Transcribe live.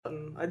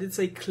I did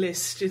say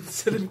clist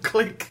instead of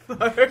click,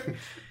 though.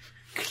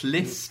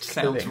 Clist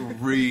sounds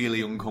really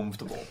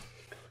uncomfortable.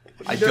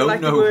 I don't like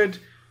know. The word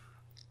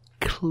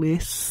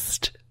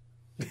clist.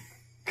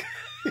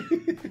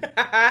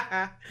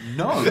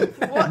 No.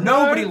 What?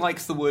 Nobody No?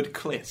 likes the word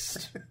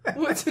clist.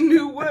 Well, it's a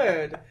new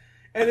word,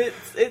 and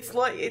it's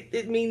like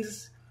it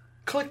means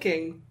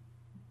clicking,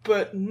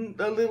 but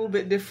a little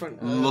bit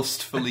different.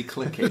 Lustfully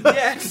clicking.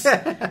 Yes,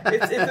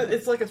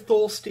 it's like a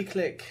thirsty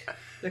click.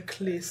 The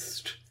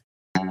clist.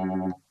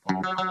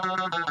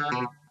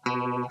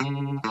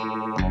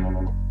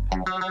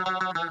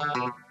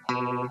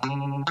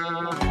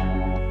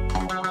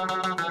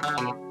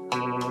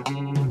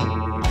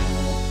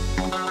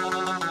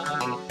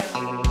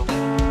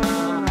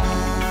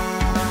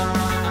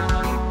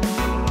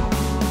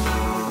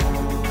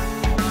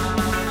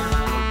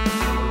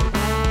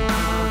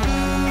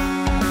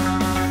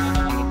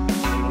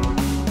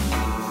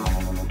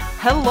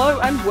 Hello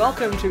and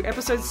welcome to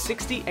episode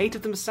 68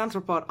 of the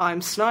Misanthropod.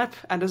 I'm Snipe,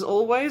 and as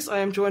always, I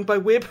am joined by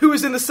Wib, who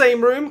is in the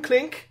same room,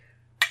 Clink.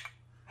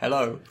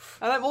 Hello.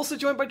 And I'm also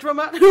joined by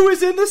Drummat, who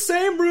is in the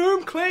same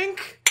room,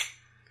 Clink.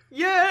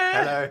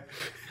 Yeah. Hello.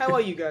 How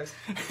are you guys?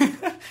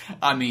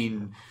 I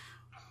mean,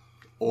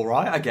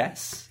 alright, I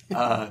guess.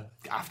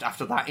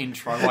 After that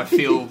intro, I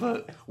feel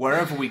that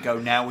wherever we go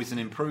now is an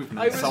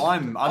improvement.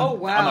 I'm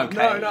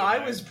okay. No,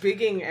 I was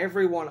bigging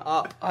everyone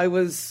up. I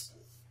was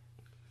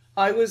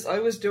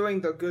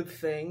doing the good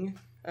thing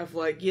of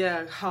like,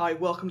 yeah, hi,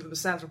 welcome to the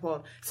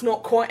Misanthropod. It's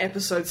not quite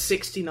episode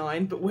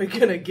 69, but we're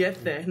gonna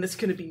get there, and it's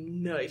gonna be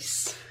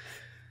nice.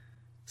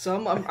 So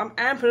I'm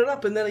amping it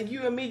up, and then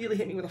you immediately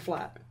hit me with a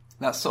flat.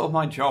 That's sort of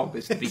my job,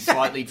 is to be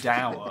slightly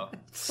dour.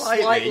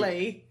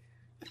 Slightly.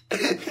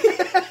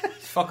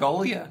 Fuck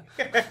all you.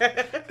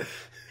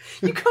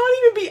 You can't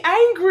even be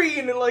angry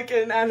in like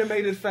an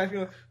animated fashion.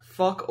 You're like,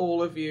 fuck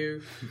all of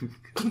you.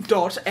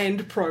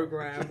 End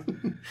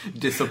program.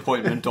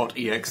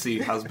 Disappointment.exe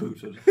has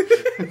booted.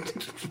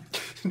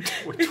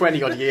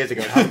 20 odd years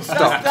ago, it hasn't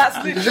stopped.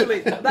 That's literally,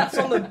 that's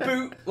on the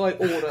boot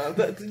order.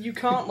 That you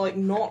can't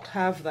not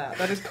have that.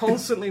 That is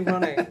constantly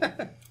running.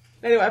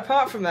 Anyway,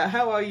 apart from that,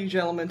 how are you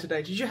gentlemen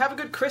today? Did you have a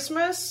good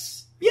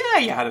Christmas? Yeah,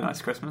 you had a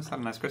nice Christmas.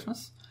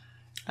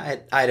 I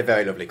had a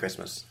very lovely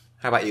Christmas.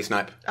 How about you,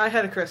 Snipe? I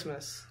had a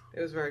Christmas. It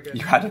was very good.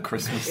 You had a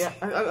Christmas. Yeah,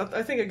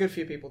 I think a good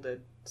few people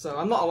did. So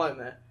I'm not alone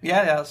there.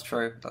 Yeah, that's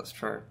true.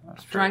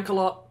 Drank a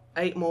lot,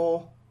 ate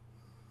more.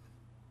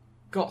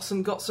 Got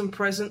some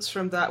presents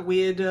from that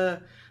weird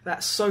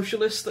that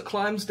socialist that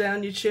climbs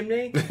down your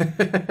chimney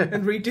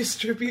and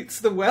redistributes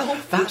the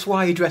wealth. That's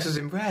why he dresses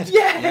in red.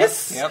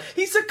 Yes, Yep.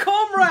 He's a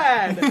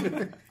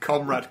comrade.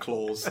 Comrade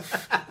clause.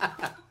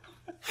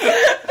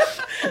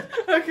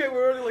 Okay,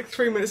 we're only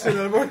 3 minutes in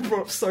and I've already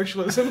brought up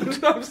socialism,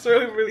 and I'm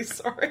really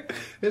sorry.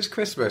 It's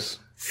Christmas.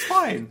 It's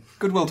fine.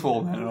 Goodwill to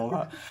all men and all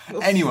that.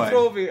 Anyway,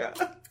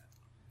 Strovia.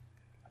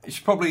 you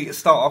should probably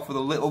start off with a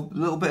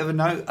little bit of a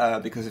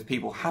note, because if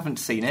people haven't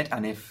seen it,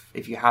 and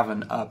if you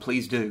haven't,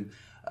 please do.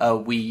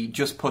 We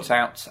just put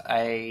out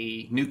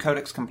a new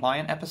Codex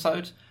Compliant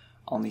episode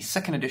on the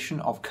second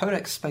edition of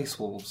Codex Space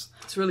Wolves.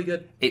 It's really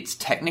good. It's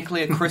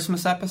technically a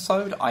Christmas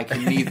episode. I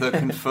can neither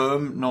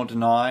confirm nor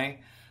deny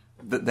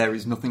that there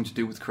is nothing to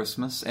do with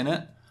Christmas in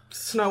it.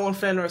 Snow on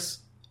Fenris.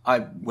 I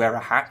wear a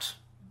hat.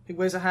 He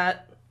wears a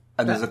hat.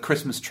 And there's a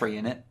Christmas tree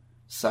in it.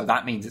 So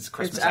that means it's a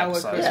Christmas It's our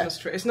episode. Christmas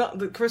tree. It's not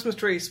the Christmas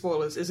tree.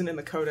 Spoilers isn't in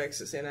the Codex.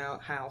 It's in our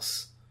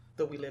house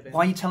that we live in.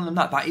 Why are you telling them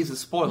that? That is a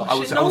spoiler.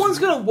 No one's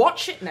going to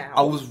watch it now.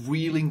 I was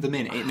reeling them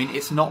in. I mean,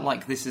 it's not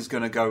like this is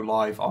going to go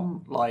live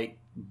on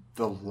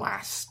the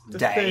last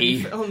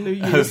day on New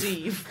Year's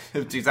Eve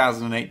of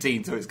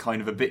 2018. So it's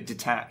kind of a bit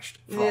detached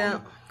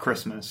from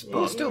Christmas.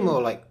 But It's still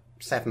more like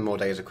 7 more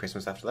days of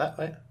Christmas after that,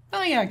 right?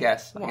 oh yeah, I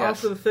guess.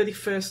 After the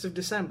 31st of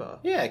December.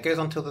 Yeah, it goes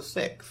on till the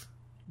 6th.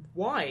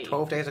 Why?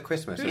 12 days of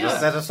Christmas. Yeah.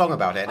 There's a song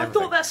about it and I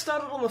everything. thought that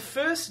started on the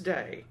first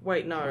day.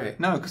 Wait, no. Right.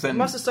 No, because then It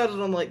must have started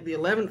on the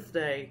 11th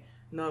day.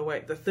 No,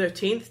 wait, the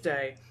 13th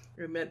day.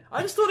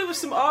 I just thought it was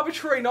some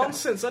arbitrary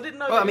nonsense. I didn't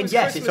know. Well, I it mean, was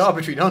yes, Christmas. it's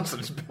arbitrary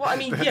nonsense. Well, I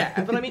mean,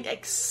 yeah, but I mean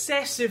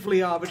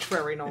excessively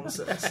arbitrary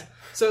nonsense.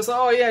 So it's like,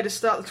 oh yeah, just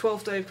start the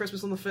 12th day of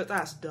Christmas on the 5th.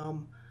 That's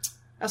dumb.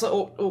 That's like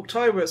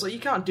October. It's like, you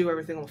can't do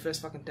everything on the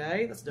first fucking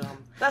day. That's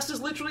dumb. That's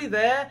just literally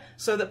there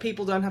so that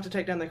people don't have to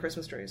take down their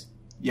Christmas trees.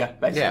 yeah,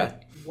 basically. Yeah.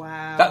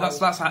 Wow.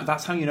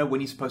 That's how you know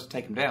when you're supposed to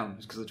take them down.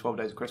 It's because of the 12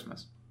 days of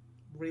Christmas.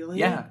 Really?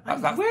 Yeah,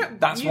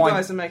 that's you why. You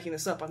guys are making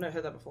this up. I've never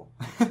heard that before.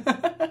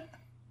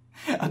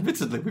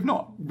 Admittedly, we've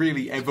not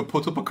really ever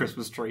put up a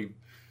Christmas tree.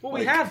 Well,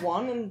 we have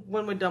one, and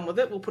when we're done with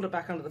it, we'll put it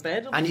back under the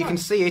bed. And you can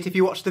see it if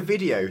you watch the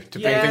video to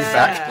bring yeah. things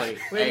back.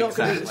 We're not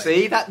going to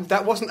See,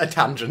 that wasn't a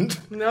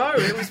tangent. No,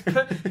 it was.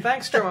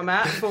 Thanks, Drummer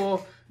Matt,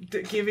 for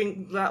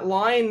giving that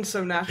line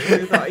so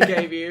naturally that I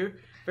gave you.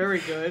 Very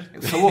good.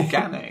 It's so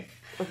organic.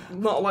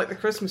 Not like the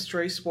Christmas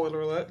tree,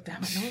 spoiler alert.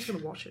 Damn it, no one's going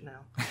to watch it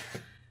now.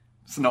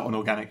 It's not an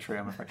organic tree,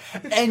 I'm afraid.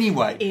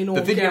 Anyway,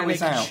 the video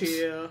is out.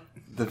 Cheer.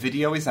 The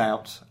video is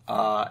out.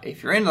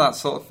 If you're into that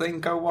sort of thing,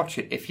 go watch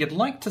it. If you'd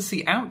like to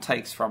see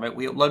outtakes from it,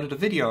 we uploaded a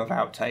video of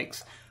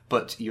outtakes,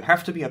 But you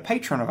have to be a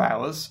patron of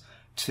ours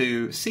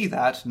to see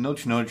that.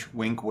 Nudge, nudge,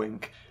 wink,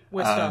 wink.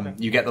 We're starving.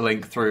 You get the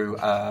link through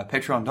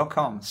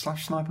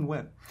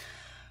patreon.com/snipeandwhip.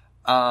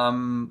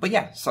 But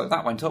yeah, so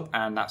that went up,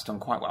 and that's done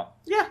quite well.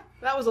 Yeah,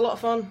 that was a lot of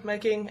fun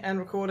making and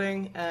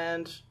recording,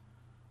 and,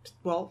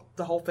 well,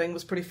 the whole thing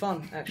was pretty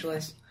fun,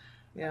 actually.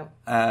 Yeah.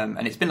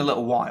 And it's been a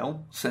little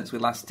while since we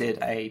last did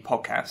a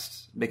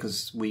podcast,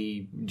 because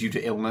we, due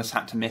to illness,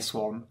 had to miss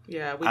one.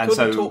 Yeah, we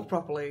couldn't talk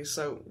properly,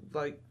 so,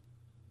 like,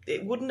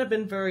 it wouldn't have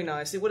been very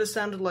nice. It would have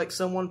sounded like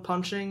someone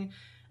punching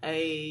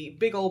a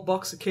big old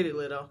box of kitty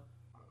litter.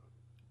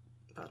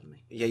 Pardon me.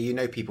 Yeah, you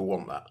know people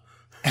want that.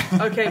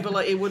 Okay, but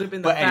like it would have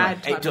been the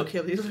bad type of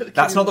kitty litter.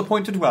 That's not the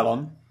point to dwell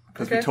on,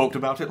 because we talked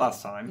about it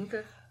last time.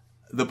 Okay.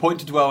 The point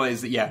to dwell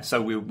is that, yeah,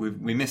 so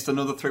we missed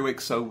another 3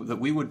 weeks so that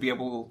we would be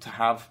able to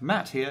have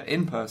Matt here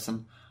in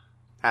person.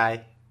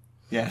 Hi.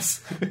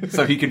 Yes.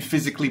 So he can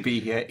physically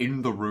be here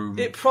in the room.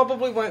 It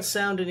probably won't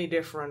sound any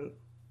different,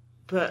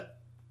 but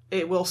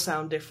it will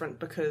sound different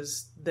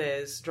because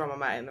there's Drummer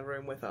Matt in the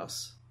room with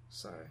us.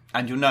 So.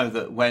 And you'll know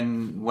that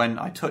when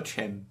I touch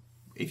him,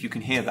 if you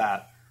can hear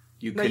that,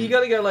 you can... No, you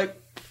gotta go like...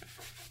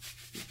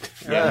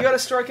 Yeah. You gotta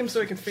strike him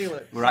so he can feel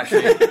it. We're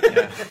actually...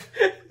 Yeah.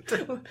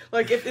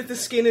 Like, if the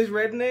skin is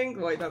reddening...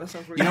 Wait, no, that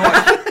sounds really...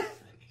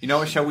 You know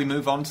what? Shall we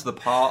move on to the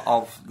part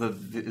of the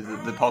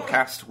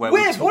podcast where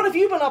Wiz, what have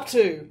you been up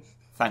to?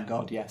 Thank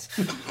God, yes.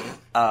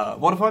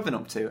 What have I been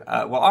up to?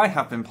 Well, I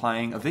have been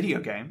playing a video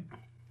game.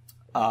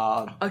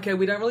 Okay,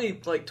 we don't really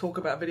talk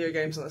about video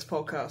games on this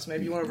podcast.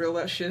 Maybe you want to reel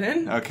that shit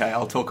in? Okay,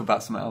 I'll talk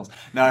about something else.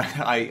 No,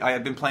 I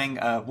have been playing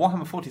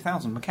Warhammer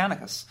 40,000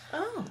 Mechanicus.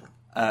 Oh.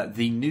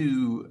 The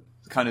new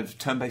kind of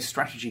turn-based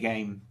strategy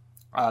game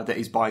that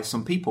is by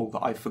some people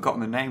that I've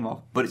forgotten the name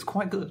of, but it's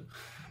quite good.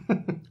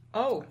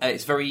 Oh.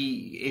 It's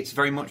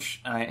very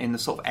much in the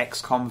sort of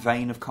XCOM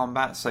vein of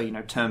combat. So,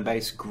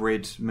 turn-based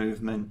grid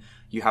movement.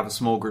 You have a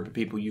small group of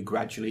people. You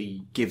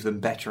gradually give them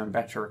better and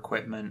better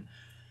equipment,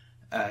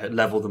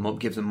 level them up,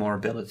 give them more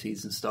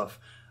abilities and stuff.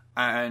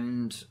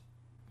 And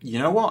you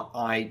know what?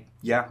 I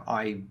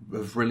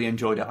have really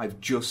enjoyed it. I've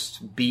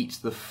just beat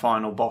the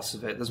final boss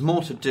of it. There's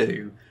more to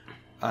do,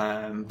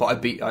 but I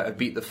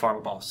beat the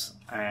final boss.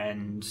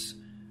 And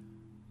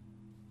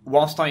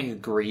whilst I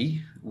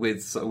agree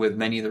with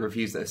many of the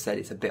reviews that have said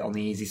it's a bit on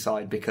the easy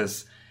side,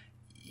 because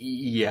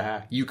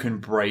yeah, you can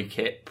break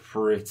it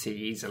pretty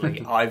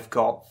easily. I've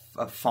got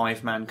a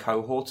 5-man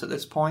cohort at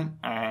this point,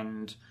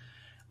 and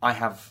I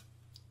have,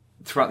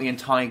 throughout the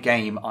entire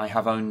game, I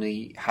have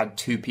only had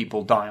 2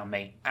 people die on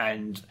me.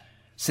 And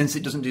since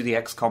it doesn't do the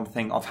XCOM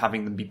thing of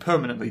having them be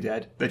permanently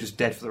dead, they're just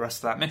dead for the rest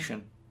of that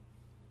mission.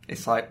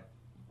 It's like,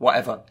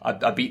 whatever.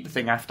 I beat the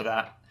thing after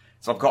that,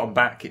 so I've got them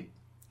back. It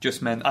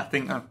just meant I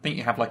think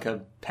you have like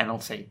a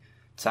penalty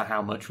to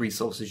how much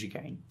resources you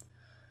gain.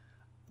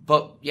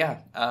 But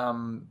yeah,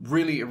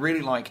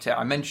 really liked it.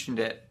 I mentioned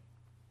it.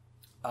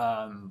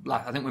 I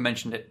think we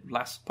mentioned it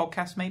last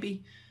podcast,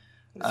 maybe,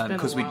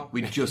 because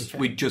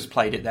we just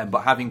played it then.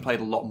 But having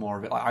played a lot more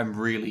of it, I'm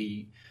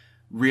really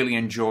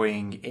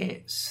enjoying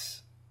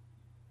its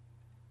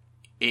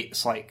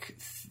like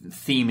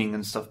theming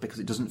and stuff, because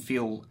it doesn't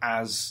feel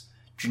as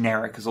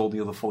generic as all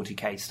the other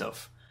 40k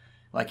stuff.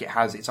 Like, it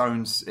has its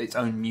own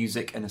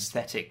music and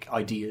aesthetic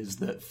ideas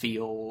that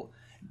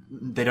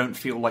they don't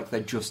feel like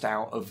they're just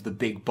out of the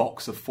big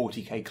box of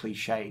 40k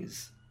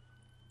cliches.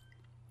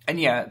 And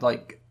yeah,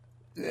 like,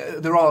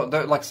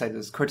 like I say,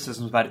 there's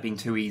criticisms about it being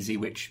too easy,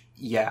 which,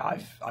 yeah,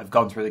 I've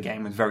gone through the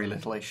game with very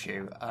little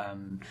issue.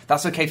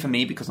 That's okay for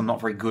me, because I'm not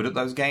very good at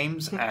those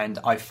games, and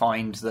I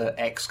find the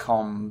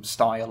XCOM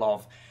style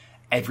of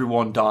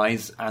everyone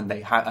dies and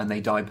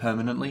they die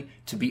permanently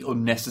to be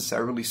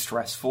unnecessarily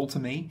stressful to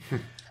me.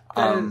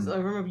 I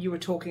remember you were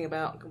talking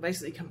about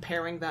basically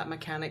comparing that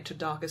mechanic to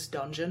Darkest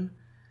Dungeon.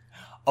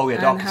 Oh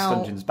yeah, Darkest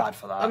Dungeon's bad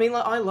for that. I mean,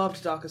 I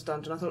loved Darkest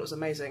Dungeon. I thought it was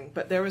amazing.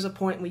 But there is a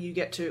point where you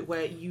get to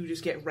where you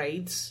just get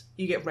raids.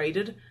 You get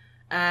raided.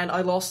 And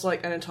I lost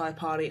like an entire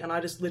party, and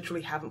I just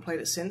literally haven't played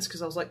it since,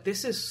 because I was like,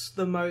 this is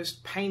the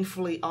most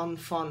painfully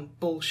unfun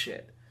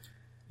bullshit.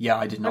 Yeah,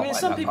 I did not like that. I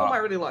mean, some people might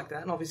really like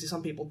that, and obviously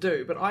some people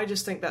do, but I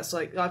just think that's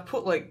like, I've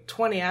put like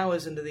 20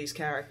 hours into these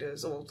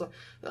characters, or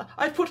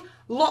I've put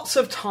lots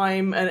of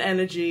time and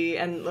energy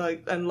and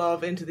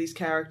love into these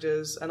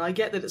characters, and I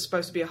get that it's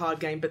supposed to be a hard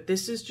game, but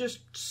this is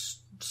just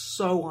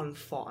so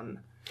unfun.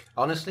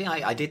 Honestly,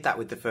 I did that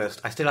with the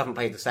first. I still haven't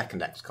played the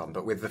second XCOM,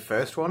 but with the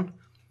first one,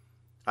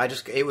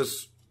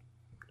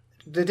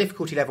 the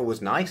difficulty level was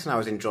nice, and I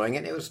was enjoying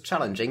it. It was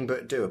challenging,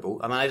 but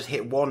doable. And I just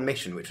hit one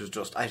mission, which was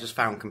I just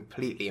found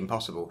completely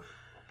impossible.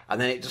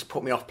 And then it just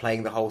put me off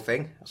playing the whole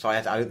thing. So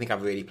I don't think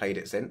I've really played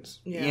it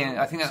since.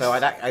 Yeah, I think that's... So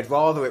I'd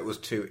rather it was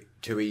too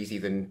easy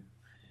than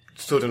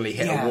suddenly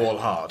hit a wall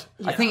hard.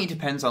 Yeah. I think it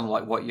depends on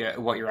like what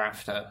you're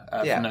after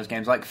from those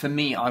games. Like for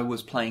me, I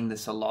was playing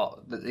this a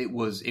lot. It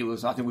was.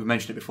 I think we've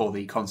mentioned it before.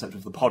 The concept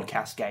of the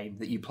podcast game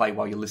that you play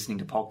while you're listening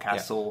to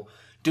podcasts or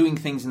doing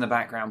things in the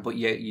background, but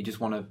you just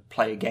want to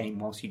play a game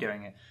whilst you're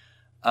doing it.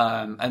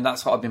 And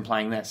that's what I've been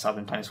playing this. I've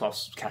been playing this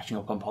whilst catching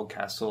up on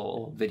podcasts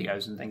or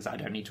videos and things that I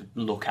don't need to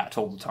look at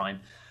all the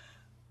time.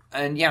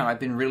 And yeah, I've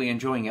been really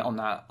enjoying it on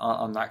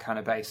that kind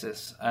of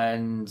basis.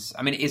 And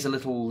I mean, it is a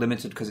little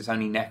limited because it's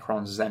only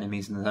Necrons as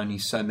enemies and there's only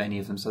so many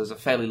of them. So there's a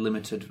fairly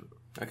limited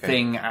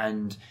thing,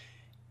 and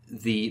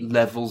the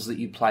levels that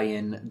you play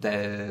in,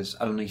 there's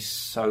only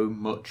so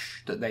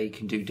much that they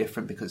can do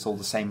different because it's all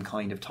the same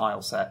kind of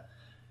tile set.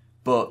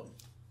 But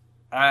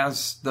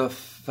as the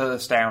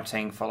first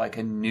outing for like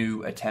a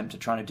new attempt at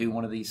trying to do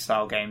one of these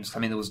style games, I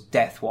mean, there was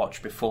Death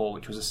Watch before,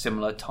 which was a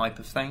similar type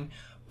of thing,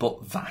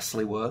 but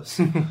vastly worse.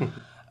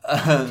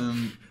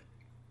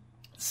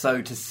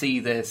 So to see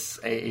this,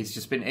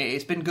 it's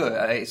been good.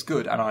 It's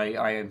good, and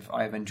I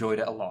have enjoyed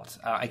it a lot.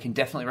 I can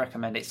definitely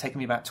recommend it. It's taken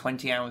me about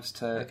 20 hours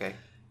to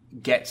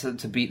get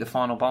to beat the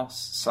final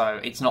boss, so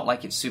it's not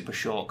like it's super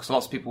short, because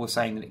lots of people were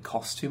saying that it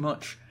costs too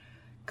much,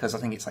 because I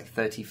think it's like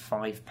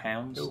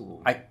 £35.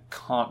 Ooh. I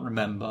can't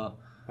remember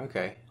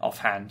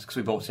offhand, because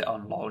we bought it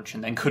on launch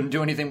and then couldn't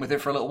do anything with it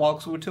for a little while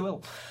because we were too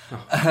ill.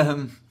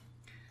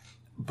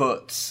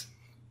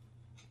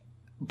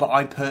 But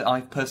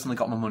I've personally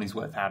got my money's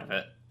worth out of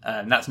it.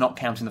 And that's not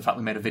counting the fact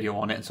we made a video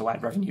on it, and so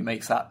ad revenue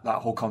makes that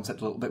whole concept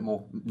a little bit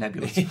more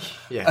nebulous.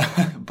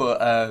 But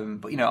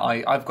you know,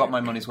 I've got my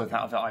money's worth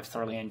out of it. I've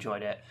thoroughly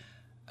enjoyed it.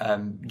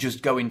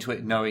 Just go into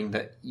it knowing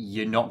that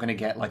you're not going to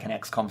get like an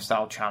XCOM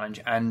style challenge,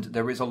 and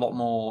there is a lot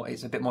more.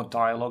 It's a bit more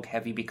dialogue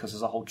heavy because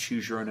there's a whole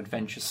choose your own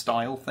adventure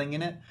style thing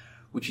in it,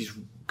 which is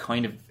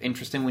kind of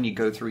interesting. When you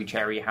go through each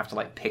area, you have to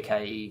like pick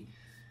a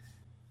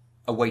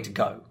way to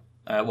go.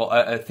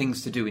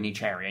 Things to do in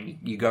each area, and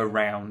you go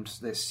around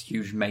this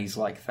huge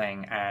maze-like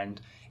thing, and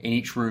in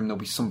each room there'll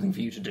be something for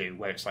you to do,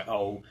 where it's like,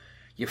 oh,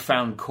 you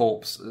found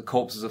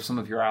corpses of some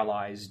of your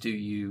allies, do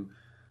you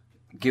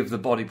give the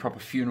body proper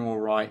funeral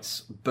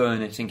rites,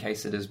 burn it in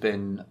case it has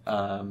been,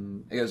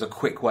 there's a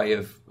quick way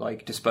of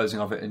like disposing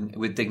of it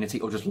with dignity,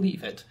 or just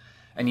leave it,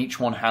 and each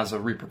one has a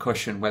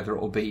repercussion, whether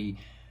it will be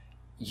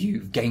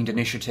you've gained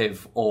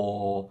initiative,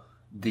 or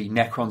the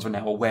Necrons are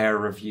now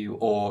aware of you,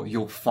 or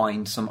you'll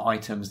find some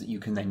items that you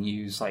can then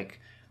use. Like,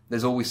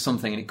 there's always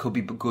something, and it could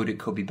be good, it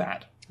could be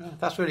bad. Oh,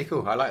 that's really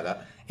cool. I like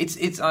that.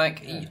 It's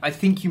like, I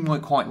think you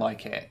might quite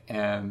like it.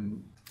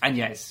 And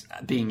yes,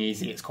 being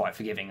easy, it's quite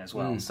forgiving as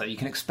well. So you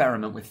can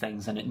experiment with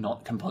things and it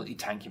not completely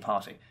tank your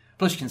party.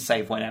 Plus you can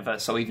save whenever,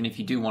 so even if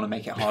you do want to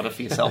make it harder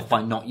for yourself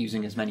by not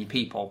using as many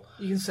people...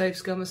 You can save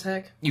scum as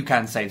heck. You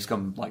can save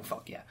scum like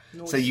fuck, yeah.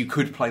 Nice. So you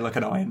could play like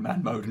an Iron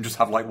Man mode and just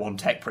have like one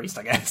tech priest,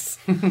 I guess.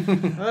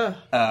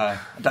 I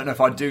don't know if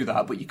I'd do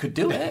that, but you could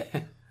do it.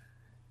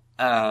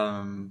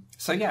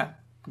 So yeah,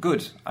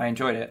 good. I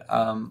enjoyed it.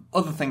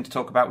 Other thing to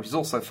talk about, which is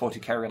also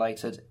 40k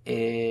related,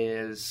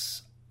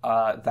 is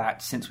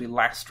that since we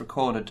last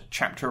recorded,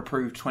 Chapter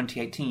Approved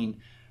 2018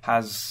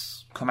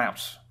 has come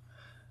out.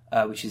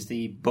 Which is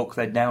the book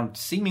they're now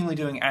seemingly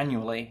doing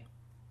annually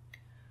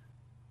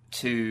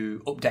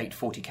to update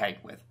 40k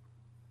with.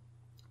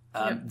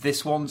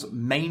 This one's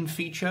main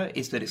feature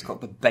is that it's got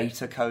the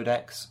beta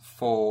codex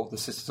for the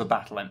Sisters of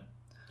Battle in.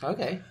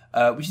 Okay.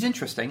 Which is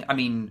interesting. I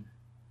mean,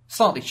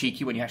 slightly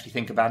cheeky when you actually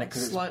think about it,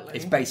 because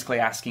it's basically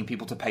asking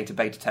people to pay to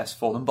beta test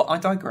for them, but I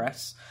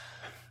digress.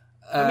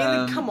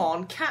 I mean, come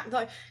on,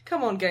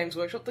 Games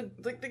Workshop.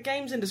 The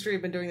games industry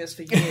have been doing this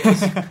for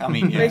years. I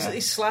mean, yeah.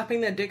 Basically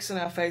slapping their dicks in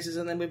our faces,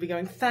 and then we'd be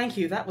going, "Thank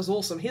you, that was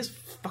awesome. Here's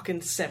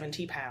fucking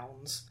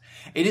 £70."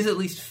 It is at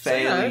least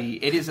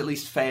fairly. It is at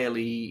least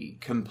fairly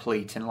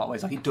complete in a lot of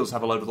ways. Like, it does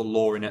have a load of the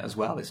lore in it as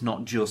well. It's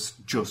not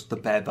just the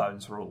bare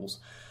bones rules.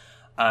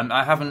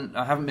 I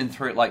haven't been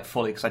through it like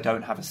fully because I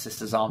don't have a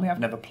Sisters Army. I've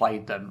never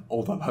played them.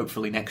 Although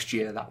hopefully next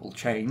year that will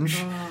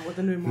change. With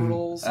the new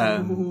models.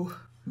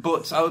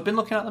 But I've been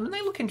looking at them, and they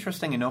look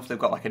interesting enough. They've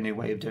got like a new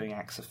way of doing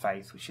Acts of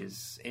Faith, which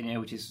is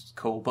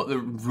cool. But the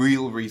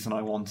real reason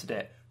I wanted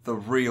it, the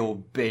real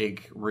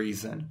big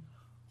reason,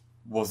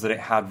 was that it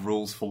had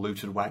rules for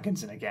looted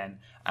wagons in again.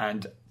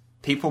 And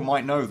people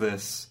might know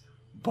this,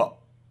 but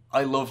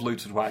I love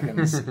looted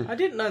wagons. I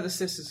didn't know the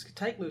Sisters could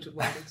take looted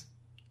wagons.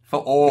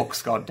 For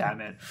orcs,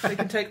 goddammit. They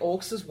can take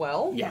orcs as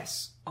well?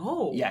 Yes.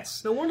 Oh.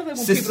 Yes. No wonder they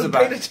want people to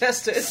beta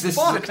test it. It's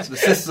fucked. The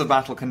Sisters of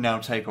Battle can now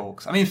take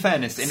orcs. I mean, in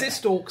fairness...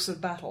 Sist orcs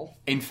of battle.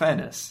 In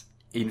fairness,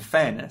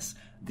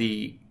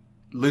 the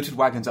looted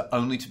wagons are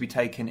only to be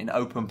taken in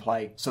open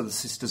play, so the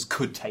Sisters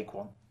could take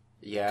one.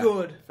 Yeah.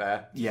 Good.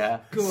 Fair.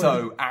 Yeah. Good.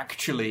 So,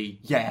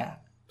 actually, yeah.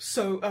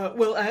 So,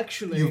 well,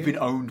 actually... You've been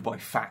owned by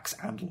facts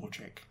and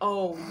logic.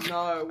 Oh,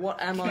 no.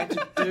 What am I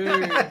to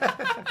do?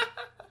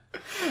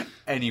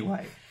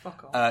 Anyway.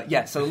 Fuck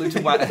off. So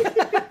looted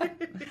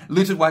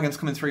wagons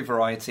come in three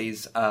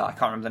varieties. I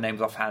can't remember the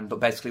names offhand, but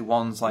basically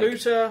one's like...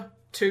 Looter,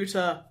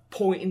 tutor,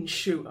 point and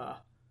shooter.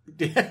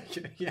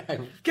 Yeah.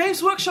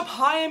 Games Workshop,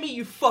 hire me,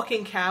 you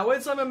fucking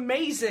cowards. I'm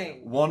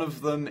amazing. One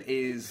of them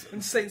is...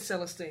 And Saint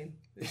Celestine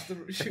is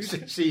the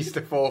shooter. She's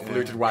the fourth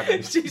looted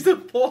wagon. She's the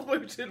fourth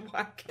looted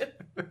wagon.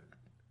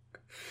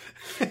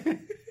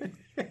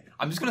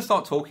 I'm just going to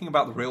start talking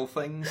about the real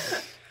things.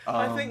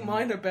 I think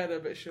mine are better,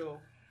 but sure.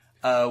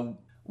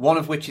 One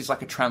of which is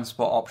like a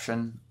transport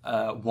option,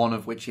 one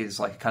of which is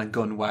like a kind of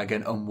gun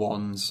wagon, and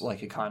one's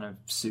like a kind of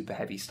super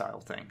heavy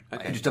style thing.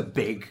 Okay. Like just a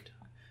big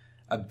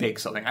sort of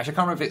thing. Actually, I can't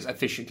remember if it's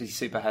officially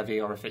super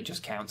heavy or if it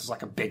just counts as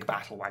like a big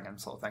battle wagon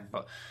sort of thing,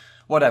 but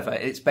whatever.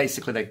 It's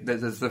basically,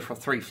 there's the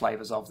 3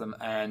 flavours of them,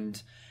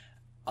 and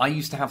I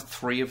used to have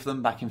 3 of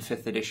them back in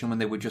 5th edition when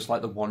they were just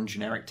like the one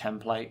generic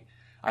template.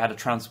 I had a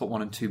transport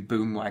one and 2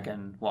 boom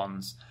wagon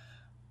ones.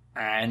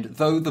 And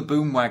though the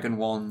boom wagon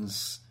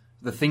ones,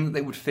 the thing that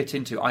they would fit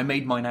into, I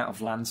made mine out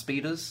of land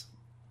speeders,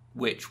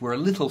 which were a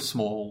little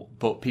small,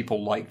 but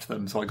people liked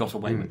them, so I got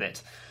away with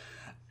it.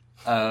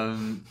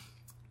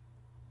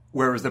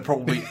 Whereas they're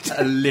probably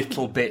a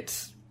little bit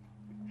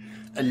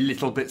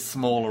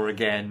smaller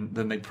again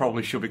than they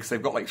probably should, because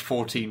they've got like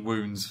 14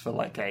 wounds for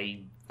like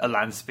a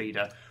land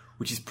speeder,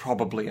 which is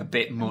probably a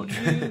bit much.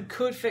 You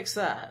could fix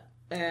that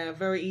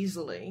very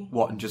easily.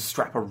 What, and just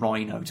strap a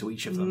rhino to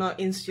each of them? No,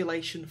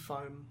 insulation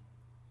foam.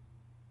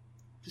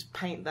 Just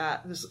paint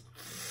that.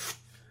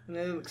 And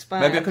it'll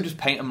expand. Maybe I could just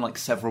paint them like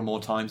several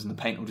more times, and the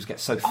paint will just get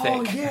so thick.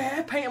 Oh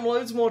yeah, paint them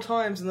loads more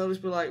times, and they'll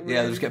just be like really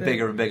they'll just get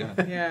bigger and bigger.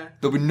 Yeah,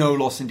 there'll be no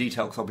loss in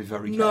detail because I'll be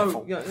very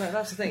careful. No,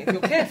 that's the thing. If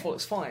you're careful,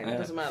 it's fine. It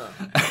doesn't matter.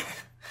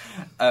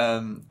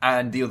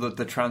 And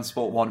the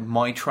transport one,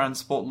 my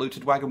transport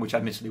looted wagon, which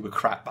admittedly were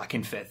crap back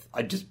in 5th.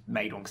 I just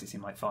made one because it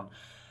seemed like fun.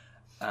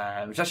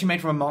 Which is actually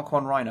made from a Mark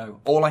 1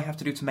 Rhino. All I have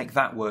to do to make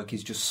that work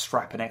is just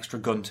strap an extra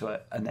gun to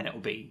it, and then it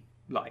will be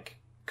like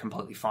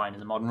completely fine in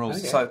the modern rules.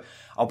 Okay. So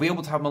I'll be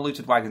able to have my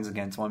looted wagons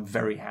again, so I'm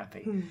very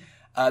happy.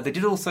 They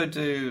did also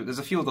there's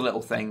a few other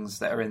little things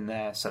that are in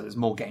there, so there's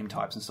more game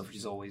types and stuff, which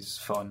is always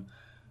fun.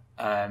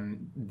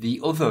 The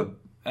other,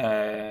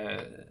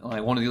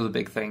 one of the other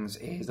big things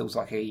is there was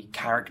like a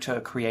character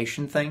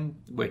creation thing,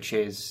 which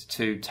is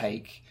to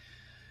take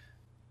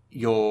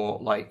your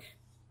like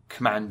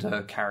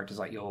commander characters,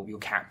 like your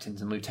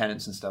captains and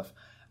lieutenants and stuff,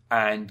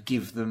 and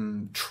give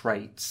them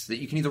traits that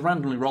you can either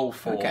randomly roll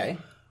for. Okay.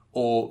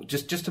 Or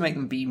just to make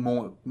them be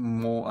more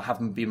have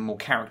them be more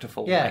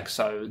characterful. Yeah. Like,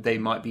 so they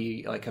might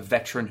be like a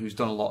veteran who's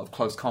done a lot of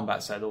close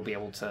combat, so they'll be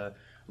able to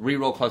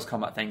reroll close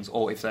combat things,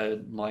 or if they're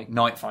like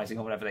night fighting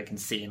or whatever, they can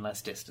see in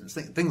less distance.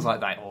 Things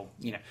like that, or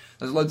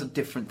there's loads of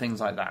different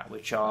things like that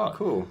which are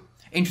cool.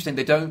 Interesting.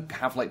 They don't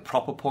have like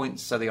proper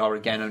points, so they are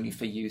again only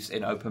for use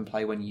in open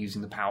play when you're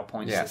using the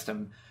PowerPoint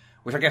system,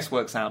 which I guess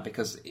works out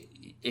because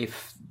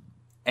if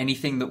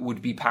anything that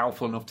would be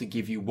powerful enough to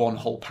give you one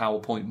whole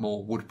PowerPoint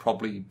more would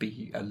probably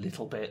be a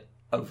little bit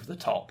over the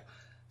top.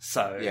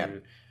 So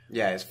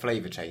yeah, it's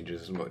flavour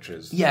changes as much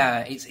as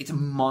it's a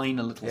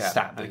minor little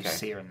stat boost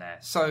here and there.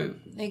 So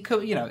it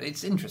could,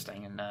 it's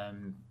interesting, and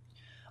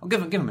I'll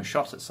give them a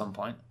shot at some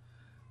point.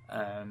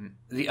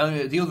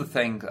 The other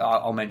thing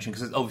I'll mention,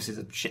 because obviously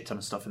there's a shit ton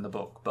of stuff in the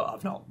book, but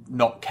I've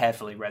not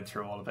carefully read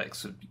through all of it.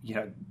 So,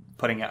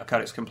 putting out a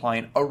Codex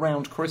Compliant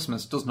around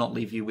Christmas does not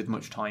leave you with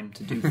much time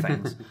to do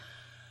things.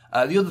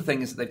 The other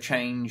thing is that they've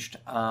changed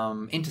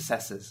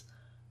intercessors,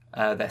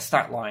 their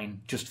stat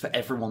line, just for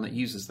everyone that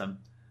uses them.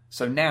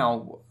 So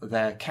now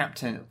their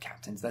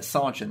captains, their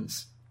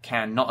sergeants,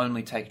 can not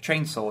only take a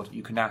chainsword,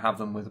 you can now have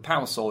them with a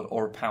power sword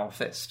or a power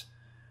fist.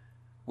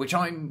 Which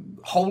I'm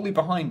wholly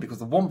behind, because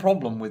the one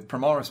problem with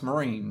Primaris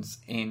Marines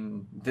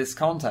in this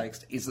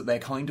context is that they're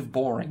kind of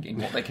boring in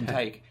what they can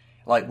take.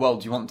 Like, well,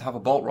 do you want to have a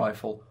bolt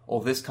rifle,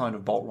 or this kind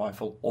of bolt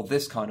rifle, or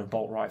this kind of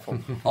bolt rifle?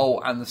 Oh,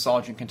 and the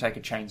sergeant can take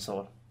a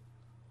chainsword.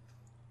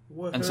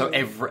 Whoa. And so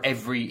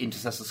every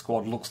intercessor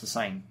squad looks the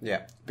same.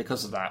 Yeah.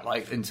 Because of that.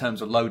 Like, in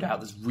terms of loadout,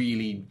 there's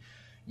really...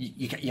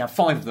 You have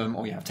 5 of them,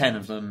 or you have 10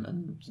 of them,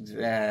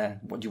 and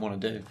what do you want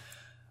to do?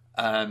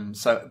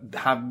 So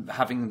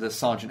having the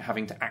sergeant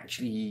having to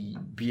actually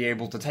be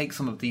able to take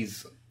some of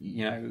these,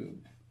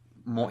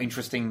 more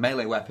interesting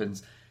melee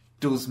weapons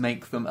does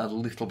make them a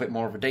little bit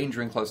more of a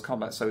danger in close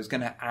combat. So it's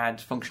going to add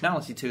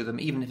functionality to them,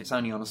 even if it's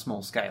only on a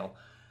small scale.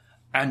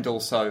 And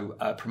also,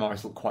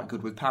 Primaris look quite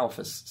good with power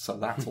fists, so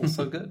that's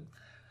also good.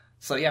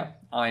 So yeah,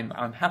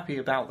 I'm happy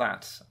about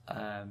that.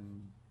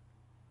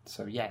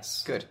 So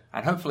yes, good.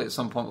 And hopefully at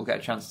some point we'll get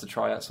a chance to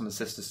try out some of the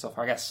sister stuff.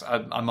 I guess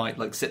I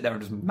might sit there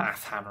and just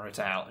math hammer it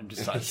out and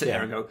just sit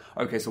there and go,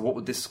 okay, so what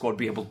would this squad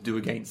be able to do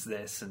against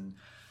this? And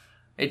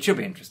it should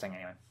be interesting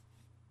anyway.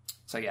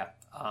 So yeah,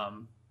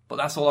 but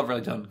that's all I've really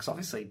done, because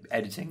obviously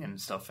editing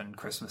and stuff and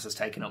Christmas has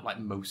taken up like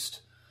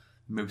most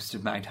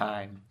of my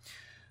time.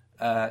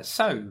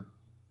 So,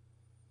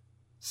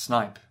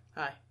 Snipe.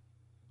 Hi.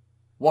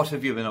 What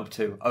have you been up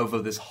to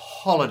over this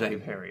holiday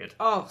period?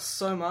 Oh,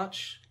 so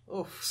much.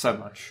 Oof. So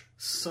much.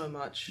 So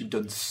much. You've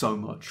done so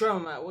much.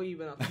 Drama Matt, what have you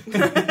been up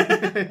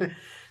to?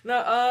 No,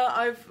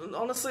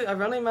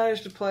 I've only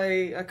managed to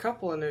play a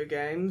couple of new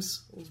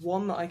games.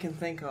 One that I can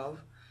think of.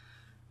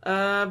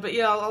 But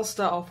yeah, I'll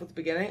start off with the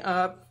beginning.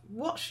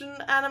 Watched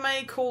an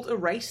anime called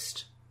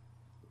Erased.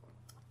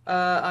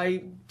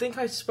 I think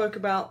I spoke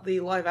about the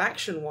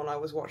live-action one I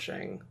was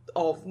watching,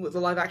 the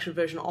live-action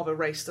version of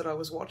Erased that I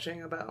was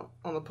watching about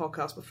on the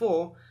podcast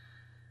before.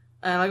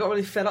 And I got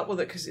really fed up with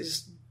it because it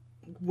just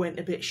went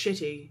a bit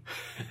shitty.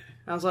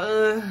 I was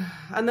like,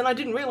 and then I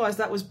didn't realise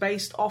that was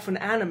based off an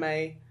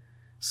anime,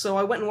 so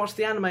I went and watched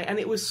the anime, and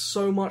it was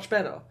so much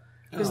better.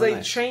 Because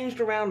they changed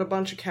around a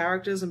bunch of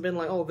characters and been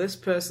like, oh, this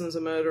person's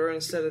a murderer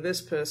instead of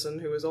this person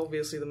who is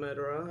obviously the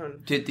murderer.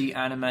 And did the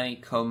anime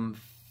come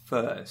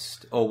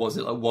first? Or was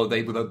it, well,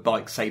 they were,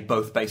 like, say,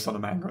 both based on a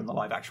manga and the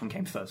live action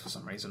came first for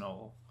some reason,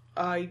 or...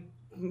 I'm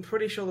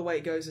pretty sure the way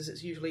it goes is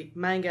it's usually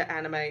manga,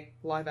 anime,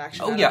 live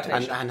action. Oh, yeah.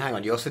 And hang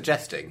on, you're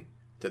suggesting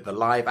that the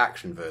live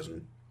action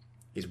version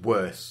is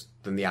worse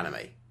than the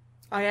anime?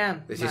 I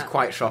am. This is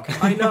quite shocking.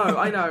 I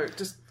know.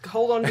 Just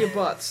hold on to your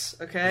butts,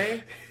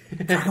 okay?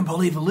 Dragon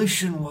Ball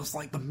Evolution was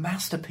like the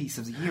masterpiece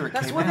of the year it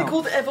That's came why out. they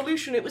called it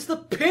Evolution. It was the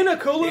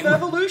pinnacle of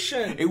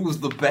evolution. It was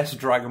the best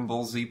Dragon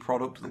Ball Z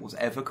product that was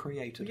ever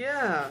created.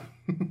 Yeah,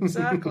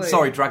 exactly.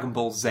 Sorry, Dragon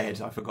Ball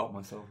Z. I forgot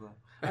myself there.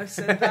 I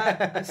said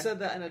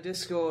that in a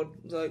Discord,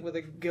 like with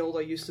a guild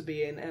I used to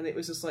be in, and it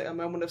was just like a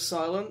moment of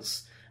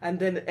silence, and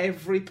then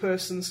every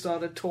person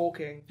started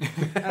talking,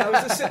 and I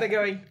was just sitting there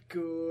going,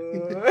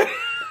 "Good."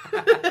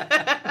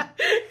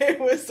 It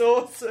was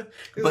awesome.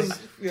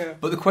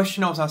 But the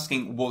question I was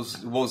asking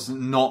was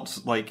not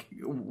just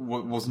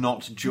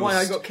why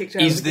I got kicked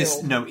out of the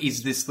guild. No,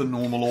 is this the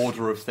normal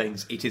order of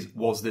things? It is.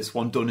 Was this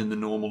one done in the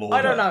normal order?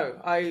 I don't know.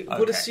 I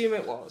would assume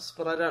it was,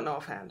 but I don't know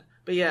offhand.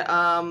 But yeah,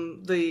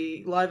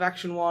 the live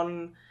action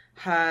one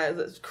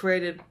has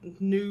created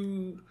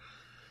new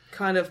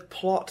kind of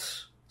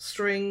plot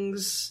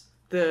strings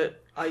that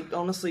I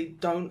honestly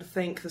don't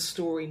think the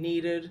story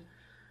needed,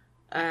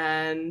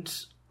 and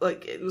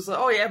like it was like,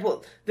 oh yeah,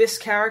 but this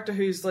character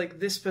who's like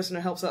this person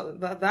who helps out,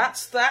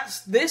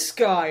 that's this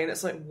guy, and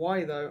it's like,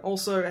 why though?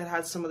 Also, it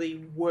had some of the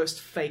worst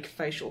fake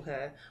facial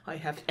hair I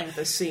have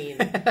ever seen.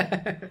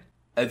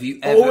 Have you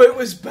ever? Oh, it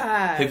was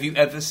bad. Have you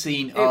ever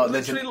seen? It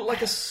literally looked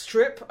like a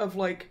strip of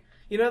like,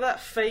 you know that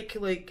fake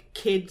like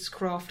kids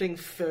crafting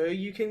fur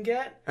you can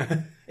get.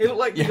 It looked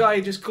like the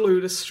guy just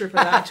glued a strip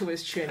of that to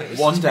his chin. It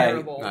was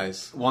terrible.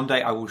 One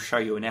day I will show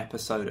you an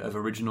episode of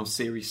original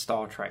series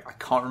Star Trek. I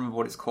can't remember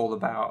what it's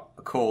called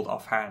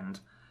offhand,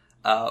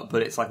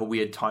 but it's like a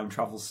weird time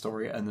travel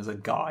story, and there's a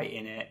guy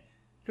in it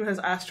who has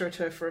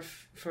astroturf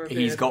for a beard.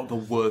 He's got the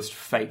worst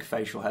fake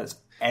facial hair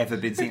ever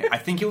been seen. I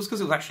think it was because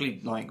it was actually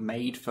like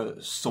made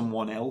for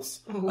someone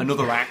else.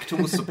 Another actor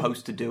was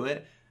supposed to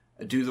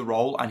do the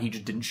role, and he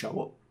just didn't show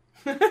up.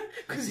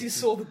 Because you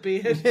saw the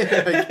beard.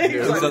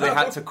 So they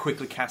had to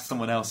quickly cast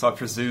someone else. So I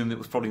presume it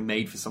was probably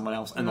made for someone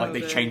else, and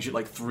they changed it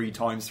like 3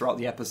 times throughout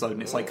the episode,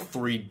 and it's like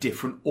 3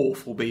 different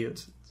awful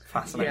beards.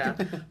 Fascinating.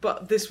 Yeah,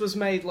 but this was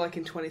made like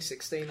in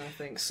 2016, I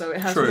think, so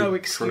it has no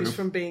excuse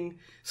from being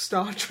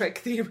Star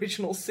Trek the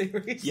original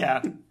series.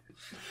 Yeah.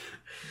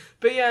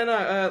 But yeah,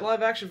 no,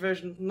 live action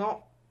version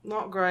not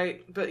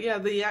great. But yeah,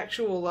 the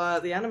actual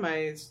the anime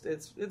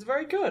it's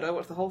very good. I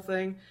watched the whole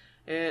thing.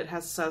 It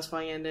has a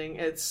satisfying ending.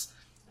 It's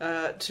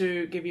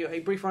to give you a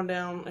brief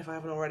rundown, if I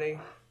haven't already,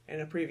 in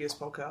a previous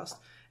podcast.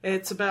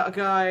 It's about a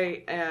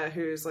guy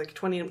who's like a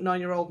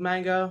 29-year-old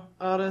manga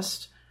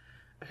artist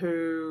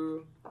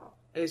who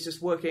is just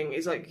working.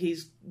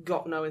 He's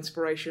got no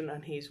inspiration,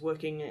 and he's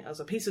working as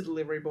a pizza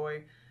delivery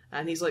boy.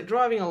 And he's like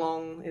driving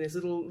along in his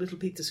little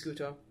pizza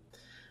scooter.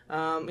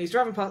 He's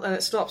driving past, and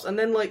it stops, and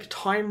then like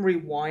time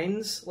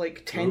rewinds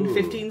like 10,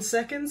 15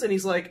 seconds, and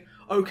he's like,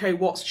 okay,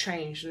 what's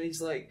changed? And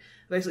he's like,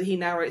 basically he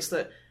narrates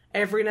that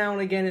every now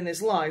and again in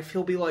his life,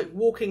 he'll be like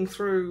walking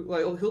through,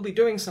 like, or he'll be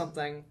doing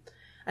something,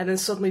 and then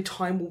suddenly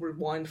time will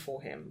rewind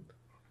for him.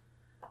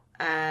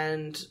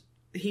 And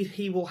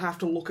he will have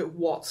to look at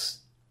what's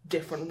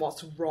different,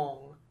 what's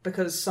wrong,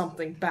 because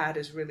something bad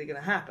is really going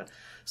to happen.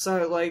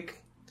 So,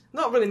 like,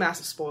 not really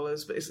massive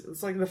spoilers, but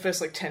it's like the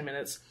first, like, 10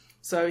 minutes.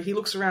 So he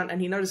looks around and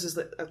he notices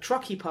that a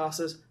truck he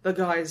passes, the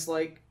guy's,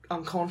 like,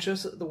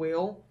 unconscious at the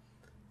wheel.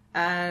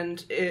 And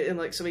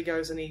so he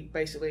goes and he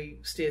basically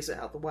steers it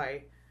out the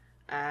way.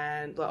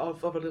 And, like,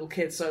 of a little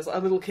kid. So it's like, a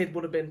little kid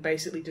would have been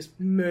basically just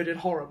murdered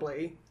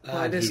horribly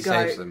by this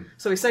guy. Saves them.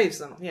 So he saves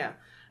them, yeah.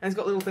 And he's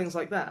got little things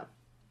like that.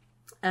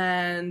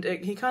 And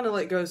he kind of,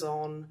 like, goes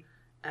on,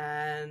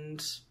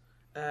 and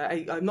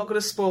I'm not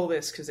going to spoil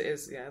this, because it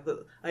is,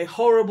 a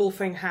horrible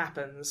thing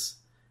happens,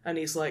 and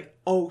he's like,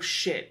 oh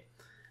shit.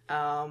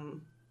 Not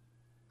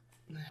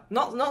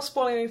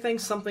spoiling anything,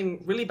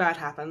 something really bad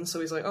happens, so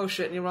he's like, oh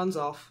shit, and he runs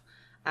off,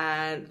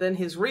 and then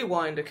his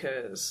rewind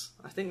occurs.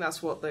 I think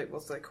that's what they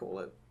call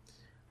it.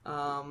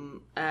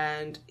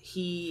 And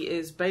he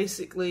is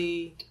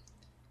basically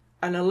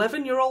an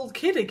 11-year-old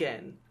kid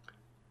again.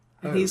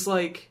 And he's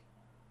like,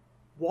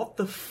 what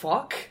the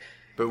fuck?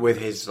 But with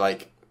his,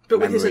 like,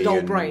 with his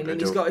adult brain,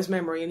 and he's got his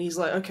memory, and he's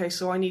like, okay,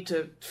 so I need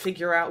to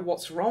figure out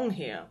what's wrong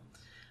here.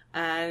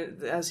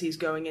 And as he's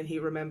going in, he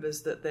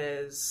remembers that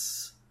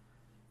there's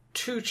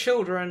 2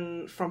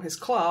 children from his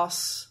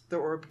class that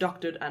were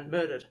abducted and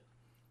murdered.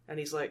 And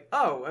he's like,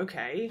 oh,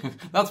 okay.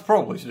 That's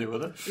probably to do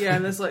with it. Yeah,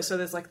 and there's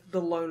the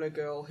loner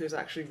girl who's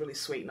actually really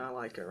sweet, and I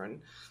like her,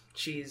 and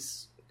she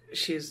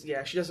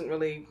doesn't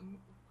really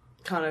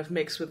kind of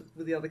mix with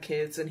the other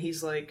kids, and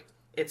he's like,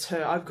 it's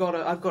her, I've got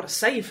to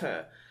save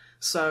her.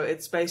 So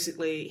it's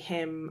basically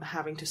him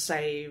having to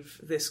save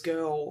this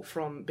girl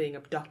from being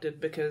abducted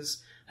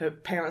because her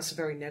parents are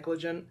very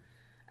negligent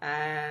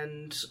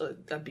and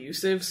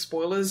abusive.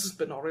 Spoilers,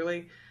 but not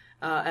really.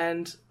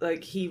 And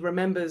like he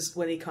remembers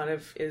when he kind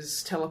of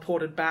is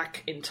teleported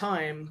back in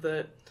time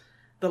that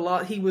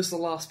he was the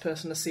last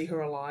person to see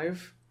her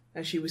alive,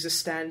 and she was just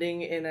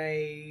standing in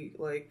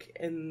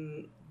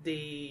in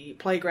the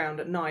playground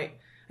at night,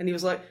 and he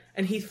was like,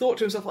 and he thought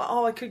to himself like,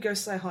 oh, I could go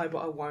say hi, but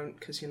I won't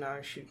because she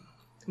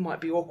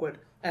might be awkward.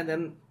 And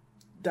then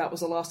that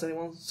was the last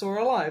anyone saw her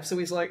alive. So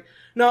he's like,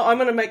 no, I'm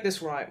going to make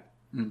this right.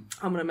 I'm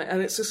going to make,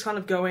 and it's just kind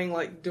of going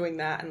like doing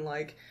that and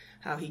like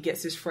how he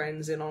gets his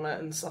friends in on it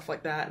and stuff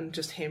like that, and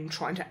just him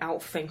trying to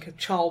outthink a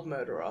child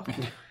murderer.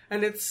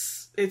 And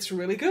it's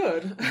really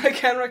good. I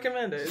can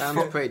recommend it.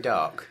 Sounds pretty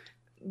dark.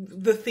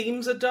 The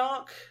themes are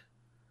dark,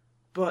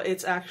 but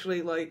it's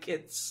actually like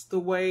it's the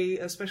way,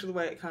 especially the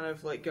way it kind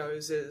of like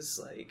goes is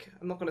like,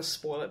 I'm not going to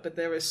spoil it, but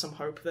there is some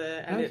hope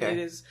there, and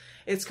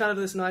it's kind of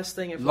this nice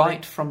thing of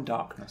light from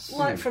darkness.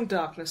 Light from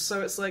darkness.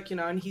 So it's like,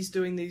 and he's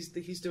doing these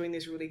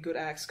really good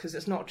acts because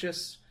it's not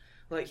just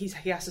like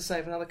he has to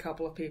save another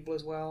couple of people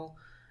as well,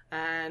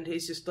 and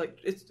he's just like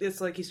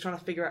it's like he's trying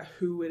to figure out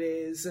who it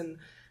is and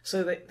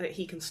so that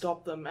he can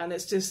stop them, and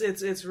it's just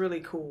it's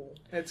really cool.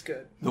 It's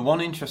good. The one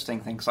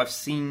interesting thing, because I've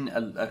seen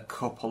a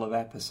couple of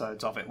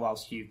episodes of it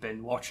whilst you've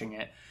been watching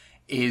it,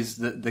 is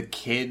that the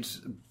kid,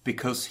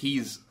 because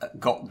he's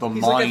got the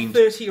he's mind,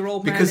 like a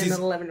 30-year-old man in an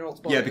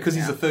 11-year-old's body. Yeah, because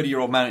he's a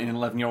 30-year-old man in an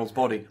 11-year-old's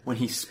body. When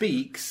he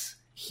speaks,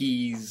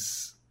 he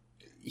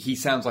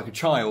sounds like a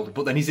child,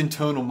 but then his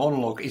internal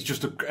monologue is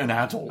just an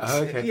adult.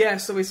 Oh, okay. Yeah,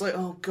 so he's like,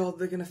 oh god,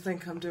 they're gonna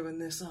think I'm doing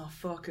this. Oh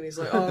fuck, and he's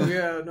like, oh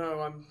yeah,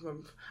 no,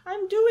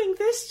 I'm doing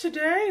this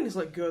today, and he's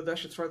like, good, that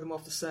should throw them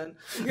off the scent.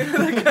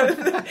 That kind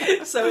of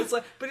thing. So it's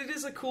like, but it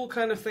is a cool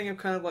kind of thing of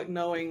kind of like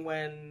knowing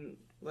when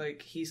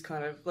like he's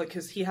kind of like,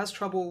 because he has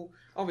trouble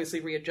obviously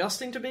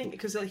readjusting to being,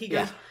 because he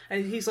goes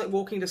and he's like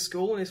walking to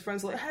school and his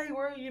friends are like, hey,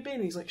 where have you been?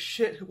 And he's like,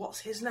 shit,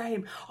 what's his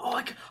name?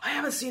 Oh, I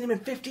haven't seen him in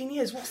 15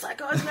 years. What's that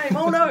guy's name?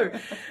 Oh no.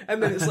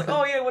 And then it's like,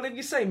 oh yeah, what did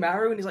you say,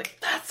 Maru? And he's like,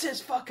 that's his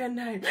fucking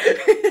name.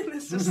 And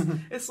it's just,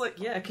 it's like,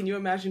 yeah, can you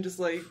imagine just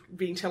like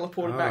being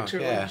teleported back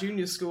to like,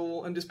 junior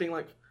school and just being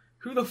like,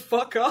 who the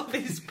fuck are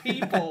these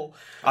people?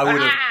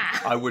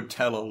 I would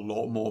tell a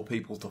lot more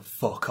people to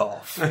fuck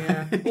off.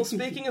 Yeah. Well,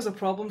 speaking as a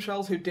problem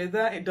child who did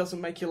that, it doesn't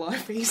make your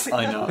life easy.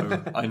 I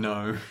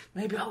know.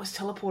 Maybe I was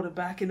teleported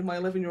back into my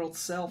 11-year-old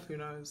self, who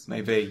knows?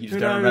 Maybe, you just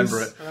don't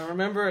remember it. I don't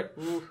remember it.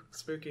 Ooh,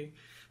 spooky.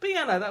 But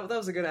yeah, no, that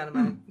was a good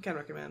anime. I can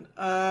recommend.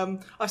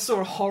 I saw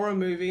a horror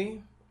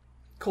movie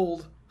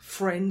called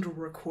Friend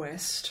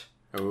Request.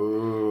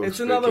 Ooh, it's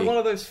spooky. Another one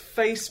of those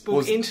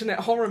Facebook internet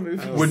horror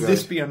movies. Would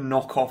this be a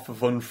knockoff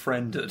of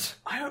Unfriended?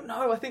 I don't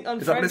know. I think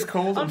Unfriended... Is that what it's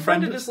called?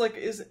 Unfriended is like...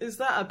 Is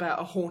that about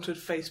a haunted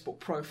Facebook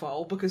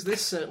profile? Because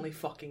this certainly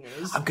fucking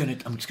is. I'm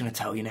just gonna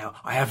tell you now.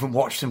 I haven't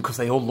watched them because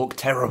they all look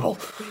terrible.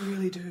 They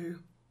really do.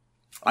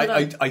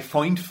 I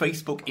find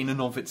Facebook in and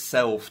of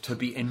itself to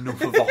be enough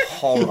of a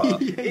horror.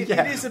 It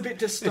is a bit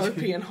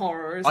dystopian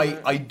horror, isn't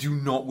it? I do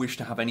not wish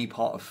to have any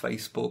part of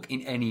Facebook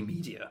in any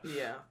media.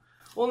 Yeah.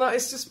 Well, no,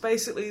 it's just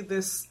basically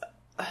this...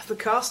 the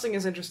casting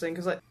is interesting,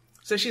 because, like...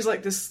 So she's,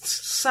 like, this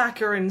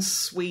saccharine,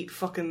 sweet,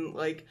 fucking,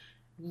 like,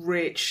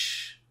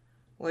 rich,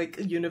 like,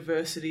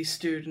 university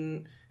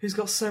student who's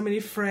got so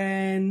many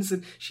friends,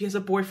 and she has a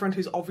boyfriend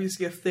who's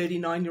obviously a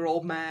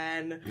 39-year-old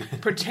man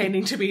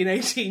pretending to be an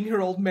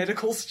 18-year-old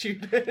medical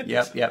student.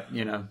 Yep,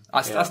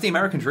 That's the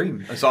American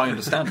dream, as I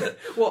understand it.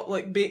 What,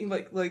 like, being,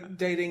 like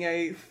dating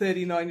a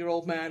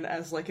 39-year-old man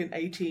as, like, an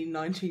 18,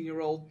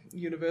 19-year-old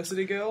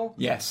university girl?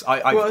 Yes.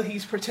 Well,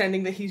 he's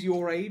pretending that he's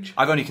your age.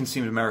 I've only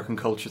consumed American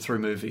culture through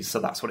movies, so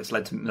that's what it's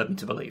led me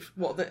to believe.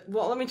 Well,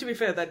 I mean, to be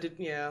fair, that did,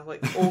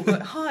 like, or,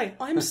 like, hi,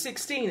 I'm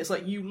 16. It's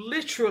like, you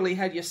literally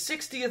had your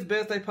 60th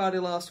birthday party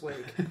last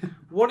week.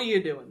 What are you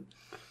doing?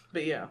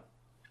 But yeah.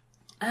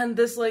 And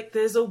there's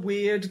a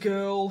weird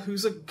girl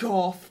who's a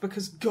goth,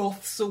 because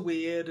goths are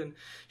weird, and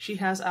she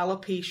has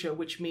alopecia,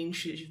 which means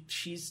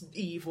she's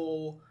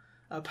evil,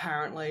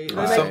 apparently.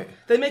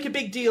 They make a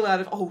big deal out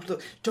of, oh,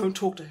 look, don't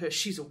talk to her,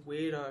 she's a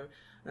weirdo.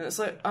 And it's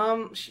like,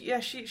 she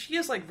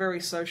is, like,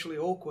 very socially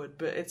awkward,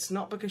 but it's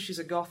not because she's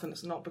a goth, and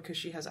it's not because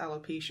she has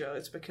alopecia,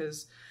 it's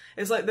because...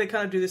 It's like they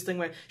kind of do this thing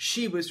where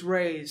she was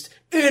raised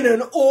in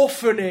an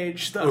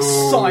orphanage, the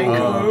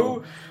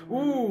psycho.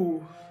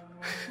 Ooh.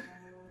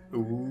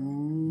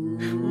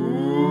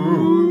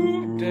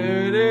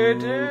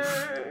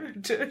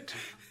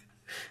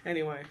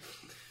 Anyway.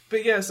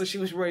 But yeah, so she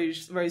was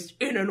raised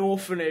in an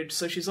orphanage,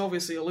 so she's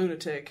obviously a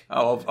lunatic.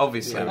 Oh,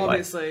 obviously. Yeah,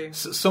 obviously.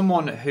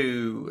 Someone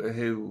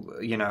who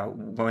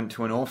went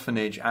to an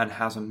orphanage and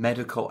has a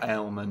medical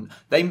ailment,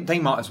 they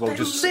might as well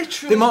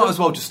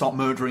just start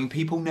murdering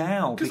people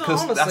now,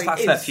 because honestly,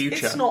 that's their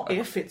future. It's not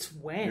if, it's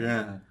when.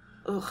 Yeah.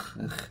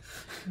 Ugh.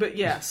 But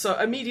yeah, so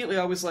immediately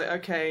I was like,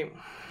 okay,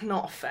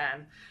 not a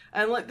fan.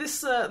 And like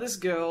this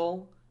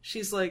girl,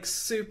 she's like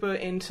super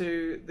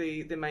into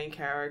the main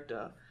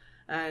character.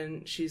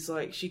 And she's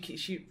like, she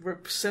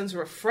sends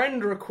her a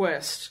friend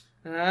request,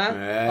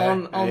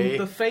 On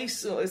the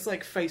face, it's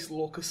like face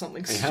look or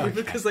something stupid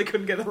because they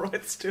couldn't get the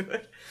rights to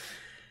it.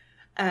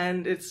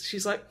 And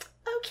she's like,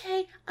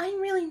 okay, I'm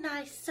really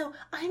nice, so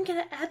I'm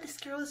gonna add this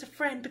girl as a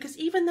friend because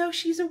even though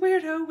she's a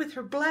weirdo with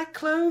her black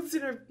clothes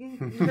and her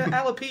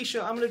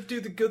alopecia, I'm gonna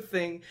do the good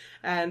thing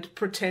and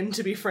pretend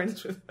to be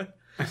friends with her.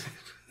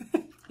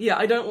 Yeah,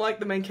 I don't like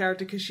the main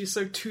character because she's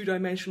so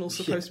two-dimensional,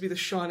 supposed to be the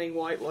shining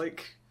white,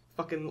 like,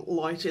 fucking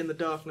light in the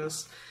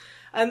darkness.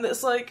 And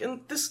it's like,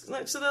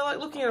 so they're like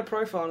looking at her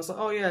profile and it's like,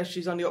 oh yeah,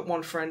 she's only got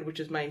one friend, which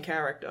is main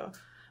character.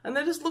 And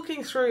they're just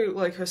looking through,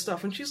 like, her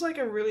stuff, and she's like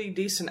a really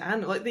decent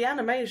like, the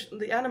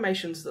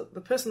animations, that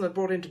the person they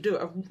brought in to do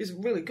it is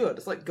really good.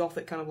 It's like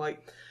gothic, kind of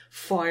like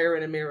fire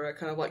in a mirror,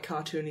 kind of like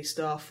cartoony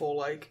stuff, or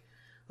like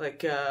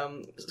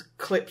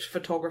clipped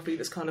photography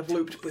that's kind of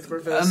looped with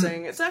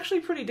reversing. It's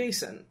actually pretty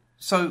decent.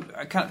 So,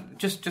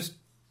 just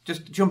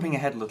jumping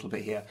ahead a little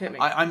bit here. Hit me.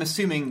 I'm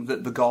assuming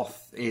that the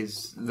goth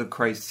is the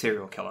crazed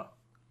serial killer.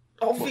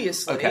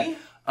 Obviously. Okay.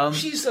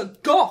 She's a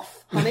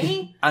goth,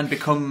 honey. And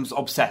becomes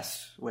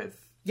obsessed with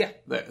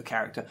the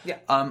character. Yeah.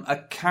 A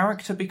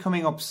character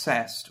becoming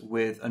obsessed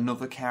with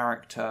another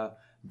character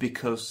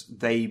because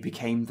they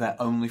became their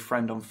only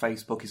friend on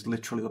Facebook is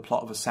literally the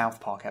plot of a South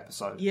Park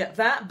episode. Yeah,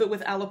 that, but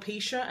with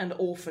alopecia and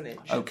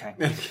orphanage. Okay.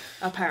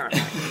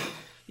 Apparently.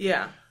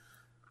 Yeah.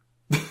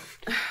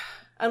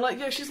 And,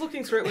 like, she's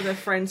looking through it with her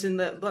friends, and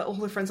all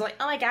her friends are like,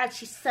 oh my god,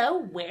 she's so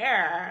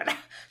weird.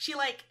 She,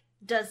 like,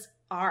 does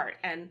art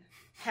and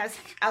has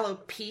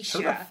alopecia.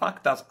 Who the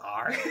fuck does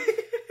art?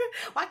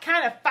 What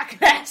kind of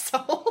fucking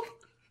asshole?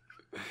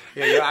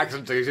 Yeah, your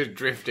accent is just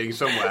drifting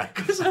somewhere.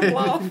 Because I'm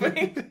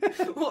laughing.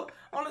 Well,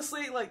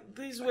 honestly, like,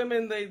 these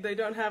women, they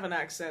don't have an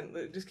accent.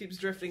 It just keeps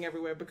drifting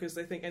everywhere because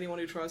they think anyone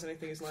who tries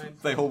anything is lame.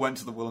 They all went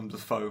to the Willem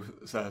Dafoe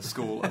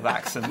school of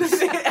accents.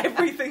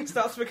 Everything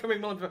starts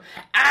becoming non-Dafoe.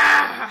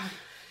 Ah!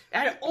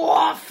 An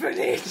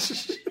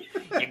orphanage!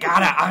 You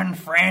gotta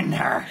unfriend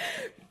her.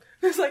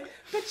 It's like,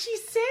 but she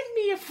sent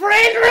me a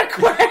friend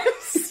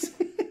request!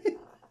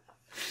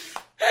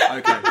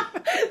 Okay.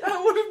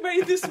 That would have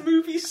made this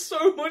movie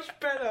so much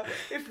better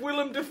if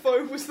Willem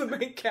Dafoe was the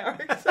main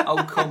character.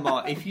 Oh, come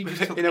on. If you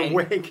just took in a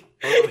wig.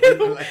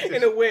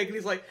 In a wig, and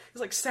he's like,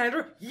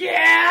 Sandra,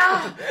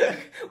 yeah!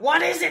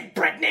 What is it,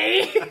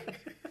 Brittany?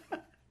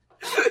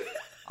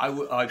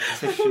 I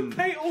petition. I would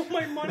pay all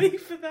my money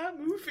for that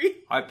movie.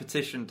 I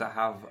petition to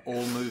have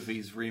all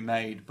movies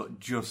remade, but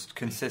just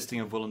consisting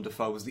of Willem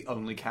Dafoe as the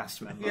only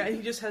cast member. Yeah,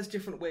 he just has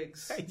different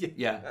wigs.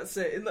 Yeah, that's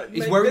it.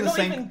 He's wearing the not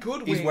same. Even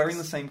good wigs. He's wearing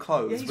the same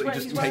clothes, but he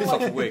just takes like,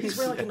 off the wigs. He's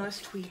wearing like a nice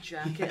tweed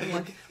jacket and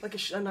like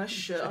a nice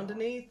shirt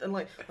underneath, and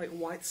like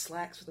white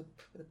slacks with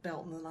a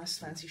belt and the nice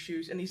fancy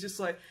shoes. And he's just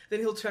like,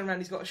 then he'll turn around.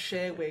 He's got a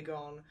Cher wig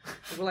on.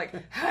 And we're like,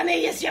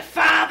 honey, is your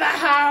father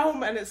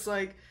home? And it's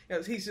like.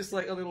 He's just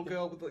like a little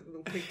girl with like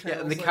little pigtails. Yeah,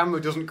 and the camera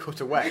doesn't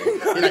cut away.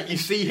 You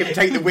see him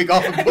take the wig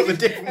off and put the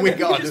different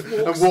wig on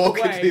and walk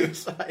it to the other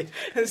side.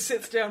 And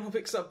sits down and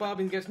picks up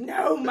Barbie and goes,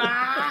 no,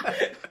 ma!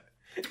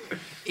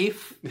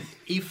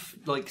 If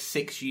like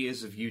 6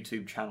 years of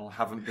YouTube channel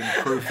haven't been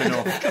proof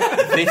enough,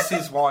 this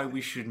is why we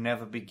should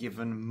never be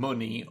given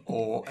money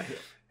or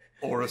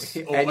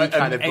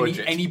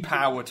any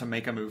power to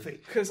make a movie.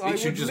 Because I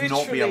should would just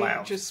not be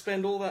allowed. Just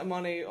spend all that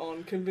money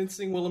on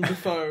convincing Willem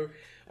Dafoe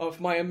of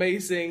my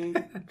amazing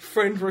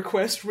friend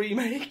request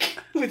remake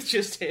with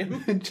just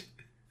him.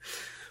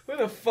 Where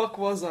the fuck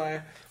was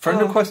I?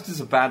 Friend Request is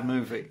a bad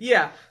movie.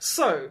 Yeah,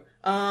 so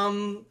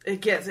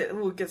it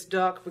gets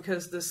dark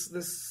because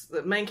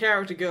the main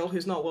character girl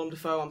who's not Willem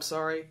Dafoe, I'm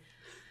sorry,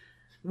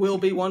 will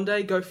be one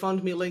day.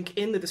 GoFundMe link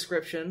in the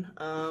description.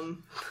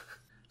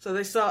 So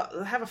they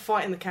have a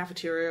fight in the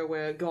cafeteria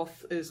where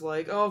Goth is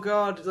like, oh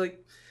god,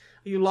 like,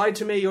 you lied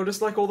to me, you're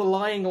just like all the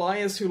lying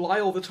liars who lie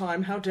all the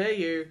time, how dare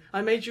you?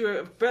 I made you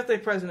a birthday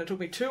present, it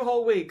took me 2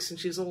 whole weeks, and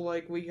she's all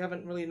like, we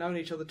haven't really known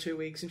each other 2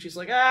 weeks, and she's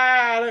like,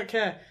 I don't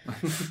care.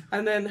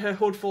 And then her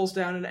hood falls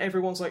down, and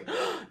everyone's like,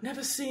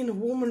 never seen a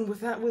woman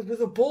with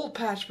a bald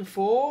patch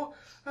before,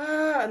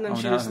 and then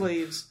she just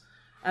leaves.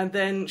 And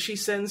then she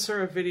sends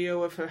her a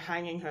video of her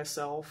hanging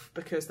herself,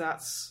 because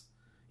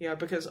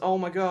oh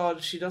my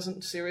god, she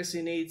doesn't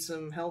seriously need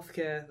some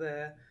healthcare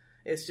there.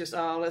 It's just,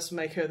 let's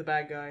make her the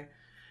bad guy.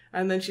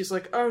 And then she's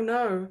like, oh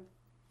no,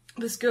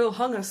 this girl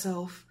hung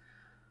herself.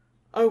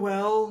 Oh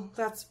well,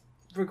 that's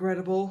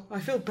regrettable. I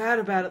feel bad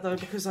about it though,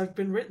 because I've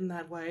been written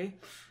that way.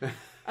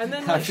 And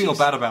then I feel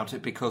bad about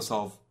it because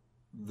of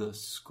the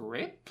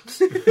script?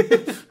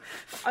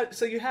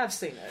 So you have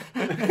seen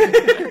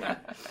it.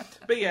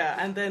 But yeah,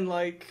 and then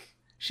like,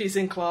 she's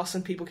in class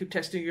and people keep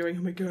texting her going,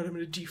 oh my god, I'm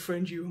going to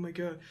defriend you, oh my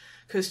god.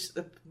 Because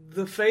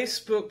the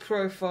Facebook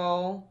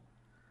profile...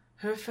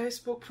 Her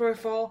Facebook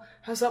profile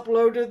has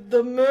uploaded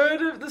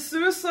the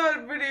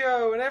suicide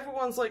video, and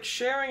everyone's like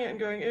sharing it and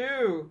going,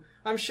 ew,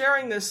 I'm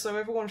sharing this, so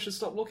everyone should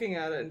stop looking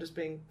at it and just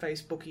being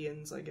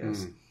Facebookians, I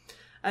guess.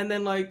 And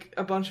then like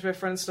a bunch of her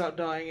friends start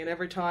dying, and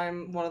every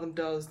time one of them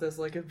does, there's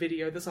like a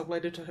video that's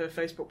uploaded to her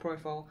Facebook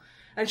profile.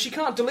 And she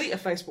can't delete her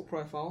Facebook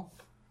profile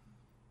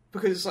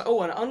because it's like,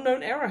 oh, an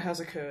unknown error has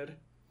occurred.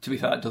 To be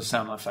fair, that does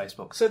sound like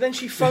Facebook. So then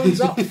she phones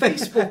up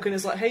Facebook and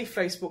is like, hey,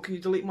 Facebook, can you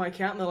delete my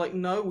account? And they're like,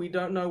 no, we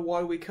don't know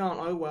why we can't.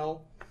 Oh,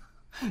 well.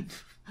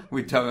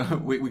 We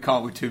can't.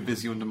 We're too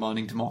busy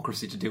undermining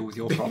democracy to deal with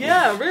your problem.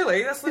 Yeah,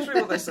 really. That's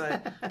literally what they say.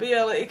 But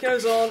yeah, like, it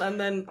goes on, and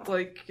then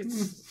like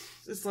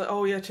it's like,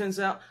 oh yeah, turns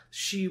out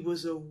she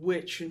was a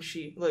witch, and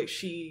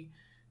she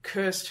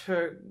cursed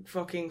her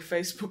fucking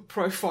Facebook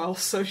profile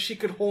so she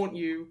could haunt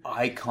you.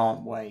 I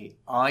can't wait.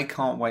 I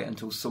can't wait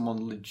until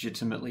someone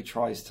legitimately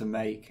tries to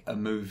make a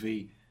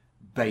movie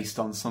based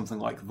on something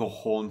like the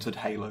haunted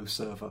Halo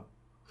server.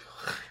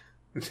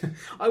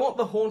 I want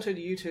the haunted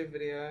YouTube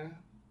video.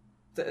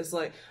 That is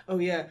like, oh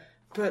yeah,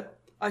 but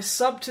I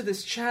subbed to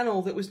this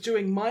channel that was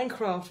doing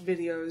Minecraft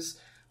videos,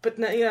 but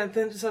then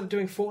decided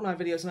doing Fortnite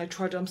videos, and I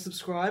tried to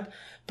unsubscribe,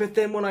 but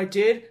then when I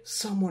did,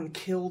 someone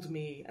killed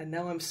me, and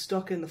now I'm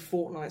stuck in the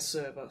Fortnite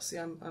server. See,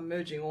 I'm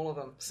merging all of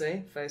them.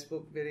 See?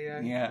 Facebook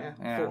video, Fortnite.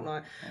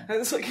 Yeah.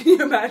 And it's like, can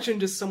you imagine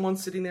just someone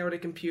sitting there at a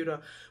computer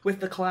with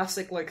the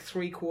classic, like,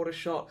 3/4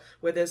 shot,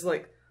 where there's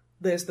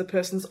the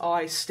person's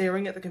eye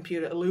staring at the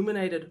computer,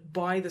 illuminated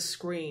by the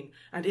screen,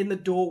 and in the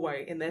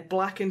doorway, in their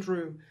blackened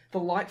room, the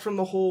light from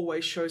the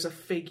hallway shows a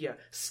figure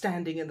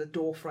standing in the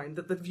doorframe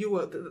that the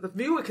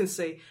viewer can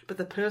see, but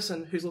the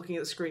person who's looking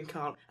at the screen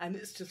can't, and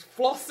it's just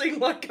flossing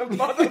like a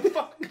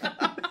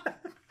motherfucker.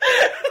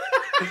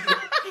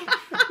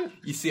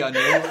 You see, I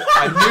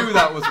knew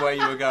that was where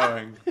you were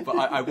going, but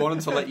I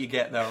wanted to let you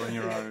get there on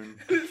your own.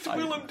 It's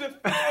Willem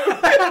Dafoe.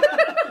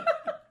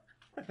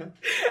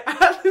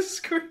 At the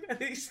screen,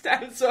 and he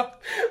stands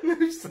up,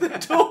 moves to the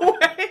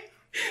doorway,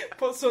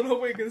 puts on a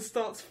wig and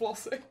starts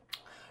flossing.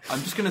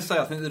 I'm just going to say,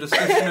 I think the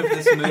discussion of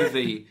this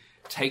movie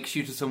takes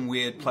you to some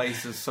weird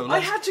places. So I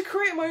had to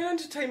create my own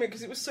entertainment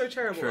because it was so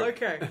terrible. True.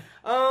 Okay.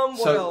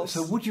 What else?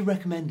 So would you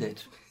recommend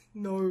it?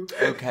 No.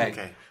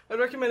 Okay. I'd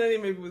recommend any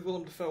movie with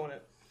Willem Dafoe in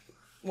it.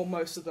 Well,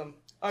 most of them.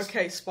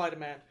 Okay,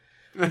 Spider-Man.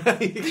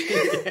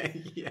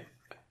 Yeah.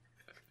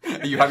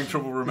 Are you having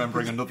trouble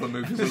remembering another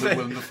movie with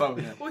Willem Dafoe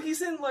in it? Well,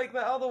 he's in like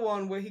that other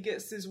one where he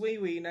gets his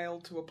wee-wee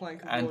nailed to a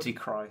plank of wood.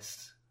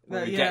 Antichrist.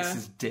 Where he gets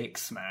his dick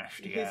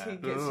smashed. He gets his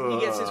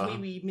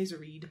wee-wee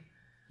miseried.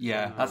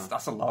 Yeah,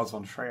 that's a Lars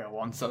von Trier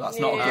one, so that's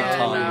not a good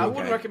time. No, I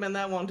wouldn't recommend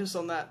that one just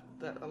on that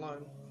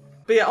alone.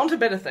 But yeah, on to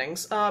better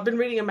things. I've been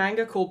reading a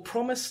manga called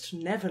Promised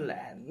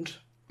Neverland.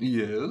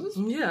 Yes?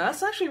 Yeah,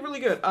 that's actually really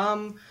good.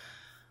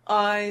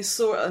 I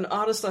saw an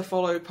artist I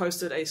follow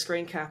posted a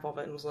screen cap of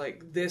it and was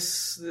like,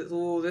 this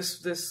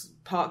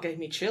part gave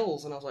me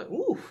chills, and I was like,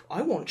 ooh,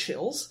 I want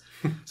chills.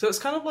 So it's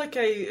kind of like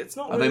it's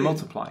not. Are they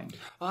multiplying?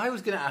 I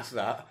was going to ask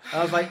that.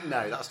 I was like,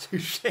 no, that's too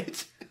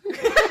shit.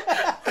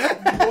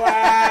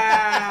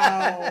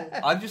 Wow.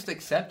 I've just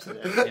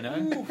accepted it, you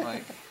know.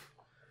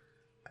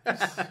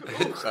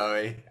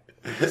 Sorry.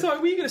 So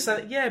were you going to say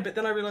that? Yeah, but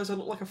then I realised I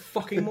look like a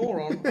fucking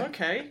moron.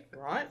 Okay,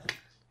 right,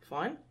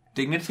 fine.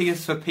 Dignity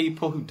is for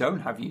people who don't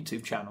have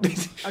YouTube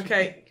channels.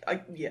 Okay,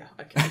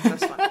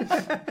 that's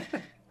fine.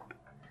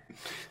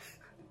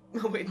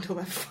 I'll wait until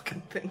that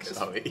fucking thing.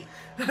 Sorry.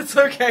 That's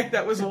okay,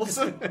 that was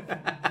awesome.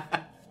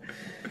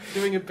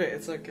 Doing a bit,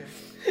 it's okay.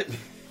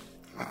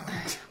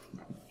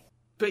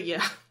 But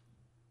yeah.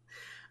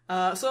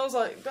 So I was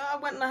like, I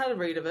went and I had a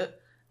read of it,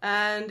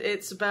 and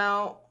it's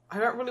about, I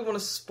don't really want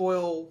to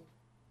spoil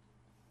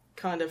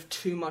kind of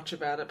too much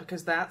about it,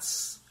 because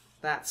that's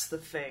the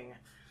thing.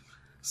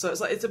 So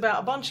it's about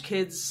a bunch of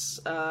kids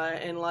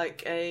in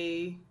like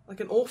an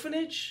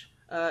orphanage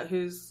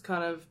who's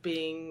kind of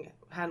being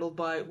handled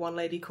by one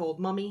lady called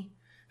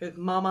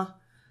Mama,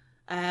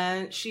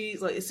 and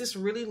she's like, it's this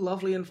really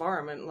lovely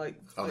environment.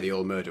 Are they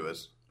all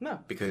murderers? No,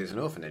 because it's an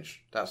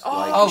orphanage. That's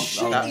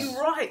shit,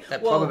 you're right. They're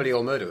probably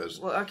all murderers.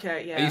 Well,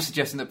 okay, yeah. Are you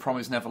suggesting that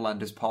Promised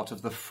Neverland is part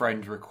of the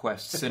Friend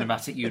Request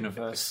cinematic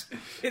universe?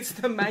 It's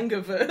the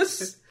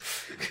manga-verse.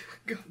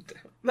 God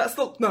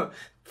damn.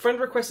 Friend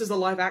Request is the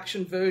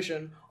live-action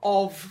version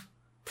of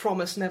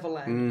Promised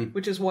Neverland,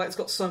 which is why it's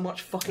got so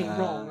much fucking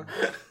wrong.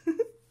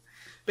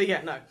 But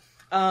yeah,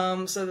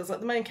 no. So there's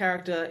like the main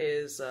character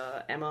is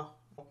Emma,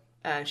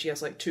 and she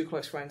has like two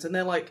close friends, and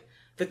they're like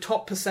the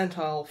top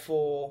percentile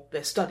for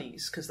their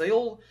studies, because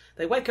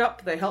they wake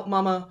up, they help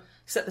Mama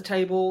set the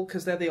table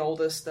because they're the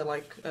oldest. They're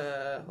like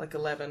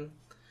 11,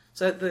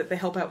 so they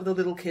help out with the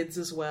little kids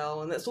as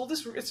well, and it's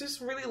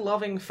this really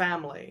loving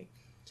family,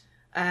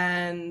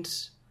 and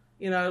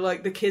you know,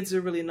 like the kids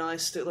are really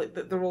nice to, like,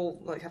 they're all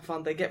like have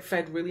fun. They get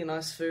fed really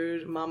nice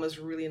food. Mama's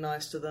really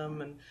nice to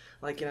them, and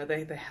like, you know,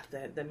 they have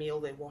their meal,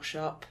 they wash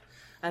up.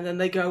 And then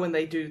they go and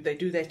they do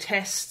their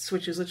tests,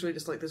 which is literally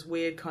just like this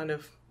weird kind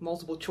of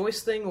multiple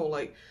choice thing, or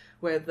like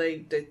where they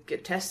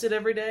get tested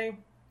every day.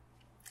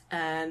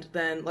 And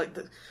then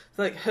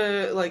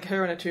her and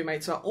her two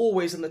mates are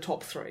always in the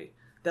top 3.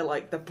 They're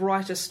like the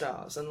brightest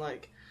stars, and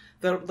like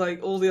they're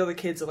like all the other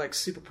kids are like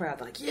super proud.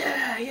 They're like,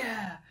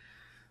 yeah.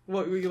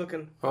 What were you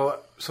looking?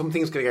 Well,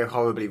 something's going to go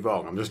horribly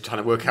wrong. I'm just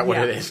trying to work out what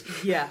it is.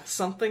 Yeah,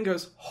 something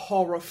goes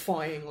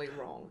horrifyingly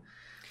wrong.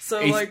 So,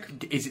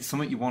 is it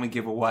something you want to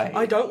give away?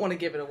 I don't want to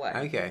give it away.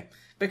 Okay.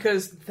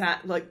 Because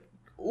that, like,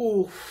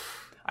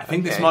 oof. I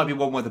think this might be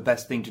one where the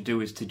best thing to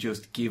do is to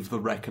just give the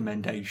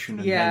recommendation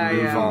and then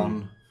move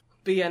on.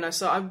 But yeah, no,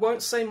 so I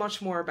won't say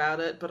much more about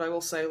it, but I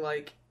will say,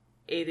 like,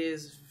 it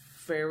is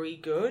very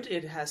good.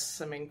 It has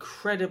some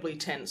incredibly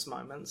tense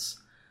moments.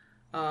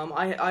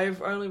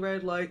 I've only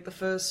read, like, the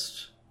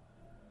first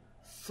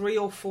 3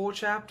 or 4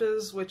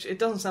 chapters, which it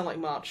doesn't sound like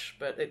much,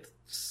 but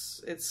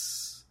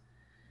it's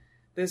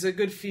there's a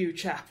good few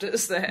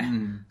chapters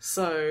there.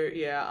 So,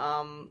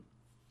 yeah,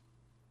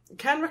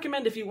 can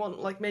recommend if you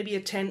want, like, maybe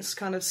a tense,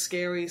 kind of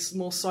scary,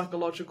 more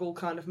psychological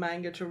kind of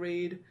manga to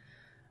read.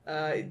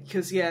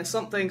 Because, yeah,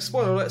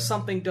 spoiler alert,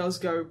 something does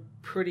go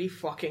pretty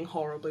fucking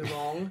horribly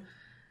wrong.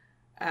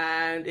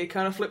 And it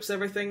kind of flips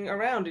everything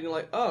around, and you're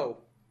like, oh,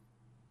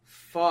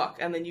 fuck.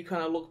 And then you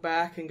kind of look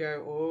back and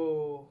go,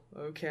 oh,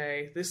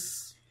 okay,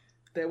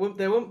 there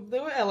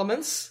were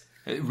elements.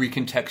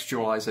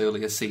 Recontextualize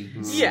earlier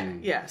scenes.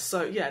 Yeah,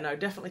 so, yeah, no,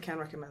 definitely can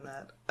recommend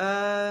that.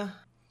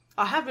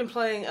 I have been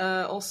playing,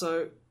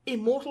 also,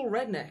 Immortal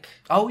Redneck.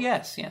 Oh,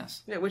 yes.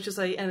 Yeah, which is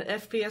an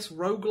FPS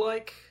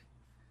roguelike,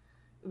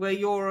 where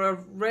you're a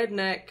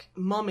redneck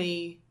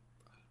mummy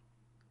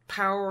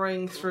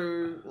powering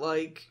through,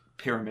 like...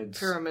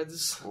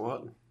 Pyramids.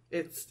 What?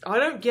 I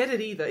don't get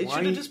it either. It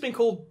should have just been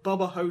called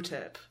Bubba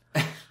Hotep.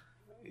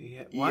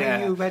 Why are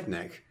you a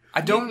redneck?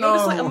 I don't know. You're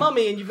just like a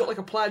mummy, and you've got like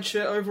a plaid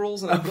shirt,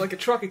 overalls, and like a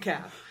trucker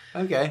cap.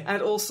 Okay.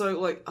 And also,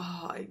 like,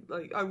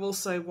 I will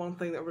say one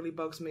thing that really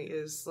bugs me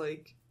is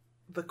like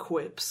the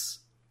quips.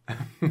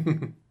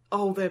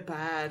 Oh, they're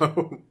bad.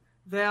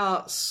 They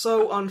are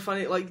so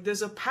unfunny. Like,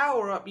 there's a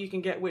power-up you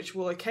can get which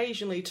will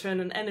occasionally turn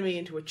an enemy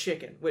into a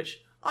chicken,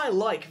 which I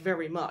like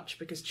very much,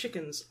 because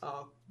chickens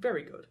are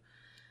very good.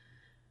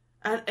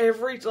 And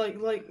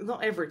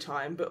not every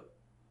time, but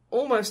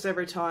almost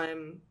every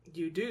time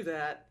you do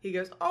that, he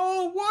goes,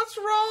 oh, what's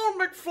wrong,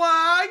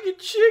 McFly, you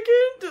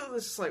chicken?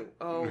 It's like,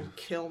 oh,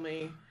 kill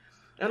me.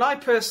 And I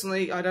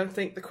don't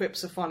think the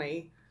quips are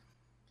funny.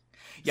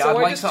 Yeah, so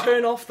I just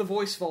turn off the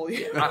voice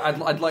volume.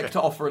 I'd like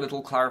to offer a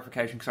little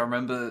clarification, because I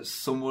remember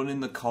someone in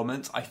the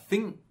comments, I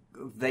think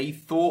they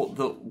thought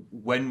that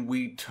when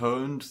we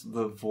turned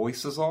the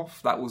voices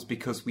off, that was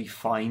because we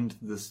find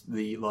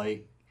the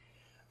like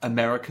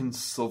American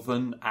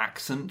Southern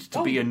accent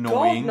to be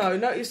annoying. God,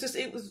 no, it's just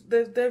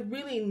they're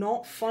really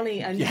not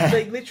funny, and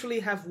they literally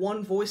have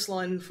one voice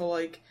line for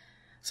like,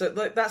 so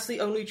like that's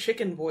the only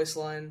chicken voice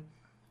line.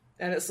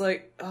 And it's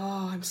like,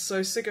 oh, I'm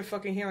so sick of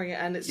fucking hearing it,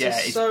 and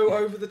it's so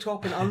over the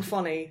top and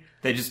unfunny.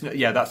 They just,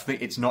 that's the thing.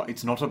 It's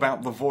not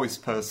about the voice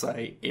per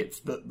se. It's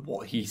that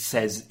what he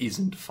says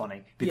isn't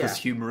funny, because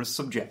humour is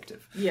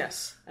subjective.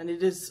 Yes, and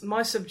it is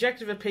my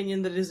subjective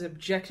opinion that it is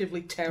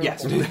objectively terrible.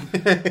 Yes,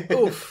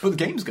 oof. But the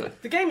game's good.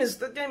 The game is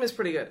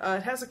pretty good.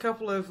 It has a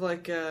couple of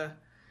like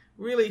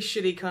really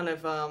shitty kind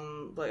of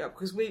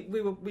because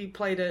we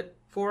played it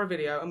for a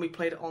video, and we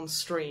played it on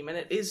stream, and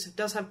it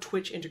does have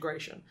Twitch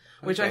integration,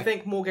 which I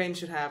think more games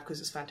should have, because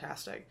it's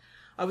fantastic.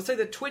 I would say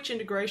that Twitch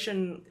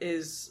integration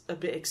is a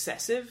bit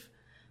excessive,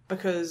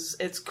 because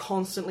it's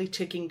constantly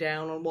ticking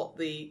down on what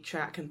the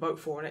chat can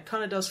vote for, and it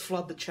kind of does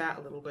flood the chat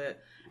a little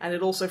bit, and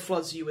it also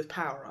floods you with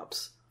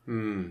power-ups.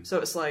 So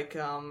it's like,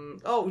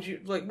 would you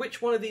like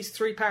which one of these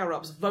 3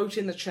 power-ups? Vote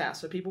in the chat,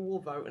 so people will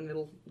vote, and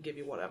it'll give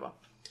you whatever.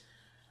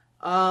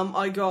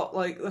 I got,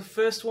 like, the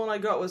first one I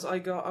got was I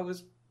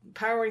was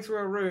powering through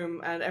a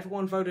room, and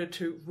everyone voted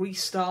to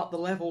restart the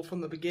level from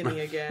the beginning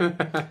again.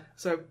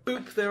 So,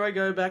 boop, there I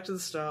go, back to the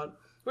start.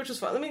 Which was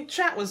fun. I mean,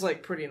 chat was,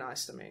 like, pretty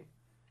nice to me.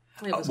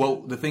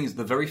 The thing is,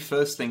 the very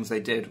first things they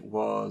did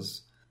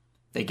was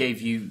they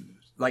gave you,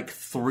 like,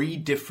 3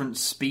 different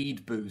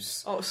speed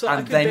boosts. Oh, so I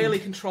could barely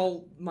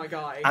control my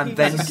guy. He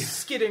was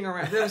skidding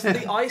around. There was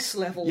the ice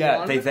level one.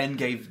 Yeah, they then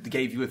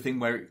gave you a thing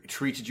where it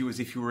treated you as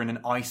if you were in an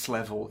ice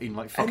level in,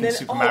 like, fucking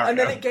Super Mario. And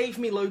then it gave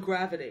me low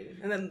gravity.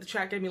 And then the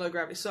chat gave me low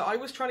gravity. So I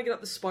was trying to get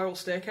up the spiral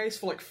staircase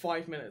for, like,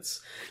 5 minutes.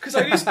 Because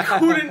I just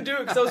couldn't do it,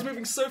 because I was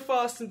moving so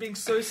fast and being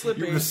so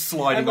slippy. You were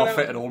sliding off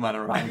it at all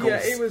manner of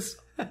angles.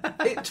 Yeah,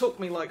 it took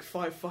me, like,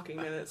 5 fucking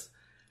minutes.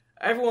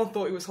 Everyone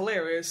thought it was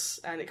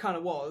hilarious, and it kind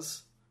of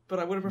was. But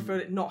I would have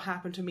preferred it not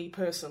happen to me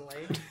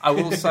personally. I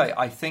will say,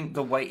 I think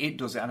the way it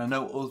does it, and I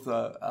know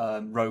other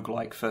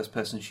roguelike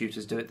first-person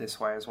shooters do it this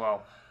way as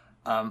well,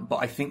 but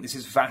I think this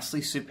is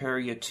vastly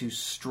superior to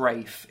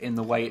Strafe in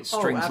the way it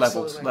strings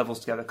levels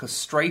together. Because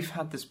Strafe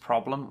had this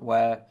problem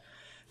where,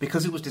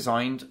 because it was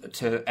designed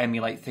to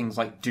emulate things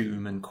like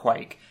Doom and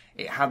Quake,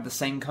 it had the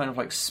same kind of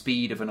like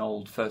speed of an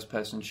old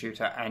first-person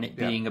shooter, and it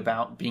being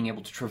about being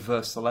able to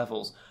traverse the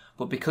levels.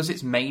 But because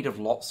it's made of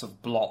lots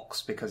of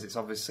blocks, because it's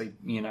obviously,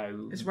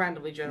 it's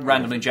randomly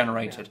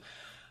generated,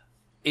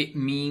 it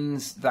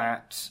means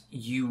that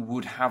you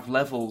would have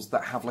levels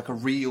that have like a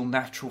real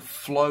natural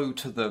flow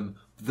to them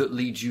that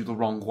leads you the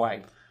wrong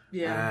way.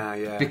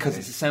 Because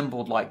it's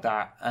assembled like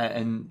that,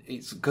 and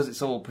it's because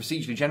it's all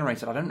procedurally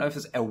generated. I don't know if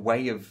there's a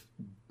way of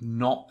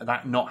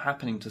not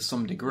happening to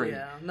some degree.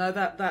 Yeah, no,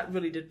 that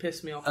really did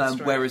piss me off.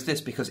 Whereas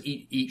this, because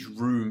each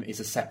room is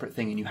a separate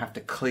thing and you have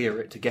to clear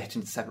it to get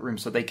into separate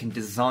rooms, so they can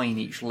design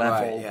each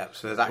level. Right, yeah,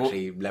 so there's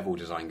actually level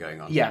design going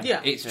on.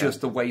 Yeah, it's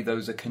just the way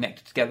those are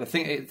connected together.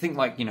 Think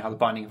like, how the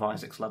Binding of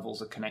Isaac's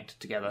levels are connected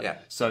together. Yeah.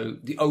 So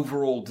the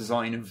overall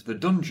design of the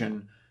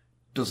dungeon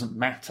doesn't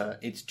matter.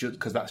 It's just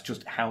because that's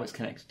just how it's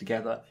connected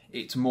together.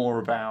 It's more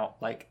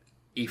about, like,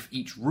 if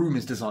each room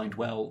is designed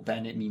well,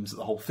 then it means that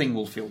the whole thing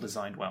will feel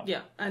designed well.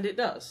 Yeah, and it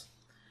does.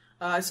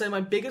 I'd say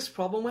my biggest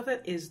problem with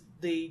it is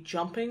the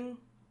jumping,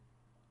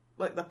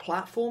 like the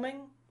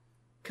platforming,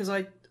 because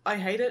I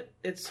hate it.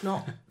 It's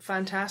not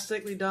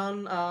fantastically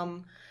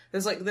done.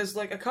 There's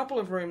a couple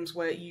of rooms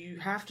where you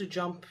have to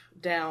jump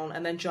down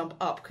and then jump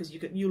up because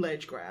you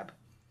ledge grab.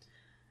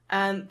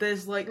 And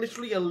there's like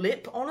literally a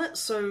lip on it,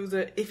 so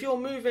that if you're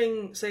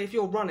moving, say if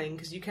you're running,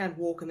 because you can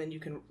walk and then you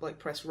can like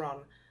press run,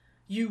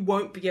 you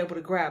won't be able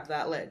to grab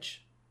that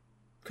ledge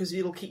because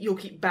you'll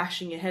keep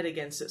bashing your head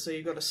against it. So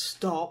you've got to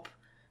stop,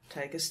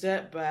 take a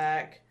step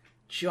back,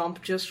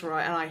 jump just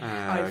right, and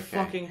I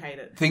fucking hate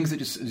it. Things that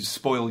just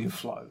spoil your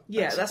flow.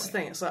 Yeah, basically. that's the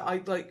thing. It's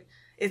like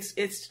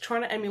it's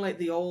trying to emulate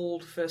the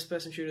old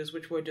first-person shooters,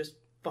 which were just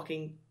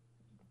fucking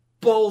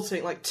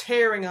bolting, like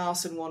tearing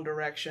ass in one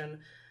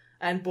direction,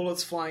 and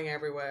bullets flying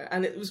everywhere,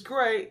 and it was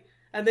great.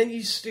 And then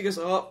you stick us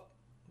up.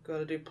 Got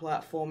to do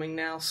platforming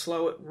now.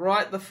 Slow it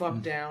right the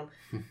fuck down.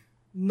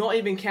 Not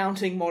even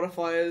counting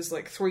modifiers,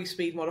 like 3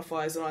 speed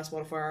modifiers, an ice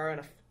modifier,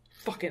 and a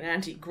fucking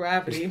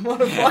anti-gravity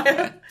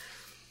modifier.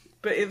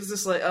 But it was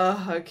just like,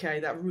 okay,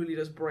 that really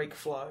does break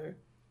flow.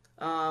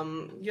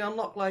 You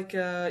unlock, like,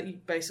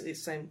 basically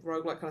it's the same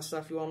roguelike kind of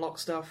stuff. You unlock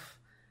stuff.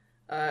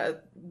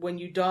 When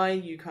you die,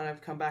 you kind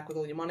of come back with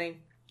all your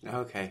money.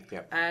 Okay,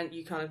 yep. And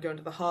you kind of go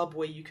into the hub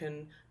where you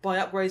can buy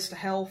upgrades to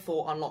health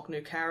or unlock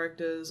new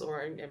characters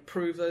or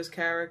improve those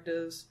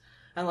characters.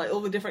 And like all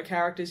the different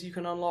characters you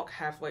can unlock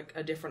have like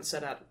a different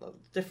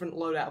different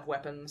loadout of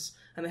weapons,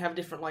 and they have a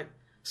different like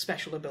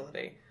special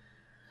ability.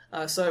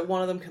 So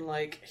one of them can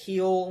like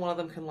heal, one of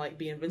them can like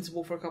be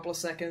invincible for a couple of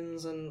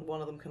seconds, and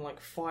one of them can like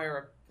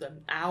fire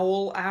an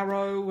owl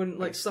arrow and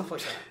like stuff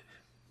like that.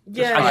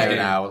 Yeah, fire an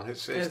owl.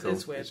 It's cool.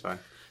 It's weird. It's fine.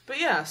 But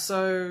yeah,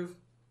 so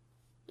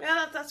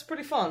yeah, that's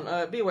pretty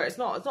fun. Be aware, it's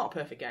not a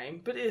perfect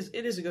game, but it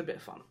is a good bit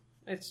of fun.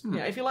 It's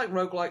if you like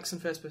roguelikes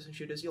and first person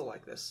shooters, you'll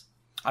like this.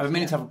 I've been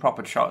meaning to have a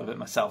proper shot of it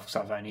myself because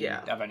I've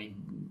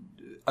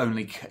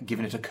only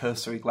given it a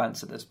cursory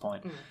glance at this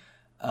point.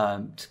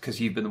 Because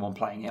you've been the one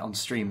playing it on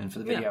stream and for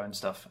the video and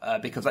stuff.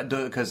 Because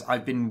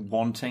I've been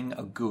wanting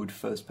a good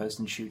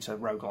first-person shooter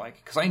roguelike.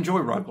 Because I enjoy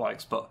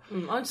roguelikes, but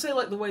I'd say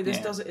like the way this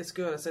does it, it's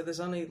good. I'd say there's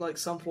only like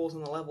some flaws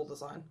in the level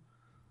design.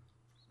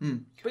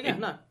 But yeah,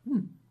 no.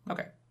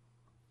 Okay.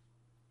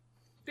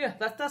 Yeah,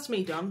 that's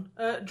me done.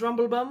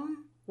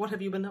 Drumblebum, what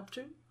have you been up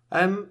to?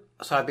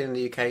 So I've been in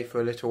the UK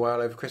for a little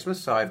while over Christmas,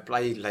 so I've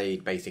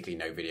played basically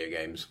no video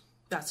games.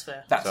 That's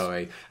fair.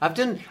 Sorry. I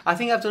think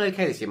I've done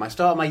okay this year. My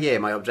start of my year,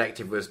 my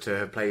objective was to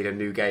have played a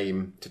new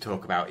game to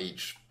talk about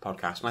each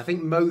podcast. And I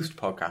think most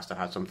podcasts have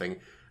had something.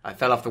 I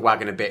fell off the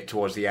wagon a bit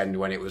towards the end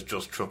when it was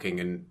just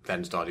trucking and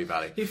then Stardew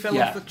Valley. You fell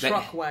off the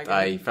truck wagon.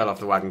 I fell off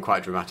the wagon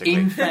quite dramatically.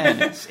 In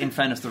fairness,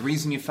 the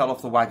reason you fell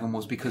off the wagon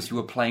was because you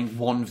were playing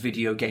one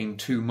video game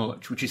too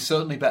much, which is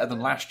certainly better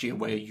than last year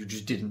where you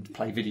just didn't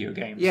play video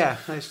games. Yeah,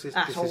 this is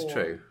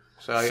true.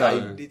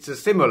 So it's a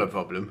similar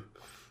problem.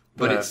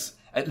 But it's...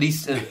 At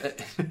least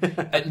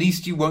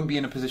you won't be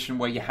in a position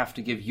where you have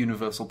to give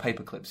Universal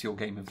Paperclips your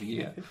game of the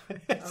year.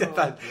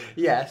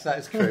 Yes, that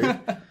is true.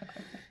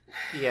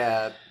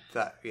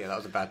 That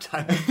was a bad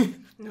time.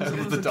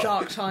 It was a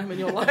dark time in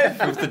your life.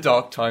 It was the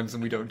dark times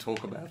and we don't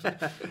talk about it.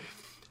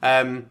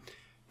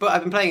 But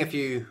I've been playing a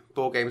few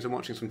board games and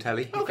watching some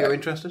telly, if you're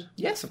interested.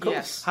 Yes, of course.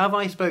 Yes. Have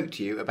I spoke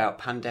to you about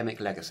Pandemic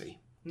Legacy?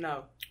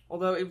 No.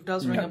 Although it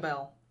does ring a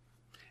bell.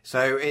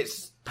 So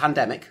it's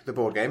Pandemic, the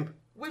board game.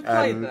 We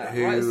played that,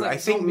 right? It's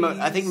like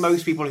I think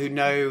most people who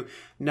know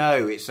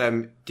it's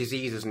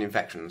diseases and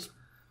infections.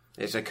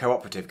 It's a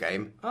cooperative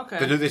game. Okay.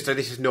 So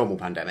this is normal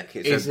Pandemic.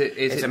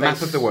 It's a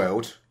map of the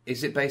world.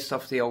 Is it based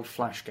off the old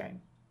Flash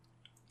game?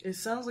 It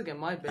sounds like it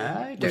might be.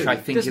 Which I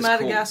think Does is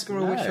Madagascar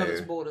called... always shut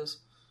its borders?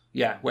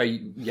 Yeah, where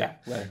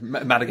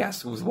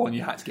Madagascar was the one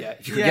you had to get.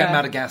 If you could get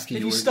Madagascar,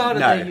 if you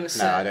started there, you were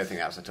set. No, I don't think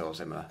that's at all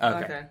similar.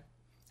 Okay.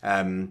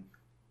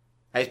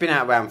 It's been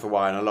out around for a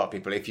while, and a lot of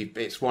people.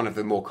 It's one of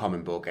the more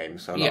common board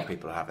games, so a lot of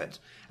people have it.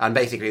 And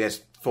basically,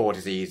 there's 4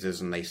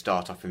 diseases, and they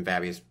start off in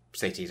various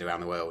cities around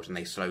the world, and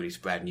they slowly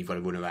spread, and you've got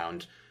to run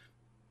around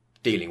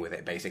dealing with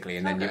it, basically.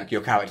 And then your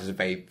characters have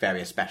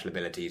various special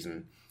abilities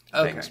and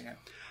things.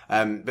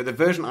 But the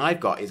version I've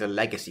got is a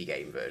legacy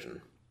game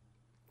version,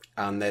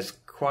 and there's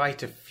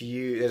quite a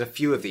few. There's a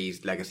few of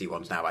these legacy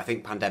ones now. I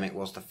think Pandemic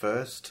was the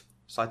first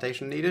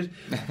citation needed,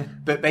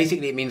 but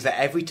basically, it means that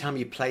every time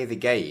you play the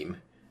game.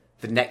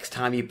 The next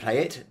time you play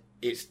it,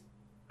 it's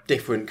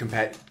different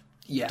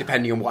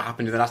depending on what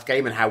happened in the last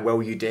game and how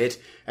well you did.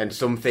 And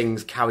some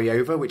things carry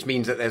over, which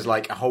means that there's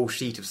like a whole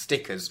sheet of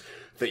stickers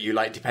that you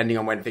like, depending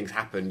on when things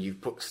happen, you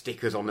put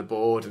stickers on the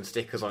board and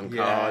stickers on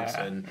cards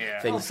and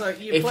things. Also,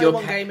 you play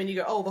one game and you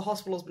go, oh, the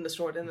hospital's been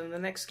destroyed, and then the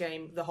next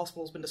game, the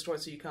hospital's been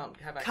destroyed, so you can't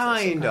have access.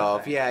 Kind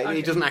of, yeah. Okay.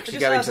 It doesn't actually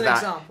go into that.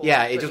 Example,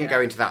 it doesn't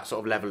go into that sort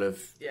of level of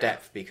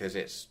depth because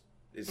it's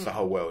the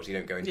whole world. You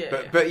don't go into,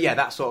 but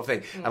that sort of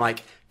thing. And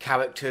like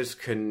characters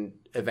can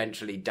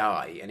eventually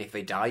die, and if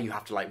they die, you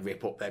have to like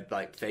rip up their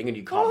like thing, and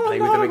you can't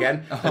play with them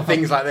again. And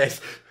things like this.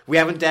 We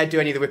haven't dared do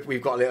any of the rip.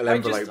 We've got a little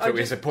envelope that we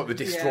have to put the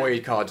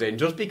destroyed cards in,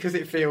 just because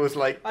it feels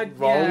like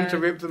wrong to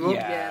rip them up.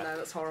 Yeah, no,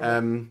 that's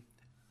horrible.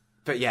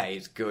 But yeah,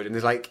 it's good, and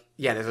there's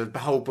a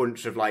whole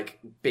bunch of like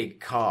big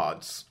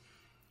cards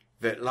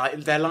that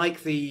like they're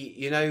like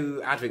the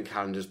advent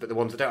calendars, but the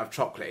ones that don't have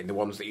chocolate in, the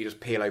ones that you just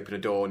peel open a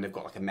door and they've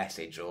got like a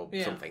message or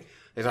something.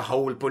 There's a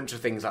whole bunch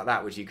of things like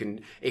that which you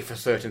can, if a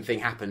certain thing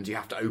happens, you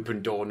have to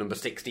open door number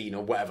 16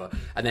 or whatever,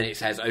 and then it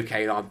says,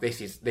 okay, now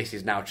this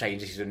is now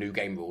changed. This is a new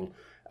game rule.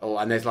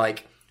 And there's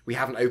like, we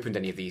haven't opened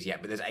any of these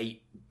yet, but there's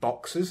 8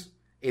 boxes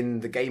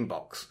in the game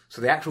box.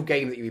 So the actual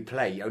game that you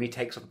play only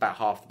takes up about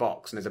half the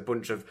box, and there's a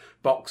bunch of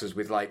boxes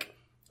with like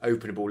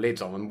openable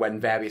lids on, and when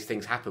various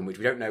things happen, which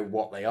we don't know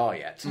what they are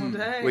yet,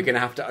 we're going to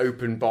have to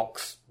open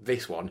box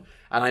this one.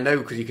 And I know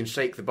because you can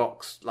shake the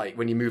box, like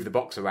when you move the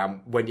box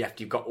around,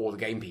 after you've got all the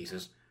game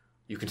pieces,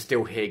 you can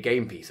still hear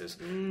game pieces.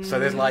 So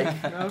there's like,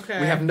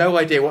 we have no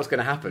idea what's going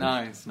to happen.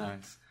 Nice.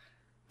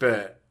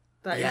 But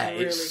really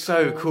it's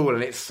so cool,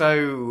 and it's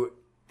so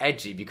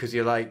edgy because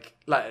you're like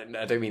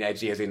I don't mean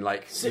edgy as in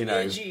like,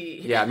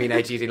 edgy. Yeah, I mean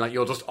edgy as in like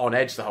you're just on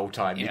edge the whole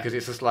time because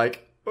it's just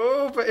like,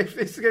 oh, but if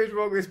this goes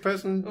wrong, this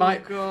person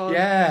might. God.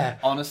 Yeah.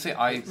 Honestly,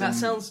 that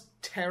sounds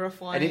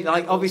terrifying.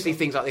 And obviously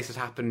things like this has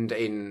happened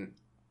in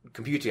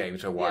computer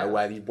games for a while,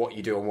 where what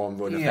you do on one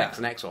run affects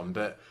the next one.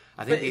 But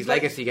I think these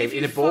legacy games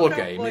in a board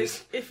game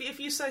is. If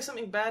you say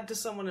something bad to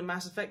someone in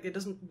Mass Effect, it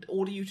doesn't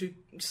order you to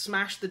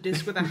smash the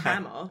disc with a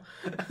hammer.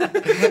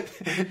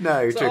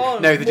 No, true.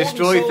 No, the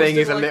destroy thing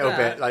is a little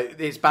bit like,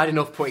 it's bad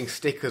enough putting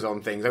stickers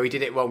on things. So we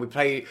did it when we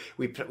played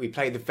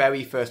the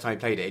very first time we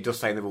played it. It does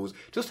say in the rules,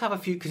 just have a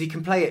few, because you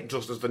can play it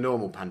just as the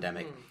normal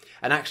Pandemic.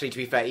 And actually, to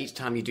be fair, each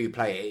time you do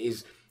play it, it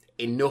is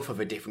enough of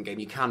a different game.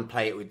 You can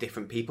play it with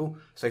different people.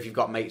 So if you've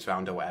got mates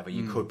around or whatever,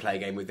 you could play a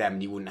game with them,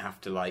 and you wouldn't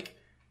have to like.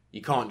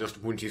 You can't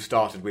just, once you've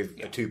started with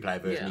a 2-player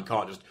version, you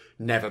can't just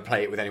never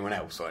play it with anyone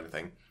else or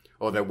anything.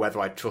 Although whether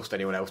I trust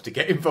anyone else to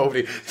get involved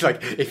in, it's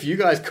like, if you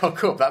guys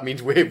cock up, that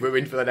means we're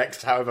in for the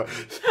next however.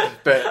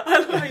 But I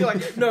love you're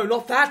like, no,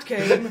 not that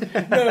game.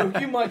 No,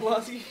 you might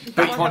last.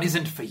 That one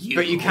isn't for you.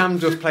 But you can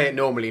just play it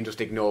normally and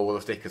just ignore all the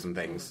stickers and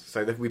things.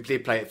 So we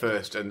did play it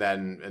first and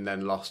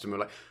then lost, and we're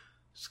like,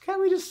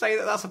 can we just say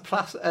that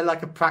that's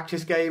like a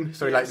practice game?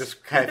 So we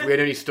we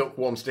only stuck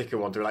one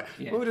sticker onto it. We're like,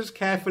 we'll just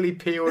carefully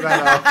peel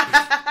that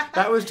off.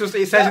 That was just,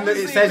 it says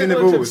in the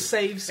rules.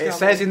 It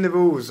says in the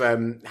rules,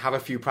 have a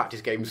few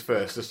practice games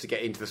first just to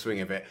get into the swing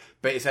of it.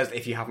 But it says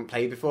if you haven't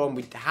played before, and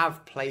we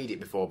have played it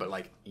before, but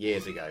like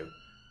years ago.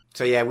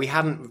 So yeah, we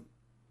hadn't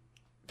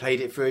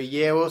played it for a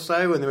year or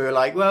so, and then we were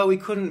like, well, we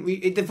couldn't.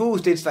 The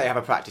rules did say have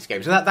a practice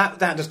game, so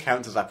that just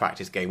counts as our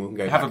practice game. We can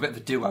go have a bit of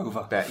a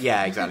do-over. But,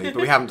 yeah, exactly.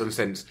 But we haven't done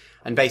since.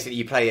 And basically,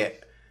 you play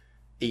it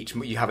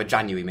you have a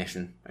January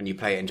mission, and you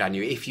play it in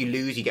January. If you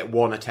lose, you get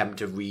one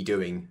attempt of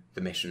redoing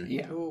the mission.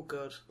 Yeah. Oh,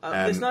 good.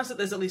 It's nice that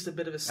there's at least a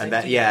bit of a safety.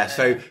 And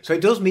then, so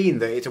it does mean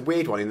that it's a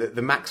weird one in that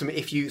the maximum.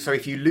 If you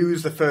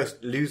lose the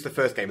first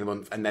game of the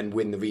month and then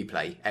win the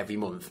replay every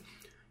month,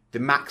 the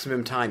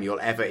maximum time you'll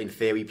ever, in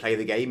theory, play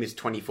the game is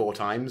 24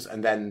 times,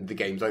 and then the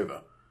game's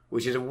over.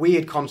 Which is a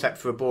weird concept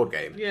for a board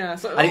game. Yeah.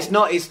 So,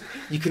 and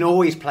you can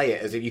always play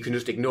it as if you can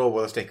just ignore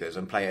all the stickers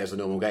and play it as a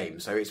normal game.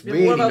 So it's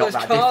really not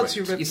that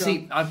different. You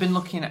see, I've been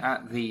looking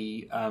at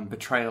the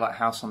Betrayal at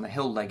House on the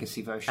Hill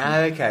Legacy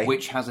version,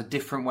 which has a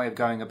different way of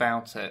going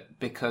about it,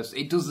 because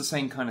it does the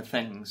same kind of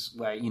things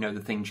where,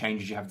 the thing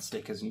changes, you have the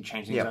stickers and you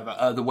change things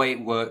over. The way it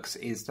works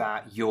is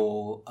that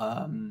your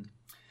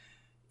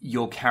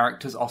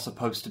characters are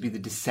supposed to be the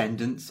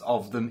descendants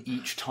of them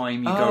each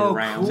time you go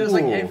around. Cool. So it's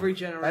like every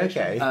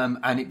generation. Okay.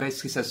 And it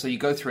basically says, so you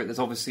go through it, there's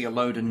obviously a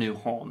load of new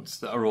haunts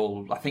that are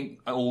I think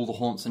all the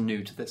haunts are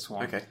new to this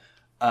one. Okay.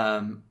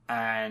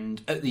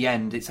 And at the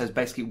end, it says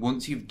basically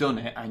once you've done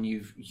it and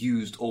you've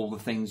used all the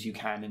things you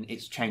can and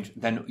it's changed,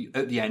 then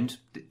at the end,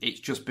 it's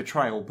just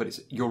Betrayal, but it's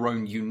your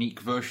own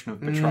unique version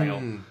of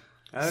Betrayal.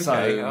 Okay,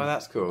 so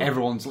that's cool.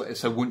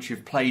 So once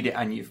you've played it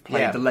and you've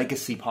played the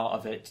legacy part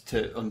of it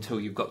until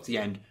you've got to the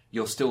end,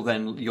 you're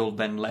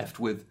then left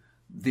with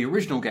the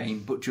original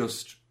game, but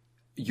just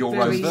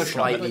your own version,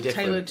 slightly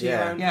different. To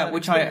your own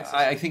which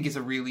I think is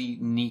a really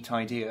neat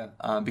idea,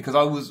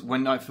 because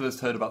when I first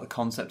heard about the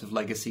concept of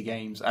legacy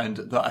games,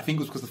 and I think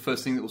it was because the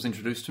first thing that was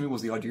introduced to me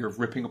was the idea of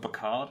ripping up a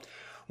card.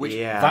 Which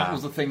that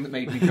was the thing that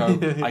made me go,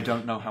 I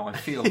don't know how I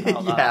feel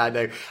about that. Yeah,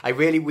 I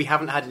know. We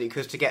haven't had it,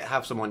 because to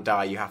have someone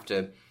die, you have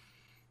to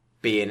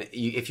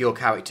if your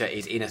character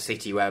is in a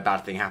city where a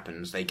bad thing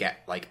happens, they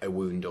get like a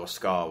wound or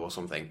scar or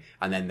something,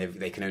 and then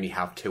they can only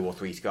have 2 or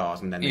 3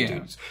 scars, and then they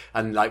do.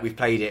 And like we've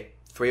played it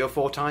 3 or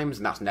 4 times,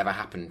 and that's never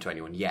happened to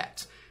anyone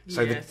yet.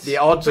 So Yes, the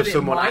odds but of it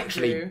someone might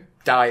actually do.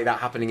 die, that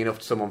happening enough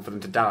to someone for them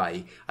to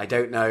die, I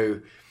don't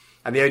know.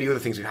 And the only other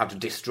things we have to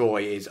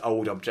destroy is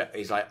old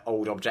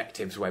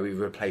objectives where we've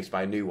replaced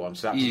by a new one.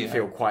 So that doesn't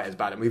feel quite as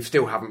bad, and we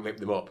still haven't ripped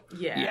them up.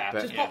 Yeah,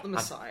 but just pop them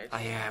aside.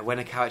 When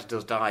a character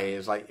does die,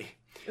 it's like.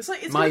 It's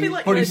going to be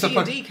like when a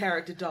D&D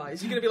character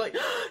dies. You're going to be like,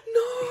 no!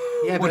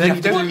 Yeah, but then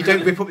you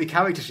don't rip up your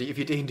character sheet if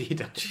your D&D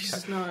dies.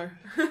 Jesus, no.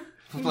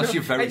 Unless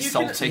you're very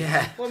salty.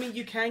 Well, I mean,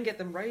 you can get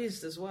them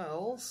raised as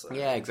well. So.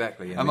 Yeah,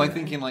 exactly. Yeah. Am I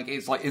thinking like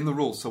it's like in the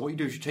rules? So what you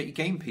do is you take your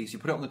game piece, you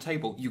put it on the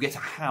table, you get a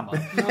hammer.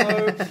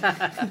 No,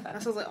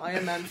 that sounds like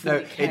Iron Man 40K.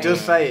 No, it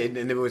does say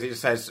in the rules. It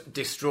just says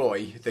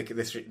destroy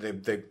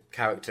the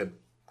character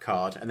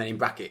card, and then in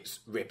brackets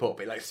rip up.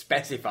 It like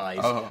specifies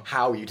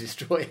how you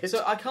destroy it.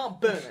 So I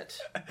can't burn it.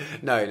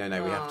 No. We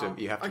have to.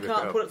 You have to. I rip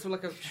can't it up. put it through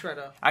like a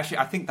shredder. Actually,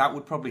 I think that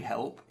would probably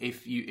help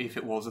if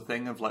it was a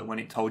thing of like when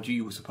it told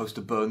you were supposed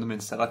to burn them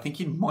instead. I think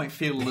you might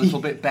feel a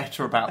little bit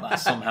better about that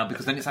somehow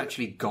because then it's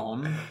actually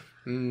gone.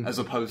 As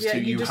opposed to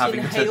you just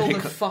having to inhale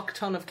pick the fuck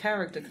ton of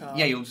character cards.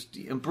 Yeah, you'll just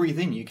breathe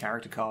in your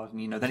character card,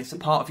 and then it's a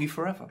part of you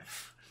forever.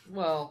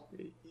 Well,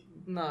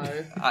 no.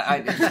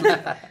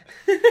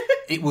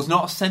 It was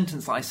not a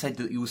sentence that I said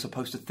that you were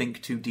supposed to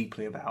think too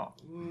deeply about.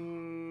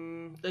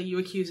 Are you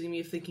accusing me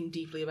of thinking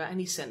deeply about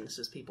any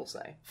sentences people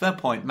say? Fair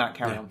point, Matt.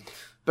 Carry on.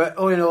 But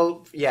all in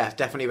all, yeah,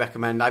 definitely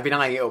recommend. I've been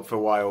eyeing it up for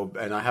a while,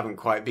 and I haven't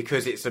quite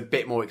because it's a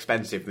bit more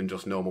expensive than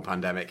just normal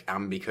Pandemic,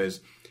 and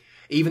because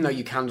even though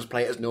you can just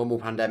play it as normal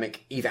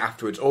Pandemic either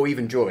afterwards or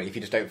even during, if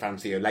you just don't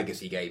fancy a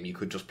legacy game, you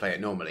could just play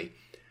it normally.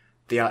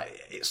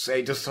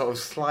 It just sort of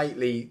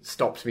slightly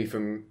stopped me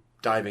from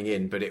diving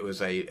in, but it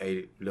was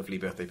a lovely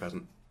birthday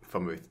present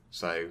from Ruth.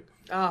 So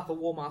the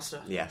War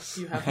Master. Yes,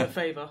 you have her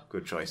favour.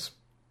 Good choice.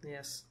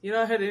 Yes,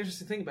 I heard an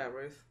interesting thing about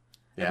Ruth.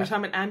 Yeah. Every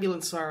time an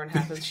ambulance siren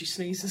happens, she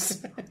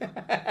sneezes.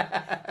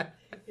 Hi,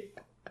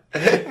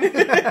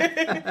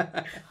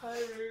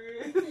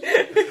 Ruth.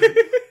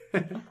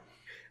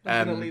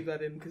 I'm going to leave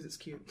that in because it's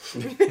cute.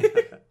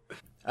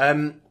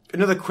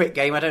 Another quick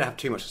game, I don't have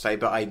too much to say,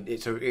 but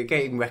it's a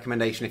game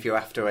recommendation if you're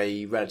after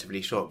a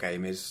relatively short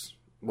game, is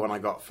one I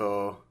got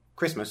for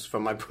Christmas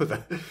from my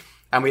brother.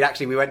 And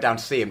we went down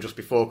to see him just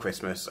before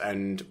Christmas,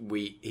 and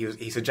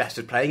he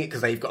suggested playing it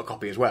because they've got a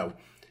copy as well.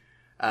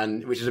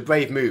 And which is a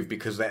brave move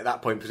because at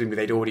that point presumably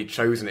they'd already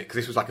chosen it because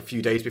this was like a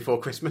few days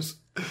before Christmas.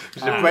 Which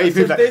is a brave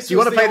move. Like, do you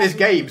want to play this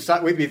game?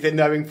 Sat with me,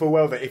 knowing full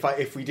well that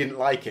if we didn't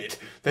like it,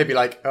 they'd be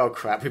like, "Oh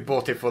crap, we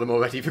bought it for them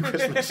already for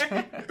Christmas."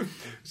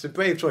 It's a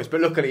brave choice,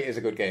 but luckily it is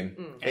a good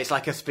game. It's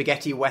like a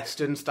spaghetti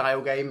western style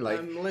game. Like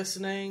I'm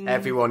listening.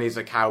 Everyone is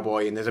a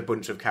cowboy, and there's a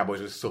bunch of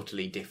cowboys with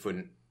subtly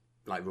different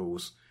like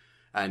rules,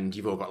 and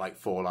you've all got like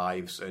 4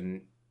 lives,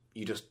 and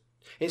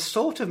it's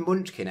sort of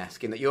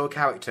Munchkin-esque in that you're a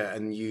character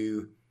and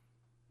you.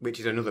 Which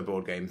is another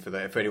board game for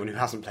anyone who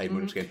hasn't played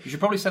Munchkin. You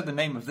should probably say the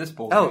name of this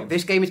board game. Oh,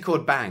 this game is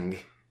called Bang.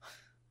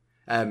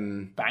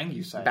 Bang,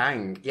 you say?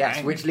 Bang, yes,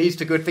 Bang. Which leads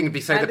to good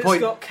things. So and the point,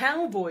 it's got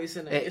cowboys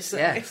in it.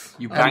 Yes.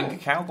 You bang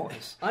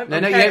cowboys. No, you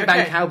don't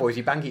bang cowboys.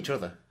 You bang each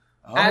other.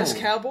 Oh. As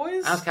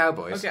cowboys? As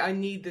cowboys. Okay, I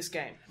need this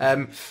game.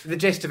 The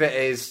gist of it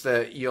is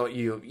that you're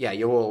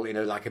all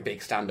like a big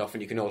standoff,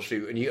 and you can all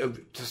shoot. And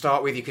to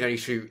start with, you can only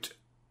shoot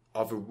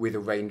with a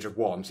range of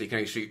 1, so you can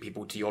only shoot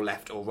people to your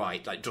left or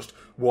right, like just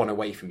 1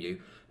 away from you.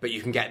 But you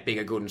can get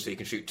bigger guns, so you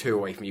can shoot 2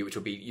 away from you, which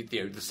will be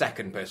the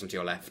second person to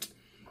your left.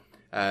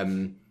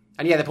 And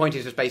the point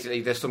is just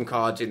basically there's some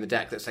cards in the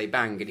deck that say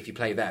bang, and if you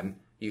play them,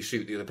 you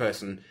shoot the other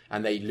person,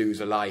 and they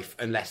lose a life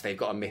unless they've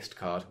got a missed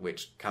card,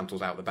 which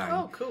cancels out the bang.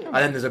 Oh, cool. And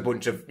then there's a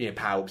bunch of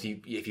power-ups.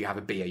 If you have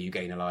a beer, you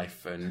gain a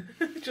life. And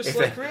Just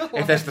like real life.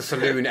 If there's the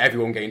saloon,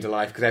 everyone gains a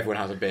life because everyone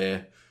has a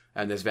beer.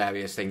 And there's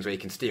various things where you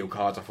can steal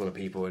cards off other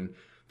people.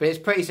 But it's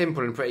pretty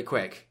simple and pretty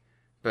quick.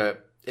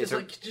 But it's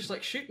just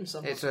like shooting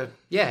someone.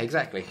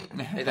 Exactly.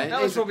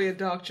 That was probably a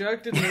dark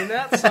joke, didn't mean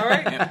that,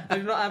 sorry. I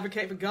do not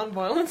advocate for gun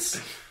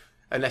violence.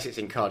 Unless it's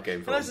in card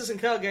game form. Unless it's in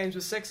card games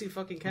with sexy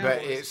fucking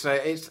cowboys.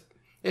 But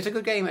it's a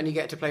good game, and you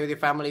get to play with your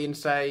family and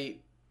say...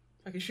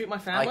 I can shoot my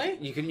family?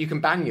 You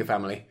can bang your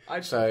family.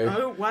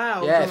 Oh,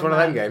 wow. Yeah, it's one of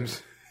them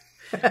games.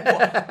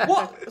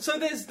 What? So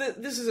this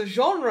is a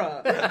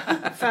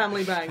genre,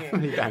 family banging.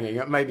 Family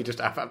banging. Maybe just...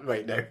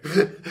 Wait, no.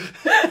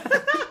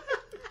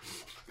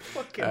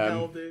 Fucking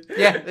hell, dude.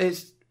 Yeah,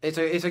 it's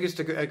just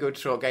a good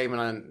short game,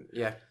 and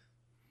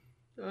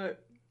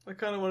I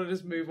kind of want to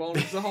just move on.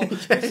 The whole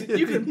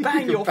you can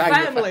bang your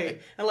family,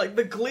 and like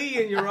the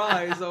glee in your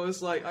eyes. I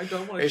was like, I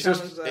don't want to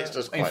challenge that. It's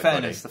just in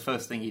fairness, the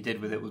first thing he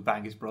did with it was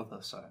bang his brother.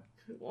 So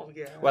well,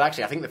 yeah. Well,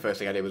 actually, I think the first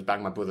thing I did was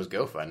bang my brother's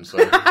girlfriend. So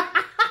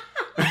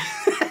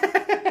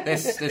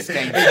this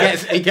game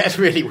it gets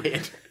really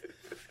weird.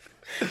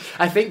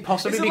 I think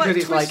possibly because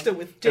it's like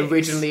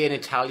originally an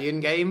Italian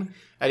game,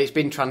 and it's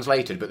been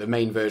translated, but the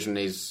main version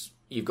is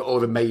you've got all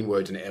the main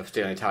words in it are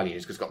still in Italian.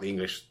 It's just got the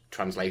English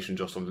translation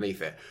just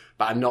underneath it.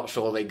 But I'm not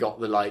sure they got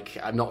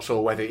I'm not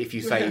sure whether if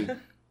you say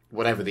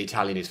whatever the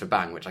Italian is for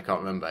bang, which I can't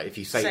remember. If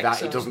you say Sexo.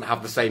 that, it doesn't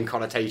have the same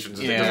connotations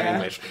as it does in Yeah.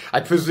 English.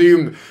 I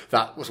presume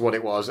that was what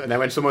it was, and then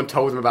when someone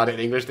told them about it in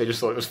English, they just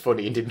thought it was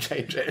funny and didn't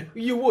change it.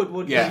 You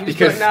wouldn't Yeah. you? You'd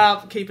Because- be like, nah,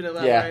 keeping it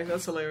that Yeah. way.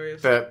 That's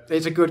hilarious. But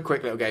it's a good,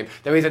 quick little game.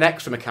 There is an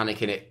extra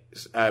mechanic in it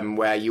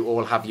where you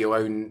all have your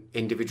own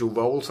individual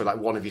roles. So, like,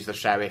 one of you's the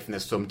sheriff, and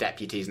there's some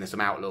deputies, and there's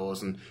some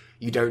outlaws, and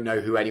you don't know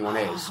who anyone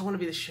is. I want to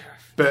be the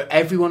sheriff. But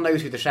everyone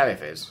knows who the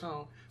sheriff is.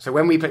 Oh. So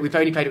when we've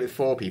only played it with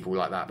 4 people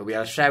like that, but we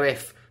had a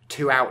sheriff,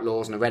 2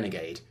 outlaws, and a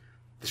renegade.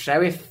 The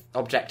sheriff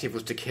objective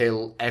was to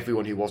kill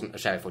everyone who wasn't a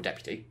sheriff or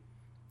deputy.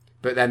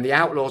 But then the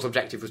outlaw's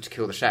objective was to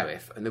kill the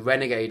sheriff, and the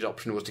renegade's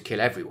option was to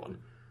kill everyone.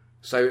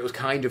 So it was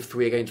kind of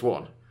 3 against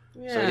 1.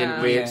 Yeah. So, it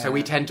didn't really, so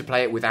we tend to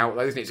play it without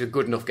those, and it's a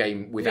good enough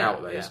game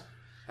without those.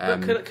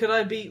 But could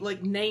I be,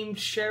 like, named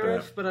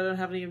sheriff, but I don't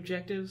have any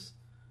objectives?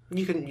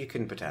 You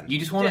can pretend. You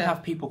just want to Yeah.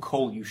 have people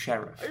call you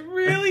sheriff. I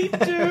really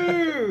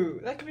do!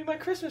 That could be my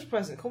Christmas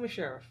present. Call me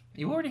sheriff.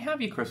 You already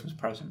have your Christmas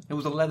present. It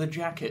was a leather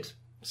jacket.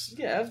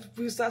 Yeah,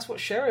 because that's what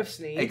sheriffs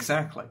need.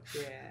 Exactly.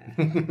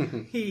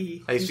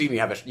 Yeah. I assume you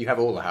have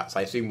all the hats.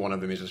 I assume one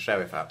of them is a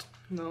sheriff hat.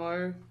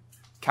 No.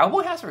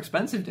 Cowboy hats are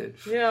expensive, dude.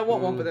 Yeah, I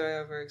want one, but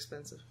they're very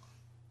expensive.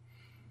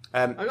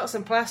 I Um, got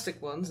some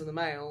plastic ones in the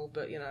mail,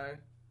 but, you know.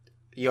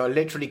 you're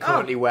literally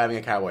currently wearing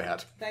a cowboy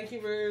hat. Thank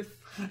you, Ruth.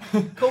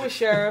 Call me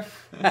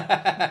sheriff.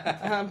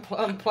 I'm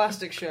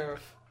plastic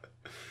sheriff.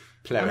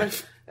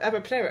 Pleriff. I'm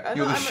a player.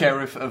 You're the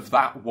sheriff of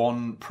that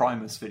one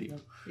Primus video.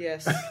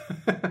 Yes.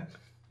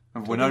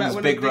 And we're known as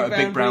When Big the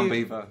Brown Brown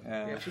Beaver.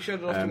 Yeah. Yeah, she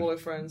showed it off to all her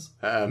friends.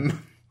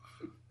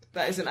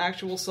 That is an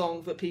actual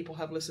song that people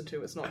have listened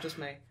to. It's not just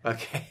me.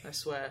 Okay. I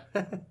swear.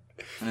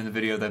 And in the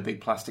video, they're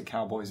big plastic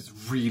cowboys.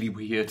 It's really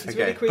weird. It's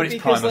really creepy. But it's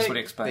because, Primus, would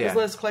expect. Because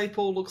Yeah. Les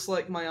Claypool looks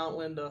like my Aunt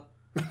Linda.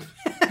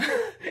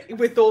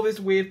 With all these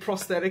weird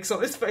prosthetics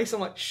on his face, I'm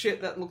like,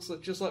 shit, that looks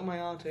just like my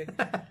auntie.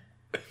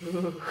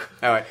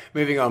 Alright,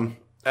 moving on.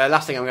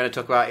 Last thing I'm going to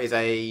talk about is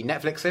a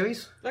Netflix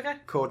series Okay.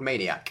 called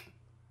Maniac.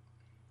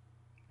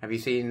 Have you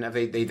seen?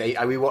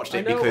 We watched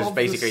it I know because of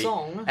the basically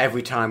song.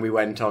 every time we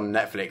went on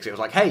Netflix, it was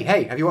like, hey,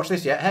 have you watched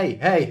this yet? Hey.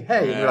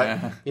 And we're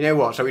like, Yeah. you know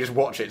what? So we just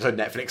watch it so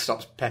Netflix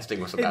stops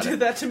pestering us It about did it.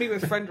 that to me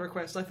with friend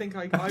request. I think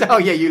I Oh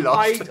yeah, you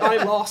lost. I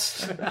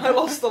lost. I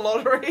lost the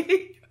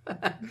lottery.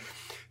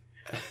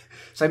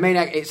 So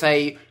Maniac,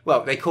 they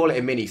call it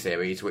a mini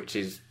series,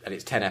 and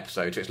it's 10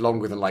 episodes, so it's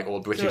longer than like all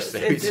British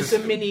series. It's a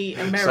mini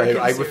American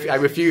So series. I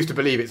refuse to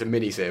believe it's a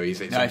mini series.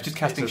 No, it's just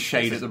casting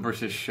shade at the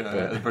British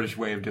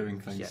way of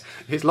doing things. Yeah.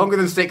 If it's longer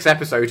than 6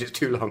 episodes, it's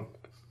too long.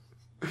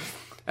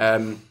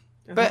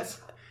 But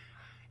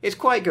it's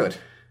quite good.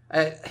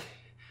 I'd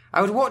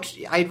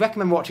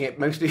recommend watching it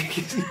mostly.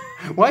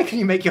 Why can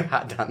you make your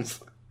hat dance?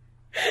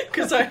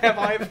 Because I have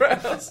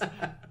eyebrows.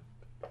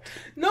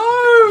 No!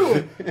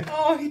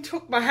 Oh, he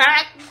took my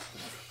hat.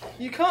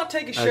 You can't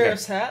take a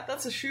sheriff's hat.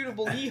 That's a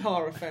shootable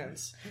yeehaw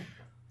offence.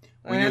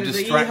 When I you're added the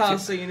distracted, yeehaw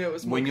so you knew it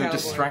was more when you're cowboy.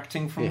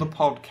 distracting from the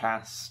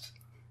podcast,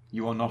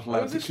 you are not I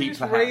allowed was to just keep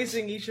the hat.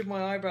 raising each of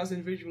my eyebrows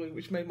individually,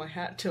 which made my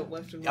hat tilt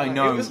left and right. I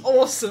know. It was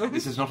awesome.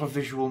 This is not a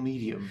visual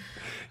medium.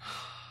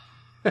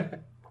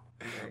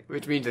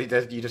 Which means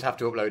that you just have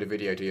to upload a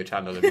video to your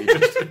channel and you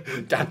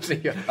just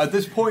dancing. At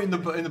this point in the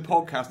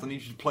podcast, I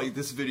need you to play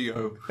this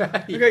video.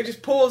 Okay,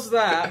 just pause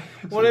that.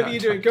 Whatever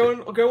you're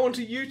doing, go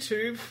onto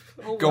YouTube.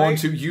 Oh, Go on wait.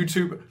 to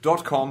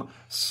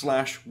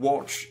youtube.com/watch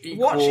Watch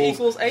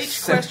equals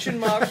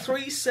H?mark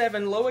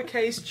 37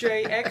 lowercase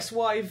j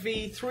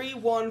XYV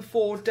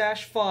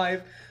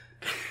 314-5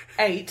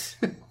 8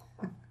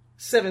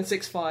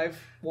 765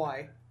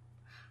 Y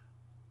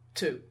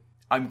 2.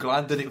 I'm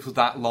glad that it was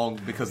that long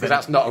because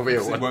that's not a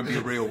real one. It won't be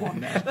a real one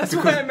now. That's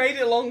why I made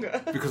it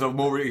longer. Because I'm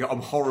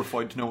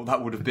horrified to know what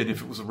that would have been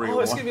if it was a real Oh,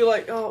 it's one. gonna be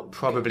like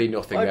Probably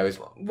nothing. I There is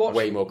watched-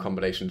 way more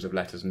combinations of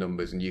letters,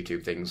 numbers, and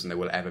YouTube things than there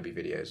will ever be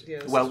videos. Yeah,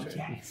 this Well, is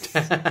true. yes.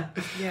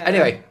 Yeah.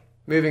 Anyway,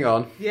 moving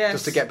on. Yes.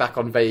 Just to get back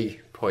on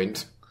vague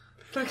point.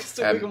 I can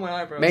still wiggle my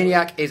eyebrows.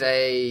 Maniac is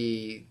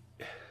a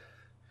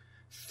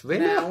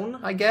thriller, Noun.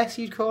 I guess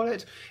you'd call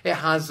it. It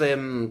has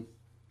Jonah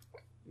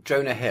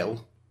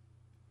Hill,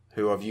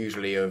 who are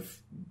usually of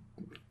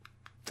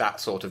that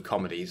sort of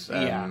comedies.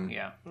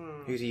 Yeah.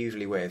 Who's he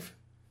usually with?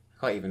 I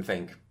can't even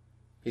think.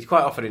 He's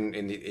quite often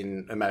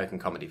in American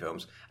comedy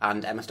films.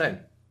 And Emma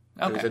Stone,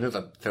 who's Okay.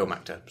 another film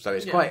actor. So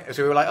it's quite.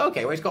 So we were like,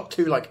 okay, well, he's got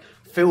 2 like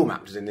film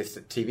actors in this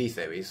TV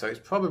series, so it's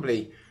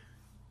probably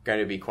going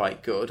to be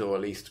quite good, or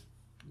at least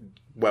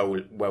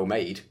well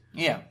made.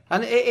 Yeah.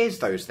 And it is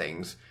those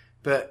things,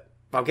 but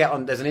I'll get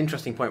on. There's an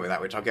interesting point with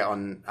that, which I'll get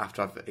on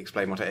after I've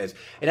explained what it is.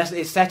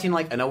 It's set in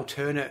like an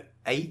alternate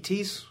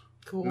 80s,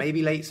 Cool.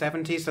 maybe late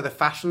 70s. So the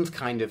fashion's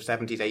kind of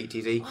 70s,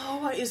 80s-y.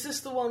 Oh, right, is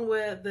this the one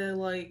where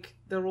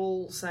they're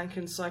all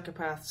Sankin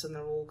psychopaths and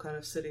they're all kind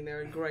of sitting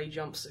there in grey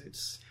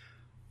jumpsuits?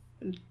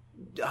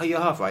 Oh, you're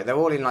half right. They're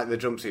all in like the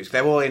jumpsuits.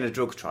 They're all in a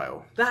drug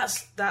trial.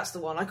 That's the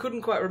one. I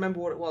couldn't quite remember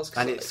what it was.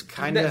 'Cause And it's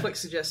kinda- Netflix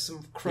suggests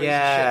some crazy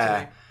shit to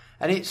me.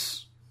 And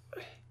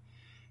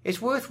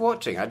it's worth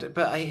watching.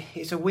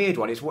 It's a weird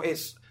one.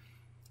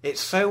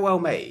 it's so well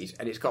made,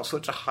 and it's got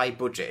such a high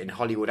budget and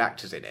Hollywood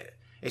actors in it.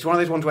 It's one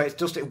of those ones where it's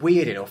just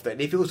weird enough that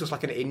if it was just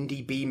like an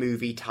indie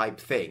B-movie type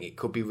thing, it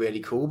could be really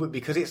cool. But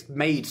because it's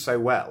made so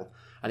well,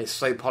 and it's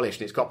so polished,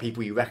 and it's got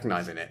people you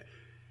recognise in it,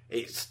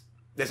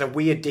 there's a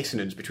weird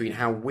dissonance between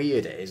how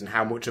weird it is and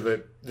how much of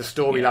the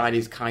storyline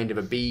is kind of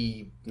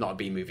not a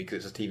B movie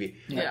because it's a TV.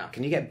 Yeah.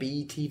 Can you get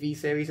B TV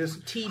series?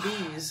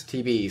 TBs.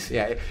 TBs,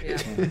 yeah.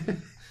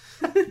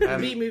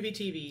 B movie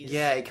TVs.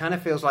 Yeah, it kind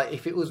of feels like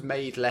if it was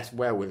made less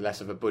well with less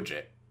of a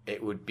budget,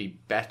 it would be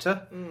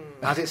better.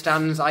 As it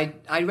stands, I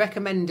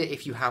recommend it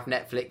if you have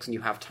Netflix and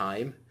you have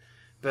time.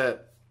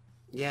 But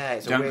yeah,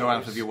 don't go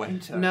out of your way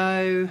to.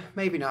 No,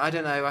 maybe not. I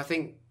don't know. I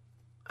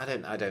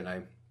don't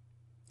know.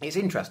 It's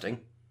interesting,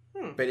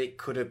 but it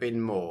could have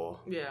been more.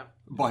 Yeah.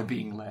 By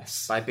being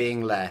less.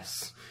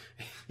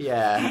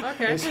 Yeah.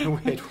 Okay. It's a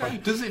weird one.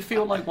 Does it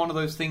feel like one of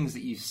those things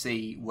that you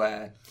see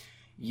where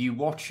you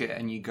watch it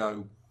and you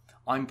go,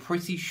 I'm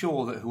pretty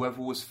sure that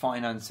whoever was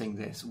financing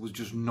this was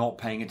just not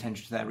paying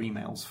attention to their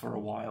emails for a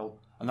while,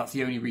 and that's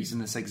the only reason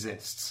this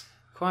exists?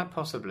 Quite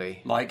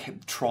possibly.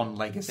 Like Tron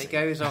Legacy. It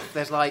goes off,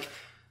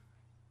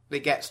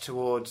 it gets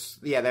towards,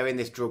 they're in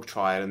this drug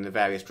trial and the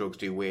various drugs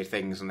do weird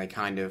things and they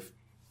kind of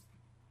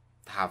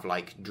have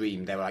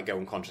they go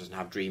unconscious and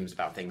have dreams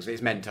about things.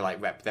 It's meant to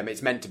rep them.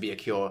 It's meant to be a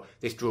cure.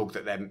 This drug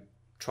that they're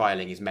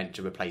trialing is meant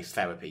to replace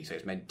therapy, so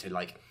it's meant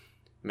to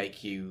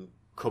make you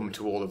come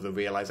to all of the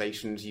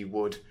realizations you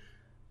would.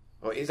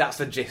 Well, that's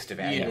the gist of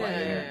it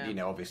anyway.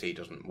 Yeah. Obviously it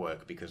doesn't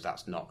work because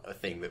that's not a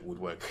thing that would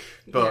work.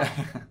 But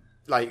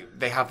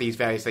they have these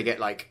various. They get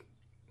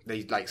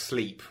they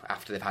sleep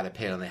after they've had a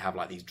pill, and they have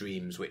these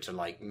dreams which are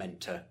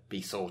meant to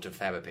be sort of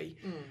therapy.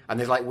 And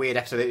there's weird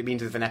episodes. It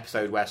means there's an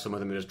episode where some of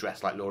them are just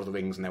dressed like Lord of the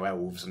Rings and they're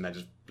elves, and they're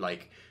just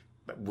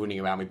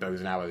running around with bows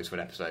and arrows for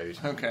an episode.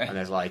 Okay. And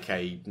there's a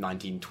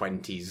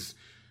 1920s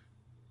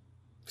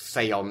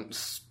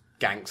seance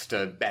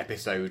gangster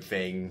episode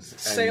things.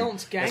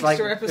 Seance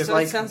gangster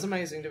episode sounds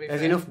amazing to me.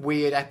 There's enough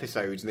weird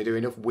episodes and they do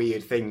enough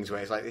weird things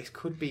where it's this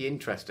could be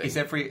interesting. Is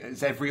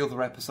every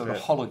other episode a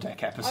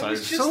holodeck episode?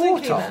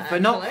 Sort of,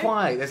 but not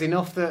quite. There's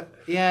enough that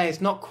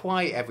it's not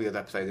quite every other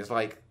episode. There's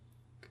 4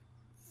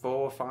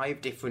 or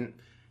 5 different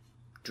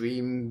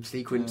dream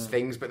sequence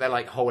things, but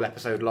they're whole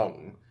episode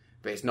long.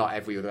 But it's not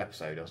every other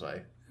episode or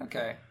so.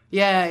 Okay.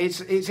 Yeah, it's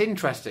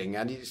interesting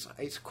and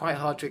it's quite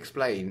hard to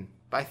explain,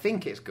 but I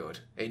think it's good.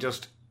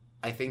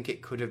 I think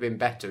it could have been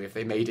better if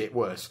they made it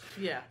worse.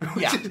 Yeah.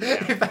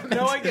 If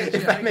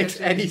that makes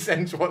any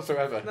sense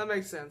whatsoever. That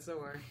makes sense, don't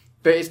worry.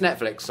 But it's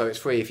Netflix, so it's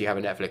free if you have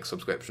a Netflix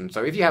subscription.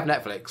 So if you have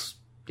Netflix,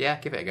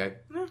 give it a go.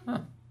 Yeah. Huh.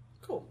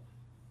 Cool.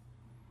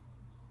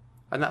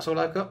 And that's all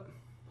I've got.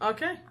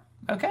 Okay.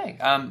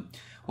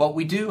 Well,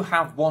 we do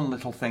have one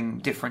little thing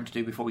different to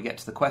do before we get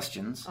to the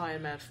questions.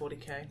 Iron Man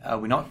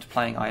 40k. We're not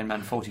playing Iron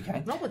Man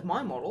 40k. Not with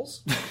my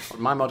models.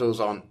 My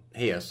models aren't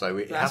here, so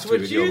it has That's to be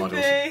what with you your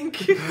models.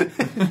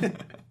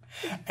 think.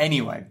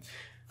 Anyway,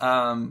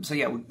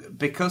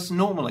 because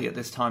normally at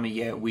this time of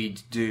year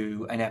we'd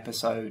do an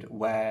episode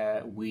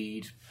where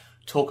we'd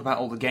talk about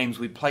all the games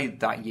we played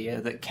that year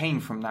that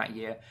came from that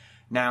year.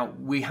 Now,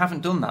 we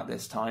haven't done that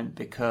this time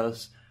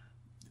because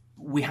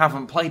we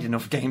haven't played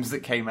enough games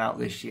that came out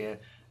this year.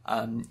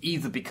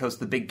 Either because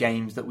the big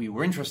games that we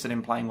were interested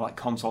in playing, like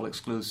console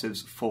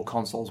exclusives for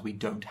consoles we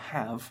don't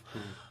have,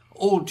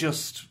 or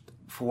just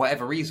for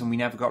whatever reason we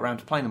never got around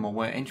to playing them or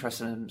weren't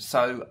interested in them.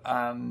 So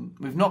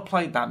we've not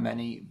played that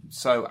many.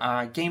 So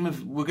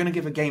we're going to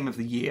give a game of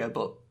the year,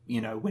 but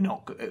we're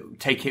not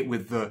take it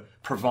with the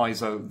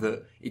proviso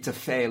that it's a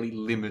fairly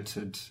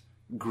limited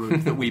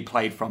group that we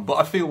played from. But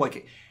I feel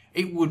like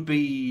it would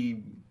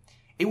be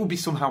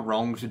somehow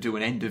wrong to do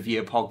an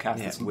end-of-year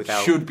podcast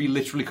that should be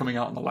literally coming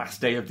out on the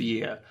last day of the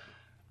year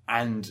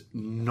and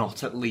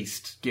not at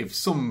least give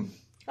some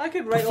I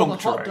could rate all the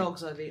hot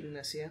dogs I've eaten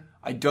this year.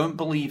 I don't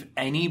believe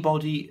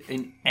anybody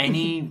in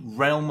any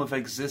realm of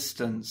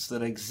existence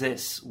that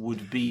exists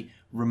would be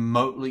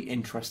remotely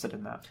interested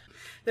in that.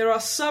 There are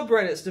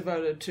subreddits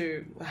devoted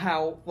to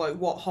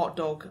what hot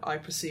dog I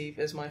perceive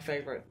as my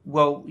favourite.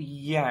 Well,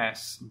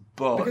 yes,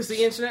 but... Because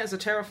the internet is a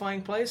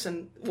terrifying place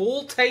and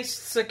all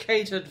tastes are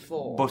catered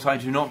for. But I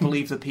do not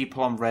believe the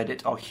people on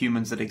Reddit are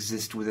humans that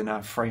exist within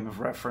our frame of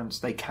reference.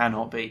 They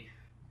cannot be.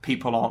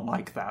 People aren't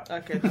like that.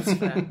 Okay, that's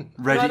fair.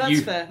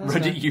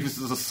 Reddit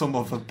uses some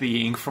other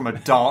being from a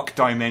dark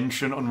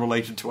dimension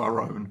unrelated to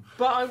our own.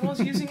 But I was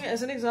using it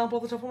as an example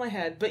off the top of my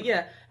head. But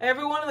yeah,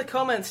 everyone in the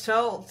comments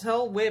tell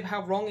Wib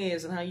how wrong he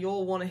is and how you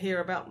all want to hear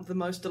about the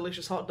most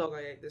delicious hot dog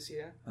I ate this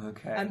year.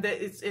 Okay. And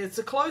it's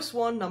a close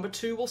one. Number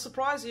 2 will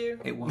surprise you.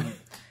 It won't.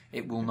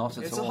 It will not at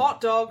all. It's a hot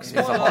dog. It's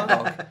a hot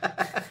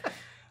dog.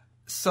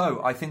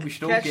 So I think we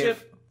should all Ketchup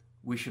give.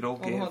 We should all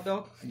give. on hot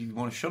dog. You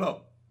want to shut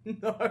up?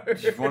 No.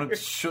 You want to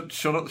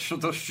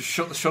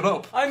shut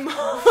up? I'm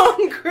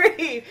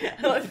hungry,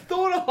 and I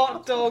thought of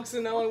hot dogs,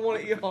 and now I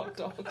want to eat hot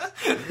dogs.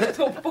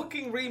 Stop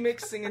fucking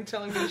remixing and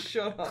telling me to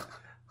shut up.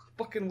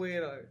 Fucking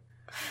weirdo.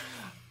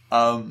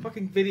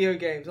 Fucking video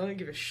games. I don't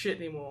give a shit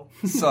anymore.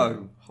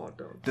 So, Hot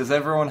dog. does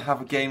everyone have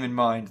a game in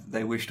mind that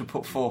they wish to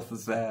put forth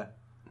as their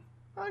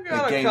I got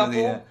the a game of the couple.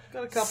 year?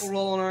 Got a couple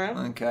rolling around.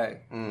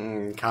 Okay.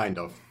 Kind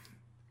of.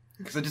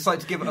 Because I just like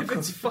to give it a... If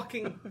it's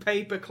fucking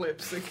paper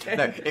clips again.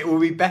 No, it will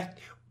be better.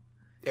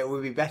 It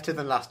will be better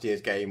than last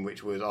year's game,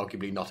 which was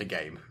arguably not a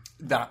game.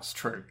 That's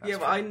true. Yeah,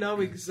 but I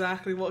know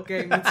exactly what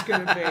game it's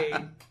going to be.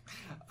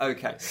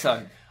 Okay,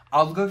 so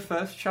I'll go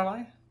first, shall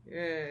I?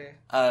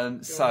 Yeah.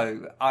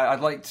 So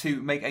I'd like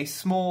to make a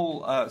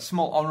small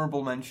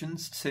honourable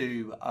mentions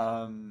to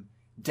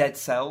Dead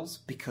Cells,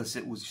 because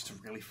it was just a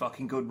really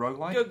fucking good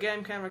roguelike. Good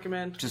game, can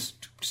recommend.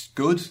 Just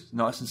good,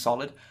 nice and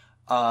solid.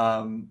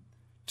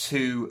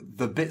 To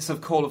the bits of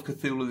Call of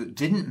Cthulhu that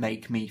didn't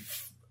make me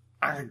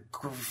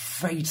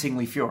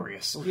aggravatingly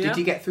furious. Yeah. Did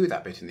you get through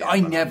that bit in the I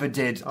end? never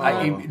did. Oh.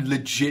 It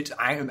legit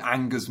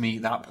angers me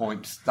at that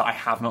point that I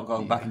have not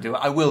gone back and do it.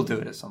 I will do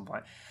it at some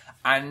point.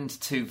 And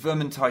to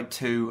Vermintide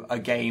 2, a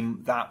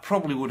game that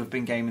probably would have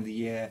been Game of the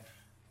Year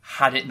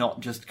had it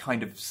not just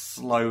kind of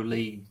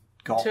slowly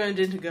got turned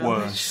into garbage.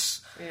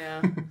 Worse.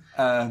 Yeah.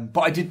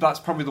 But that's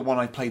probably the one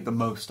I played the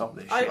most of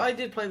this year. I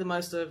did play the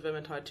most of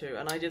Vermintide 2,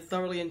 and I did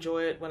thoroughly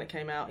enjoy it when it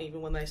came out,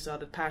 even when they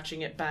started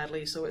patching it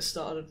badly, so it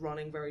started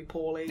running very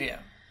poorly. Yeah.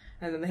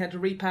 And then they had to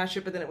repatch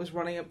it, but then it was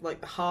running up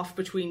like half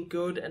between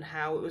good and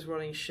how it was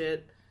running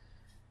shit.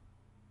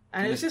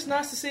 And it was just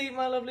nice to see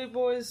my lovely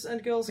boys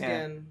and girls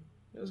again.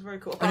 It was very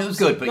cool. And it was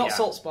good, but not yeah.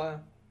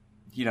 Saltspire.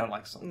 You don't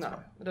like Saltspire? No,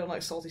 I don't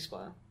like Salty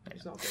Spire.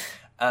 It's not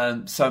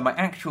good. So my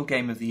actual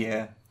Game of the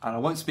Year, and I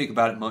won't speak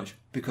about it much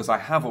because I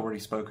have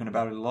already spoken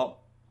about it a lot,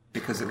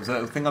 because it was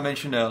a thing I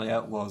mentioned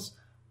earlier, was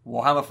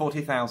Warhammer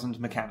 40,000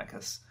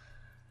 Mechanicus.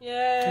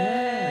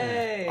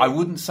 Yay! I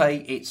wouldn't say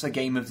it's a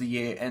Game of the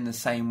Year in the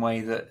same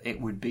way that it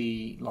would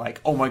be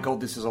like, oh my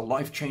god, this is a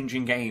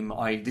life-changing game.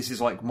 This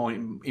is like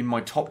in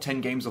my top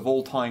 10 games of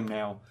all time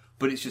now.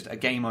 But it's just a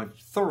game I've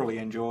thoroughly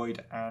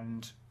enjoyed,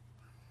 and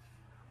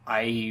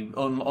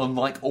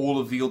unlike all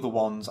of the other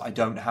ones, I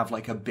don't have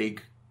like a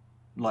big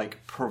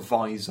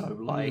proviso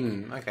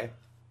okay.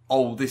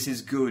 Oh, this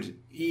is good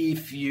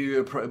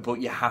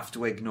but you have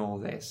to ignore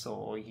this,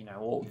 or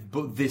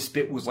but this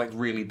bit was like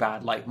really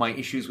bad. Like, my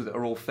issues with it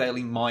are all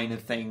fairly minor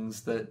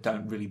things that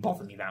don't really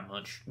bother me that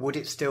much. Would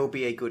it still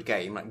be a good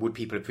game? Like, would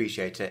people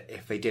appreciate it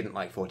if they didn't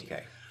like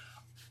 40k?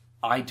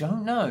 I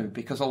don't know,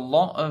 because a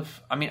lot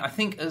of... I mean, I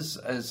think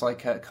as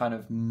like a kind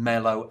of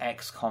mellow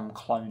XCOM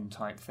clone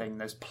type thing,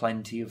 there's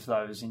plenty of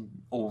those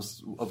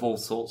of all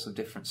sorts of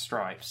different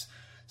stripes.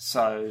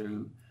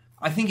 So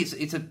I think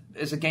it's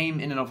a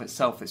game in and of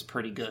itself that's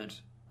pretty good.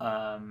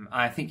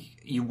 I think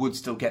you would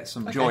still get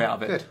some joy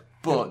out of it. Good.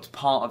 But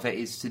part of it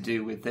is to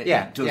do with that.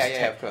 Yeah,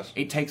 of course.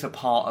 It takes a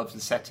part of the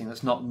setting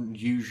that's not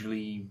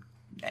usually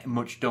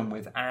much done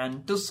with,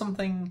 and does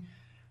something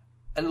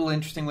a little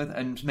interesting with,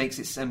 and makes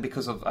it, and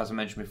because of, as I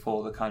mentioned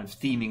before, the kind of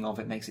theming of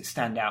it makes it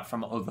stand out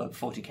from other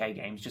 40k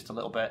games just a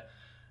little bit.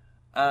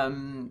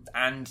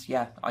 And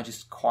yeah, I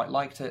just quite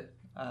liked it.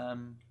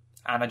 And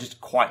I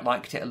just quite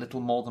liked it a little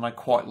more than I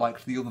quite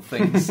liked the other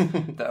things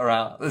that are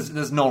out.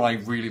 There's none I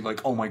really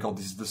like, oh my god,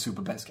 this is the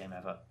super best game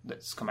ever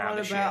that's come out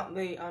this year. What about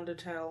the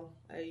Undertale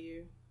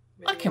AU?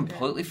 I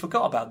completely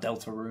forgot about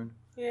Deltarune.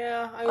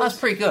 Yeah, That's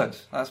pretty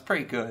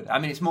good. I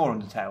mean, it's more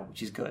Undertale,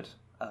 which is good.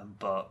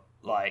 But,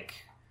 like...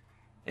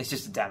 It's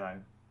just a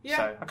demo. Yeah.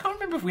 So I can't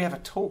remember if we ever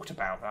talked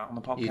about that on the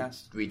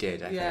podcast. We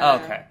did, I think. Yeah.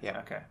 Oh, okay. Yeah.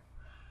 Okay.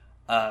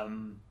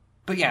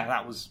 But yeah,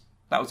 that was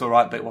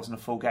alright, but it wasn't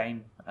a full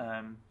game.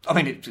 I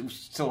mean, it was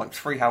still like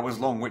 3 hours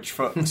long, which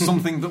for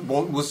something that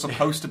was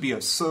supposed to be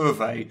a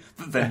survey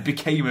that then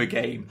became a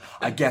game,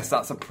 I guess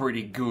that's a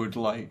pretty good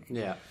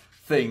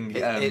thing.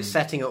 It's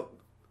setting up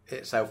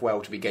itself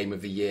well to be Game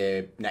of the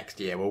Year next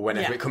year or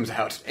whenever it comes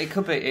out. It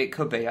could be,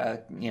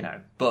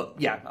 but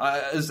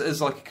yeah, as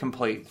like a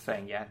complete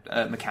thing,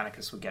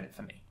 Mechanicus would get it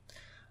for me.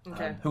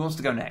 Okay. Who wants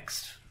to go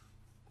next?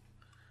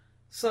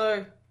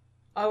 So,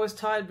 I was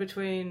tied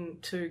between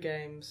two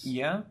games.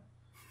 Yeah?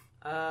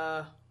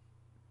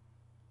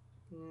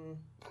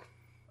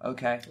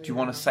 Okay. Do you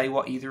want to say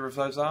what either of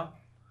those are?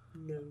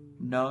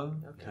 No?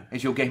 Okay.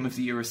 Is your Game of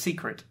the Year a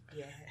secret?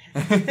 Yeah.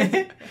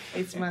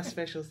 It's my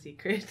special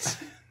secret.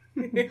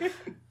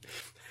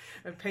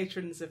 And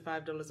patrons of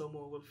 $5 or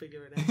more will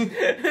figure it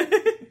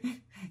out.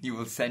 You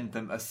will send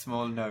them a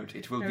small note.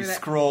 It will be like,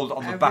 scrawled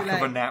on the back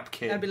of a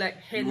napkin. I'll be like,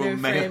 hello,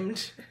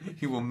 friend.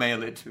 You will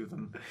mail it to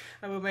them.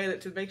 I will mail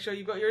it to make sure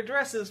you've got your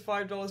addresses,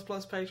 $5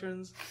 plus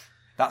patrons.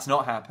 That's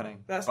not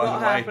happening. That's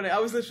not happening. I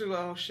was literally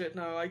like, oh shit,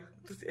 no. I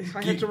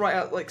had to write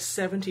out like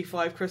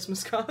 75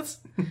 Christmas cards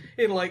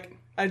in like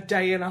a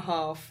day and a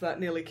half.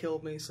 That nearly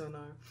killed me, so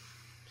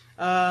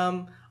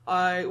no.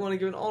 I want to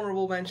give an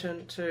honourable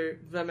mention to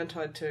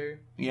Vermintide 2.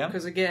 Yeah.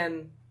 Because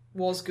again,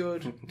 was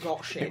good,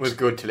 got shit. It was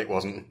good till it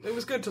wasn't. It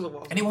was good till it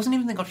wasn't. And it wasn't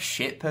even that it got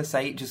shit per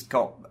se, it just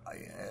got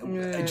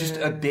just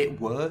a bit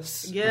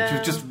worse. Yeah. It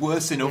was just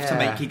worse enough to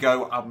make you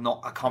go,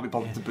 I can't be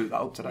bothered to boot that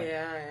up today.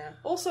 Yeah.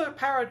 Also,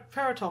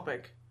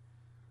 Paratopic.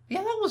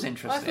 Yeah, that was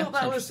interesting. I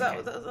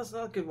thought that's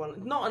not a good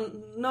one.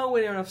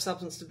 Nowhere near enough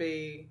substance to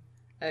be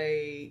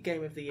a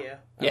game of the year.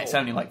 Yeah, it's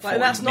only like 40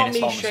 that's not minutes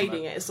me long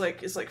shading it. It's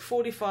like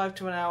 45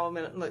 to an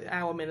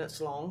hour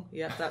minutes long.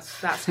 Yeah, that's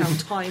how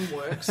time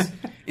works.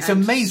 It's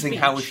amazing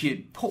how if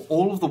you put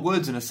all of the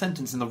words in a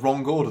sentence in the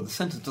wrong order, the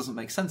sentence doesn't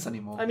make sense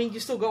anymore. I mean, you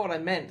still got what I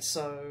meant,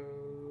 so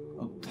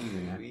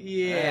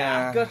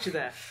yeah, got you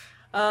there.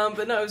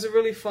 But no, it was a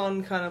really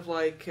fun kind of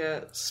like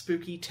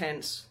spooky,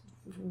 tense,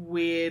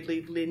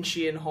 weirdly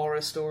Lynchian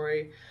horror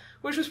story,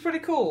 which was pretty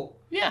cool.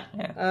 Yeah.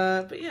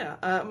 But yeah,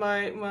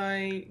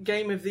 my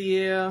game of the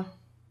year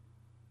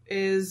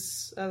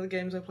is the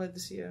games I played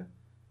this year.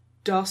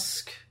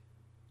 Dusk.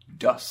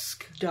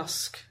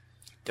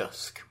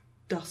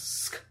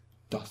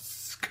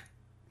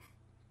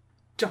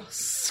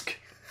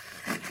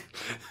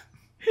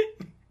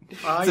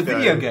 It's a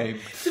video game.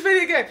 It's a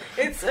video game.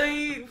 It's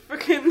a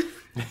freaking...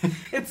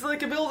 It's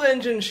like a build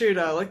engine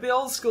shooter, like the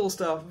old school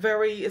stuff.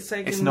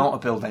 It's not a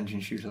build engine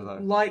shooter though.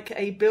 Like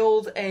a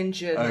build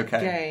engine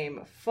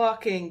game.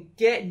 Fucking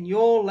get in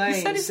your lane,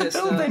 You said it's sister.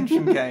 a build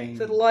engine game.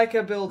 Said like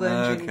a build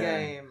engine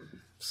game.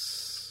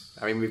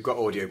 I mean, we've got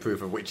audio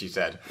proof of which he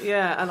said.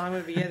 Yeah, and I'm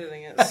going to be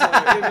editing it. So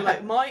it'll be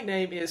like, my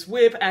name is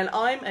Wib, and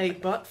I'm a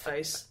butt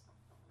face.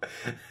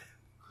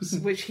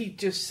 Which he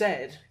just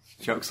said.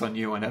 Joke's on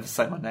you, I never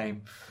say my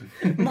name.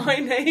 My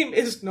name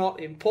is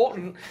not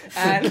important,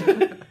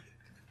 and...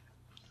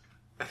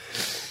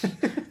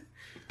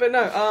 But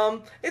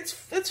no, it's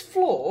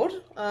flawed,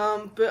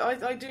 but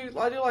I do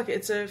like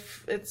it.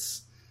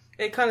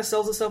 It kind of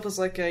sells itself as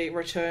like a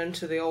return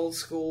to the old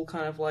school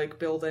kind of like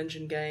build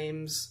engine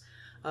games.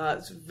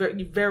 It's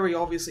very, very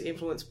obviously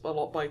influenced a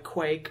lot by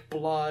Quake,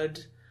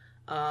 Blood,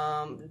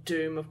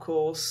 Doom, of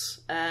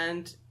course,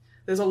 and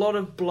there's a lot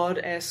of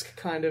Blood-esque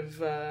kind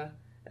of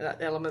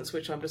elements,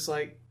 which I'm just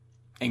like...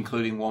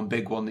 Including one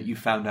big one that you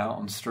found out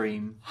on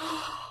stream.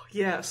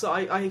 Yeah, so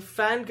I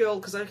fangirled,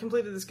 because I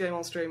completed this game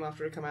on stream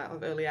after it came out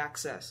of early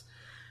access,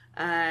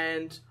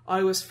 and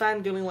I was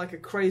fangirling like a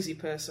crazy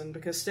person,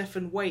 because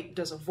Stephen Waite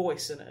does a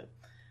voice in it,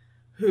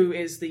 who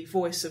is the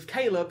voice of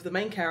Caleb, the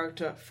main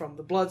character from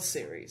the Blood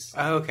series.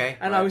 Oh, okay.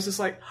 And I was just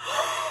like,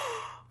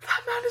 oh,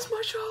 that man is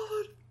my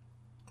childhood!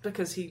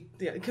 Because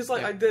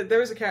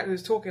there is a character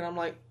who's talking, I'm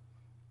like...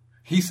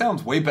 He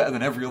sounds way better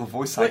than every other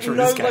voice actor in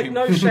this game. Like,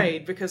 no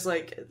shade, because,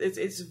 like,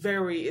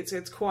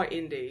 it's quite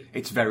indie.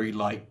 It's very,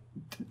 like,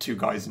 two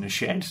guys in a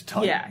shed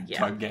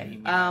type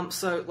game.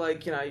 So,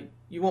 like, you know,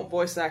 you want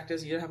voice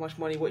actors, you don't have much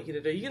money, what are you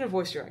going to do? You're going to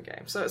voice your own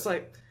game. So it's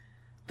like,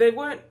 they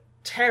weren't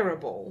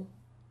terrible,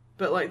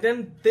 but, like,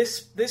 then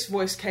this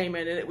voice came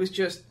in and it was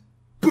just,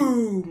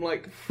 boom,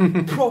 like,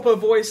 proper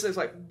voice. It was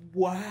like,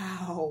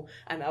 wow.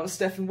 And that was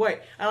Stephen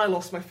Waite. And I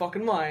lost my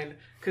fucking mind,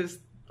 because...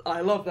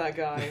 I love that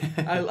guy.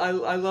 I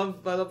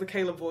love the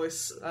Caleb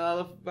voice.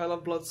 I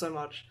love Blood so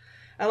much.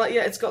 And like,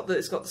 yeah, it's got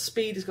the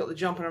speed, it's got the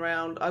jumping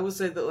around. I would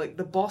say that like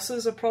the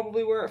bosses are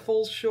probably where it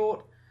falls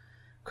short,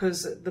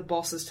 because the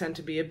bosses tend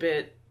to be a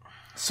bit...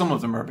 Some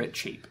of them are a bit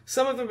cheap.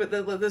 Some of them, but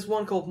there's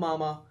one called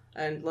Mama,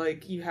 and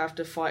like you have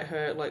to fight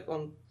her like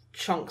on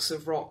chunks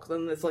of rock.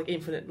 Then there's like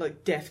infinite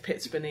like death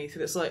pits beneath,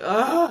 and it's like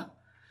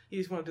you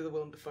just want to do the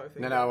Willem Dafoe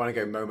thing. No, I want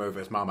to go Momo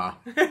vs Mama.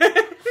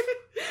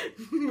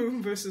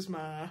 Moon versus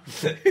Ma.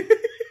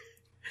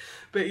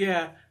 But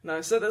yeah,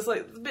 no, so that's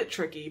like a bit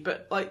tricky,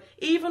 but like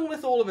even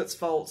with all of its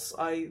faults,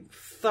 I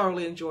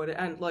thoroughly enjoyed it.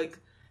 And like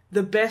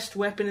the best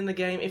weapon in the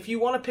game, if you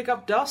want to pick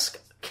up Dusk,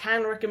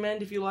 can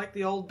recommend if you like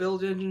the old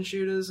build engine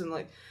shooters and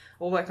like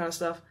all that kind of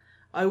stuff.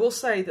 I will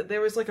say that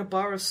there is like a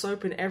bar of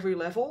soap in every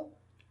level.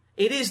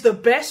 It is the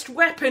best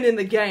weapon in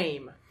the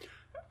game.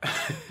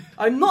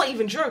 I'm not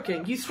even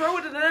joking. You throw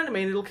it at an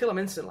enemy and it'll kill him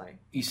instantly.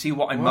 You see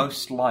what I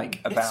most like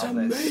about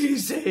this?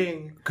 It's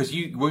amazing. Because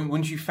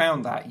once you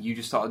found that, you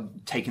just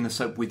started taking the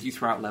soap with you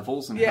throughout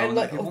levels and yeah, and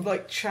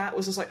like chat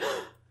was just like,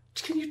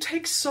 can you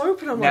take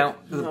soap? And I'm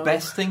like, no. The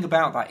best thing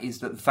about that is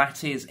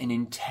that is an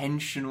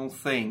intentional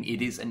thing.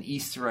 It is an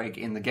Easter egg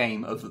in the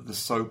game of that the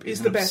soap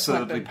is an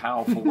absurdly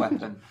powerful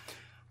weapon.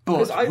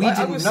 But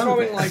I was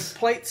throwing like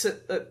plates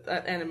at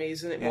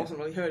enemies and it wasn't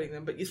really hurting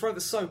them, but you throw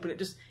the soap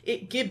and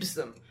it gibs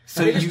them.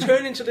 So they just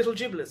turn into little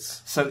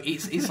giblets. So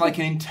it's like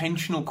an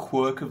intentional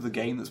quirk of the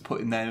game that's put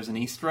in there as an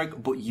Easter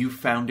egg, but you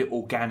found it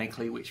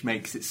organically, which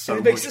makes it so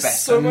much better. It makes it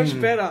so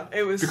much better.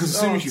 It was because as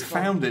soon as you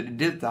found it and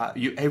did that,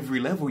 every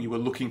level you were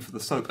looking for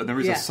the soap, and there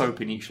is a soap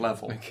in each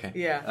level. Okay.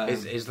 Yeah.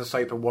 Is the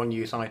soap a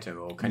one-use item,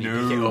 or can you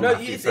pick it up? No,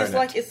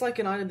 it's like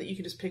an item that you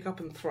can just pick up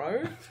and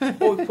throw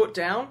or put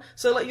down.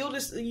 So like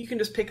you can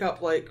just pick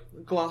up like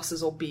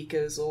glasses or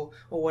beakers or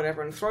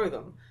whatever and throw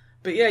them.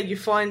 But yeah, you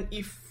find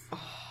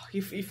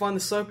the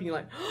soap and you're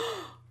like,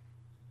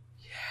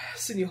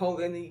 yes, and you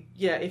hold it and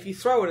if you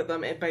throw it at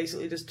them, it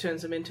basically just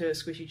turns them into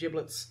squishy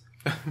giblets.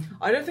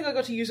 I don't think I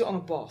got to use it on a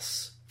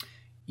boss.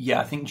 Yeah,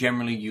 I think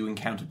generally you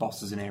encounter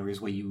bosses in areas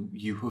where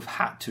you have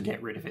had to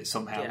get rid of it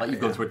somehow. Like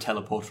you've gone through a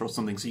teleporter or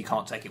something, so you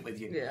can't take it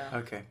with you. Yeah.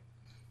 Okay.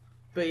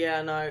 But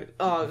yeah, no.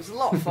 Oh, it was a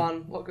lot of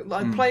fun.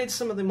 I played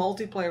some of the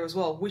multiplayer as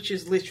well, which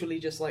is literally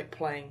just like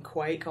playing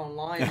Quake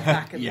online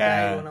back in the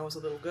day when I was a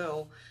little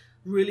girl.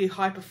 Really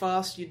hyper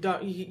fast. You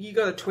got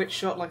a twitch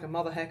shot like a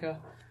mother hecker,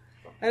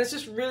 and it's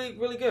just really,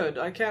 really good.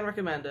 I can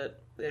recommend it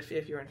if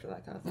you're in for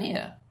that kind of thing.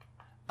 Yeah.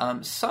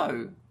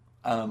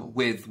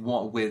 With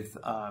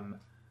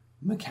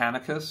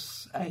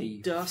Mechanicus, a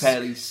Dusk.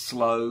 fairly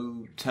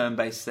slow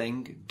turn-based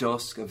thing,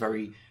 Dusk, a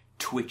very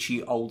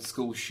twitchy old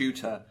school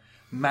shooter.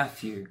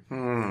 Matthew,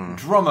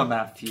 drummer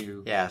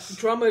Matthew, Yes.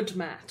 Drummered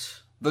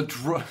Matt. the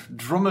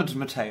drummered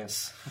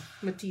Matthias.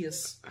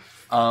 Matthias.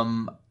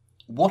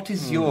 What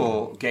is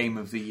your game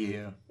of the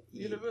year?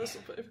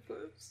 Universal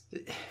Paperclips.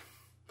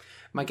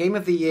 My game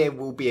of the year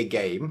will be a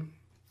game.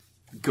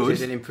 Good. Which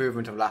is an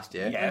improvement of last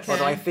year. Yes.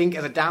 Although I think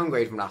as a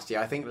downgrade from last year,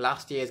 I think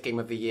last year's game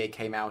of the year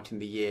came out in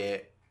the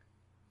year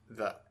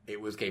that it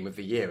was game of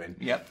the year in.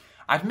 Yep.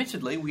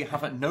 Admittedly, we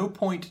have at no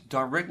point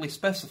directly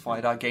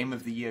specified our game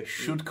of the year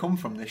should come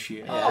from this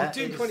year. Oh,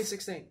 Doom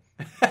 2016.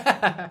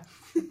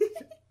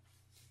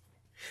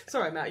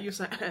 Sorry, Matt, you were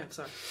saying...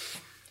 Sorry.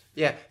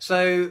 Yeah,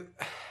 so...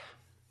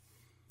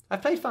 I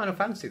played Final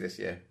Fantasy this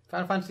year.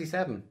 Final Fantasy VII.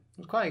 It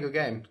was quite a good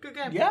game. Good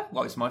game. Yeah,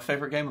 well, it's my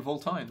favourite game of all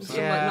time. It's So.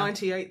 from Yeah. like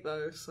 98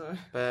 though, so...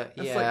 But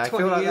That's yeah, like I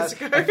 20 feel like years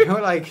that's, ago. I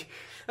feel like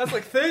That's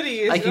like 30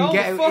 years I ago. can Oh,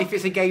 get fuck. if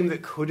it's a game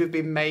that could have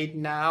been made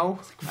now,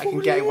 I can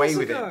 40 get away years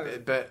with ago.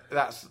 it. But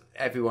that's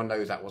everyone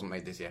knows that wasn't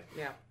made this year.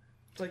 Yeah.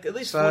 It's like at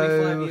least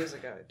So- 45 years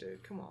ago,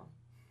 dude. Come on.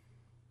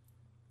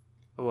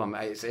 Oh,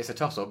 it's a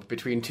toss-up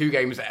between two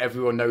games that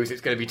everyone knows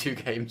it's going to be two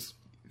games.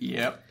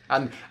 Yep.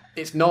 And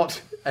it's not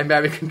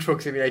American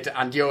Truck Simulator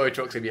and Euro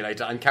Truck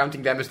Simulator. I'm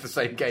counting them as the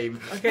same game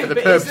Okay, for the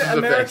but is purposes it of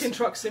American this.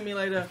 Truck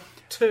Simulator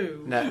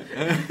 2? No,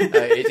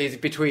 it is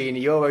between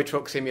Euro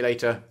Truck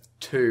Simulator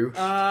 2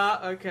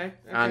 Okay.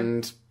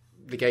 and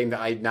the game that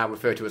I now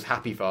refer to as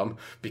Happy Farm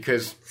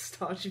because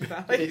Stardew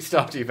Valley. it's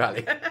Stardew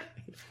Valley.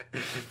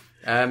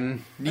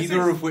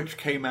 Neither of which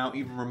came out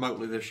even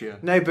remotely this year.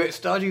 No, but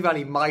Stardew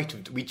Valley might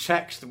have. We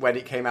checked when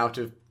it came out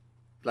of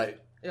like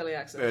Early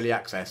access. early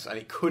access, and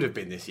it could have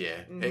been this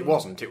year. Mm-hmm. It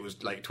wasn't. It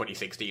was like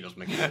 2016 or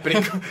something. But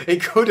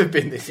it could have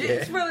been this year.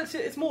 It's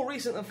relative. It's more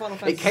recent than Final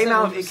Fantasy. It came VII,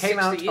 out. which It was came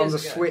 60 out on years the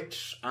ago.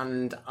 Switch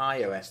and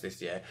iOS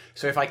this year.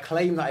 So if I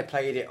claim that I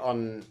played it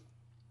on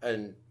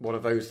one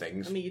of those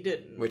things, I mean, you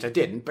didn't. which I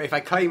didn't, but if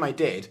I claim I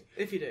did,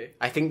 If you do.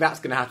 I think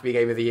that's going to have to be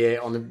Game of the Year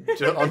on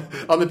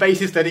the on the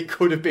basis that it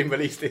could have been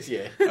released this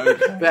year.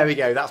 Okay. There we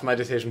go. That's my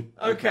decision.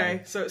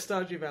 Okay, so it's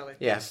Stardew Valley.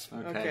 Yes.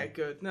 Okay,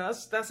 good. No,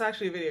 that's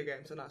actually a video game.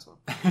 It's a nice one.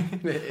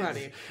 Proud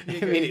of you. I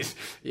You're mean, good.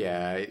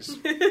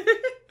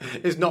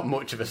 it's not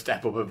much of a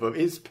step up, but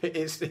it's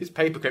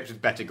paperclips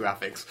with better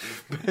graphics.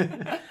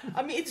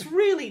 I mean, it's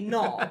really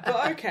not.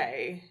 But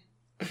okay.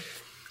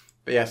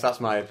 But yes, that's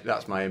my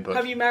input.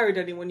 Have you married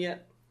anyone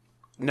yet?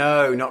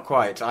 No, not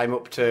quite. I've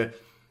up to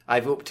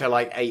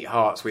like 8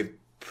 hearts with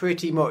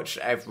pretty much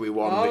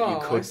everyone that you I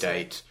could see.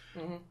 date.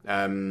 So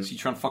you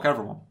try and fuck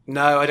everyone?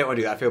 No, I don't want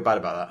to do that. I feel bad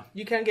about that.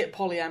 You can get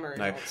polyamory.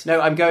 No, mods.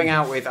 no. I'm going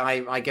out with.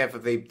 I gave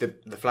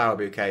the flower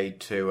bouquet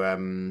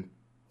to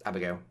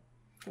Abigail.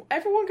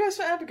 Everyone goes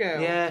for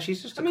Abigail. Yeah,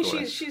 she's just. I mean,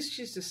 cool. she's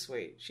just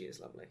sweet. She is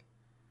lovely.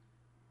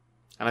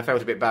 And I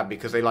felt a bit bad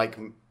because they like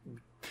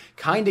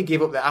kind of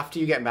give up their after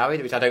you get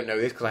married, which I don't know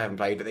this because I haven't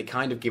played, but they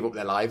kind of give up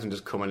their lives and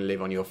just come and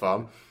live on your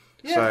farm.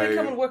 Yeah, so, they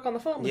come and work on the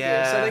farm with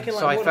yeah, you, so they can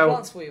so like water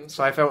plants for you.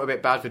 So I felt a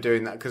bit bad for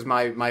doing that because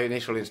my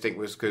initial instinct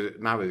was because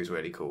Maru's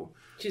really cool,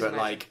 She's but amazing.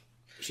 like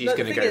she's No, the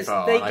going to thing go is,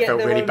 far. they And I get felt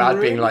their really own bad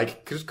being room.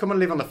 like, just come and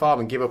live on the farm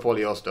and give up all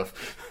your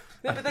stuff.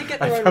 No, but they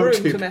get I their own felt room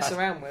too to mess bad.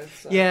 around with.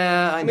 So.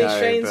 Yeah, I I mean, know.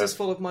 Shane's but... is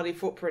full of muddy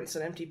footprints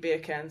and empty beer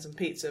cans and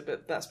pizza,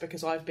 but that's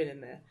because I've been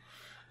in there.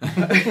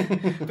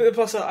 But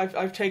plus,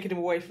 I've taken him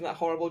away from that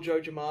horrible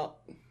Joe Jamart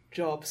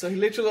job. So he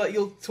literally, like,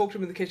 you'll talk to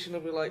him in the kitchen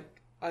and be like,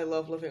 "I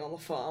love living on the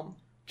farm."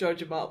 Joe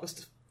Jamart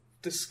was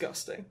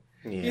disgusting.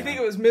 Yeah. You think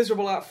it was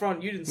miserable out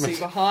front, you didn't see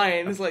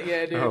behind. It's like,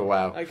 yeah, dude, Oh,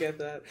 wow. I get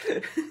that.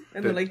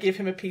 And then I give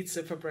him a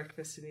pizza for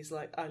breakfast, and he's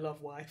like, "I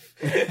love wife."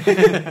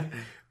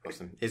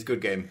 Awesome. It's a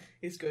good game.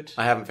 He's good.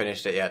 I haven't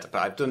finished it yet, but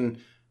I've done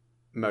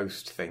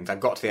most things.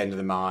 I've got to the end of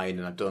the mine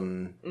and I've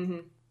done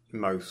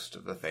most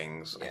of the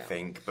things, I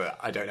think, but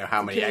I don't know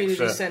how many Community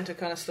extra. centre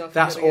kind of stuff.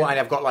 That's you gotta all, get. and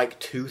I've got like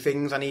 2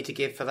 things I need to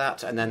give for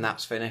that, and then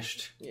that's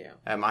finished. Yeah.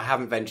 I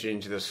haven't ventured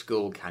into the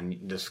skull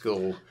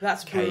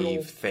That's cave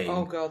brutal. thing,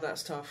 Oh god,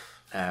 that's tough.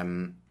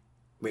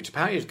 which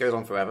apparently just goes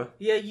on forever.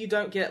 Yeah, you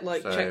don't get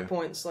like So,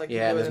 checkpoints like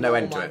Yeah, you do there's in no a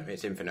end to normal it. mine.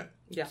 It's infinite.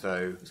 Yeah,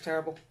 So it's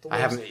terrible. The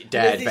I worst. haven't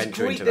dared There's these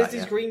venture into There's that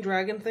these yet. green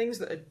dragon things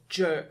that are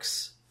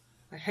jerks.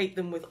 I hate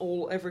them with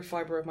every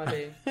fibre of my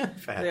being.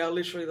 Fair. They are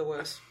literally the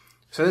worst.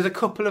 So there's a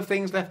couple of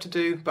things left to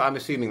do, but I'm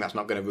assuming that's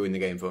not going to ruin the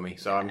game for me.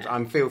 So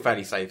I'm feel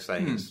fairly safe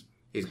saying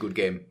it's a good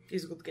game.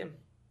 It's a good game.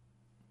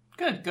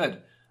 Good,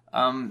 good.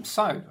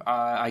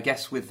 I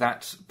guess with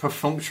that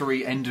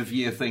perfunctory end of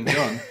year thing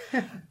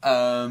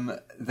done,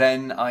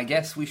 then I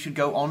guess we should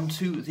go on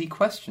to the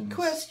questions.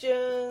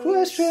 Questions.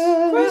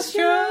 Questions.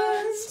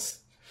 Questions.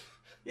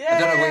 Yay! I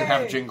don't know why you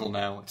have a jingle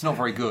now. It's not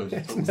very good.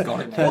 But we've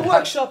got it now. We'll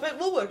workshop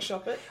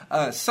it.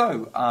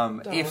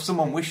 If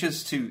someone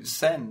wishes to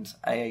send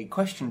a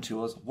question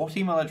to us, what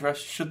email address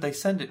should they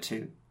send it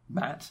to,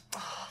 Matt?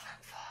 Oh,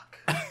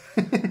 that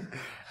fuck.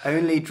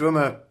 Only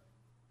drummer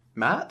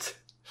Matt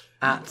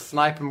at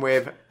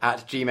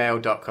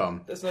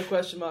snipeandwib@gmail.com. There's no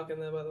question mark in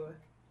there, by the way.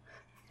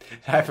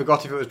 I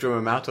forgot if it was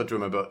drummer Matt or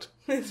drummer Butt.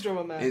 It's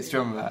drummer Matt. It's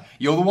drummer Matt.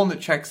 You're the one that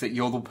checks it.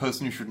 You're the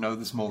person who should know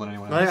this more than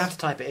anyone else. I don't have to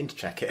type it in to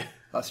check it.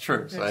 That's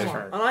true. Yeah, come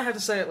on. And I had to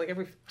say it like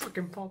every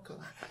fucking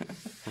podcast.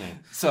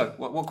 So,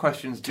 what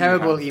questions do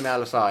Terrible you have?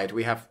 email aside,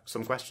 we have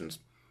some questions.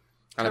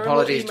 And Terrible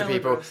apologies to email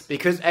people, address.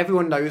 because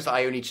everyone knows that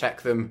I only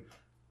check them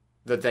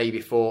the day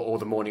before or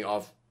the morning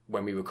of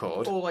when we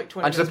record. Or like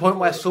 20 and to the minutes point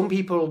where before. some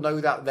people know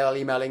that they'll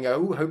emailing,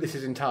 oh, hope this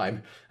is in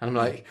time. And I'm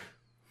like,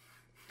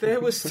 There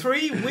was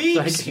 3 weeks,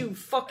 Like- you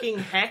fucking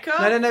hacker.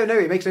 no,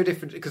 it makes no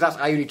difference, because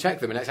I only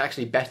check them, and it's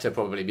actually better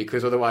probably,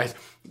 because otherwise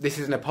this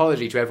is an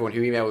apology to everyone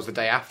who emails the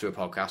day after a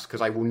podcast, because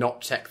I will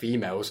not check the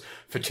emails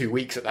for 2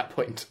 weeks at that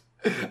point,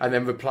 and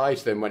then reply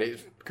to them when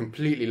it's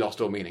completely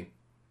lost all meaning.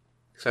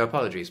 So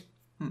apologies.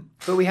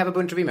 But we have a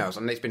bunch of emails,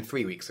 and it's been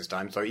 3 weeks this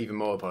time, so even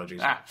more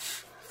apologies.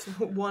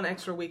 1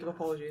 extra week of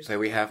apologies. So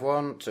we have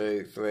 1,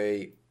 2,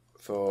 3,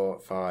 4,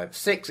 5,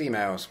 6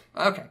 emails.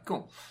 Okay,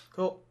 cool.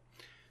 Cool.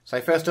 So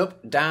first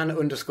up,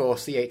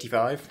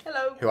 Dan_C85.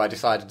 Hello. Who I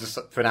decided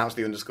to pronounce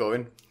the underscore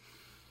in.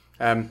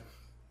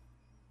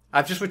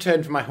 I've just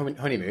returned from my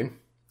honeymoon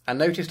and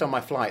noticed on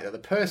my flight that the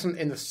person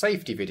in the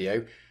safety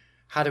video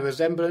had a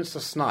resemblance to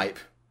Snipe,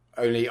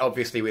 only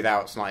obviously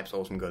without Snipe's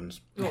awesome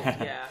guns. Oh,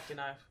 yeah, you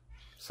know.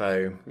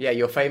 So, yeah,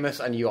 you're famous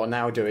and you are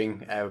now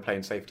doing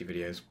aeroplane safety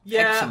videos.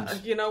 Yeah,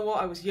 Excellent. you know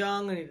what? I was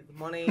young. I needed the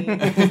money.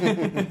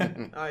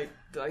 I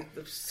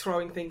was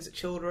throwing things at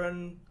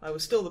children. I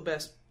was still the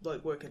best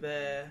worker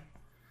there.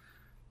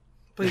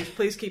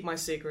 Please keep my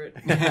secret,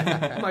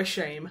 my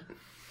shame.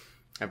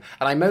 And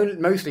I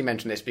mostly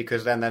mention this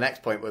because then the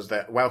next point was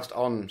that whilst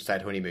on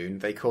said honeymoon,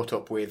 they caught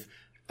up with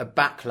a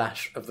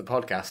backlash of the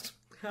podcast.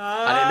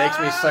 And it makes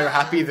me so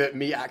happy that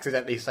me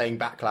accidentally saying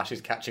backlash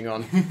is catching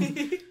on.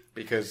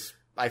 Because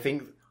I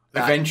think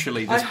that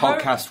Eventually, this I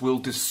hope- podcast will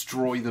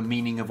destroy the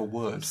meaning of a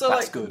word. So,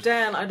 That's good.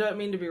 Dan, I don't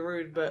mean to be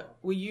rude, but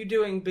were you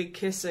doing big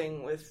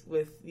kissing with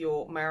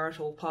your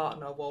marital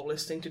partner while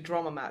listening to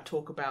Drummer Matt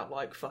talk about,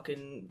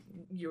 fucking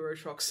Euro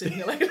Truck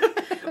Simulator?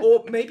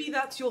 Or maybe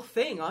that's your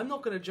thing. I'm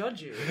not going to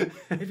judge you.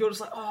 If you're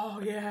just like,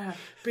 oh, yeah,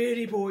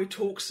 Beardy Boy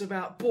talks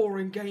about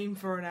boring game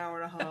for an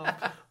hour and a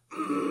half.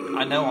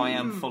 I know I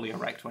am fully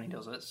erect when he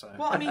does it, so...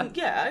 Well, I mean,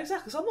 yeah,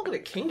 exactly. So I'm not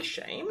going to kink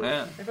shame.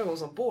 Yeah. If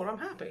everyone's on board, I'm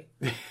happy.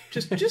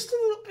 Just a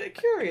little bit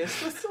curious.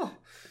 That's all.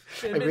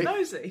 Being a bit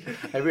nosy.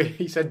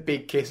 He said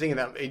big kissing, and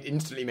that it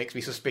instantly makes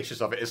me suspicious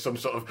of it as some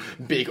sort of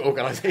big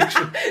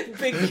organisation.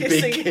 Big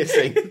kissing. Big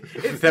kissing.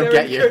 It's They'll they're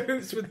get in you.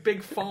 cahoots with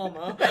Big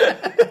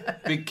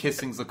Pharma. Big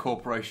Kissing's a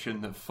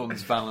corporation that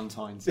funds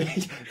Valentine's.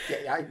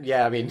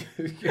 Yeah, I mean,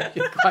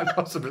 quite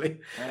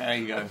possibly. There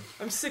you go.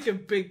 I'm sick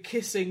of Big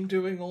Kissing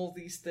doing all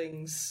these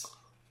things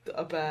that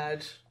are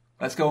bad.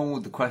 Let's go on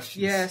with the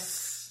questions.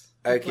 Yes.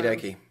 Okie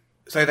dokie.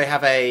 So they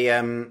have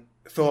a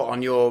thought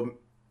on your...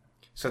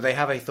 So they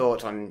have a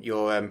thought on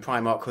your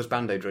Primarch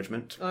Husbando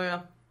judgment. Oh,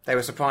 yeah. They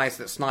were surprised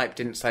that Snipe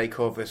didn't say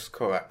Corvus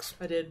Corax.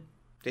 I did.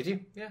 Did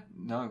you? Yeah.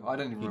 No, I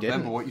don't even You remember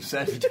didn't. what you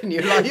said. Didn't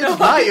you? You're just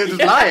lying. You're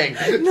just lying.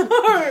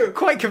 No!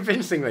 Quite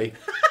convincingly.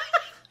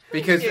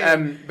 Because, Yeah.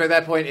 but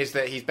their point is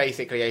that he's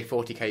basically a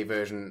 40k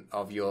version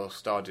of your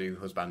Stardew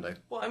Husbando.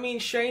 Well, I mean,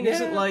 Shane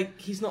isn't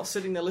he's not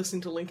sitting there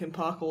listening to Linkin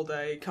Park all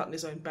day, cutting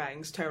his own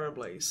bangs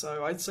terribly,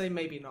 so I'd say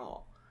maybe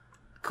not.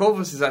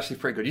 Corvus is actually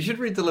pretty good. You should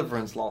read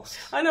Deliverance Lost.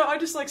 I know, I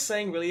just like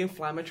saying really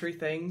inflammatory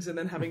things and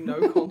then having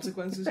no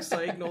consequences because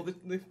I ignore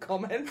the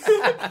comments.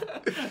 I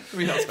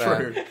mean, that's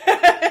true.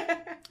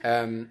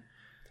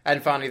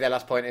 And finally, their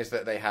last point is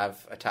that they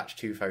have attached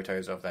 2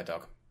 photos of their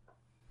dog,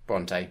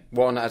 Bronte.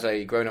 One as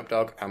a grown-up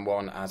dog and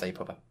one as a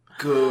pupper.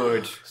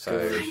 Good.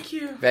 So Thank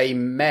you. they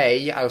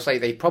may, I'll say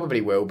they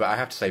probably will, but I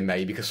have to say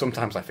may because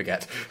sometimes I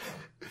forget,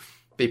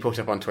 be put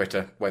up on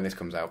Twitter when this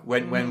comes out.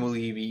 When will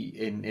you be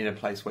in a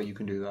place where you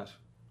can do that?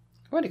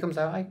 When it comes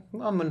out,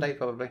 on Monday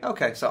probably.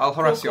 Okay, so I'll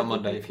harass you on Cool.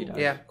 Monday if you don't.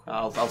 Yeah.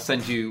 I'll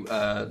send you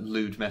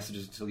lewd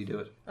messages until you do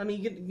it. I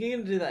mean, you're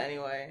going to do that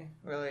anyway,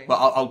 really.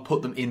 Well, I'll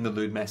put them in the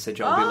lewd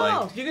message. I'll be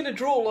like, You're going to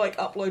draw,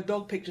 upload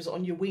dog pictures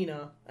on your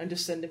wiener and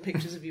just send in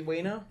pictures of your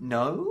wiener?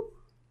 no.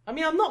 I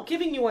mean, I'm not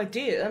giving you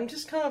ideas. I'm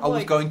just kind of I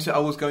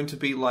was going to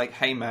be like,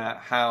 hey Matt,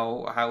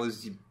 how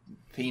is your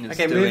penis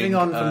Okay, doing? moving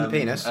on from the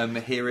penis.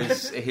 Here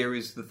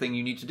is the thing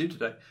you need to do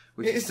today,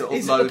 which is to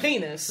Is it upload the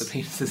penis? The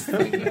penis is the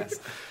thing. Yes.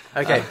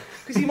 Okay,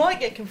 Because you might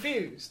get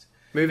confused.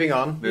 moving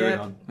on. Moving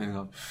Yeah.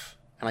 on.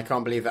 And I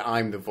can't believe that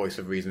I'm the voice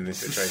of reason in this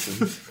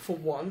situation. For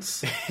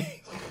once.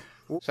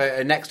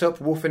 So next up,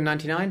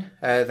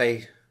 Wolfen99.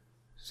 They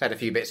said a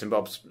few bits and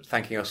bobs,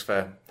 thanking us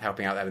for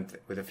helping out them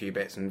with a few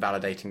bits and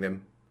validating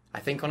them. I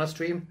think on a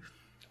stream.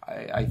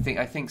 I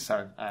think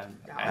so.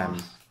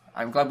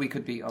 I'm glad we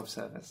could be of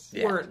service.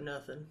 Yeah. Weren't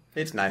nothing.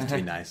 It's nice to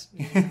be nice.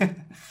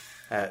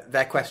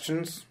 Their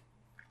questions.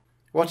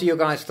 What are your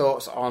guys'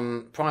 thoughts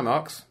on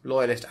Primarchs,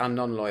 loyalist and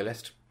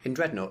non-loyalist, in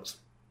Dreadnoughts?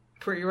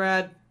 Pretty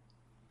rad.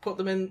 Put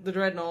them in the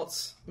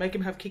Dreadnoughts. Make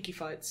them have kicky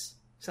fights.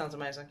 Sounds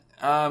amazing.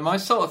 My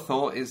sort of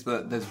thought is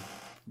that there's...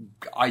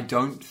 Give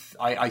them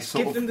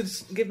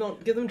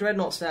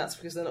Dreadnought stats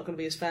because they're not going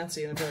to be as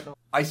fancy in a Dreadnought.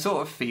 I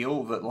sort of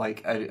feel that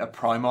like a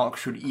Primarch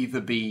should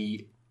either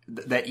be...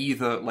 They're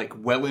either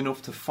like well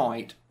enough to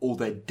fight or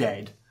they're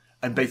dead.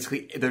 And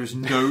basically there is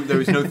no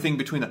thing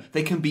between them.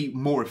 They can be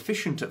more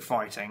efficient at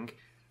fighting,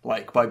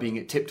 like by being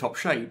in tip-top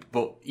shape,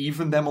 but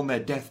even them on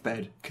their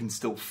deathbed can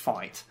still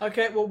fight.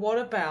 Okay, well what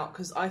about,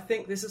 because I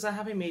think this is a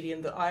happy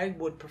medium that I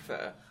would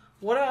prefer,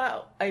 what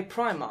about a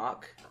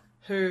Primarch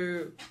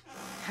who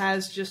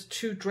has just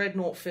 2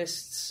 Dreadnought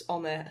fists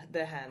on their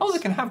hands? Oh, they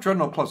can have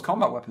Dreadnought close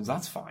combat weapons,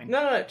 that's fine.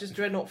 No, just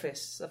Dreadnought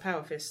fists, a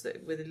power fist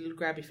with the little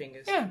grabby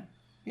fingers.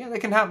 Yeah, they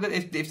can have...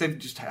 If they've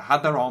just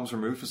had their arms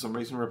removed for some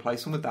reason,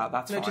 replace them with that,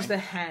 that's fine. No, just their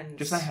hands.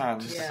 Just their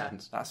hands. Yeah.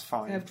 That's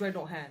fine. They have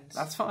Dreadnought hands.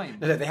 That's fine.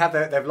 No,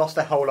 they've lost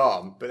their whole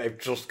arm, but they've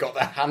just got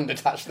their hand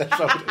attached to their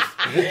shoulders.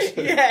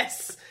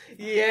 Yes.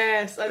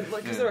 And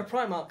because they're a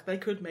Primarch, they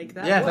could make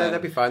that work.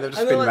 They'd be fine. They'll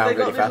just spin around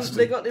really fast.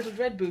 They got little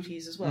dread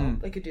booties as well.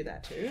 They could do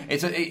that too.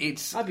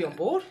 I'd be on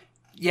board.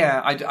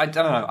 Yeah, I don't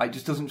know. It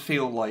just doesn't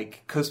feel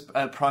like... Because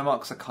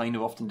Primarchs are kind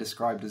of often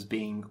described as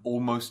being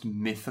almost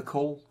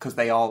mythical, because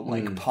they are,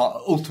 like,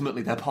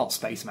 ultimately, they're part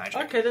space magic.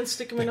 Okay, then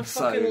stick them in a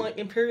fucking, like,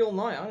 Imperial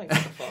Knight. I don't give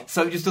a fuck.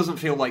 So it just doesn't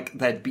feel like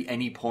there'd be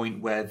any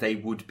point where they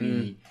would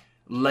be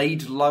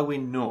laid low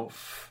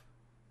enough.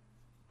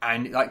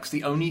 And, like,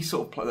 the only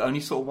sort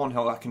of one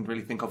who I can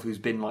really think of who's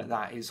been like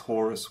that is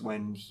Horus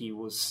when he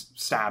was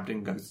stabbed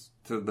and goes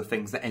through the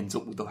things that ends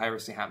up with the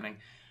heresy happening.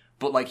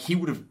 But, like, he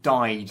would have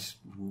died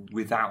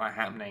without that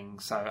happening.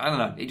 So, I don't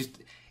know.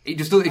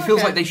 It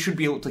feels like they should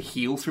be able to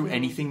heal through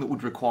anything that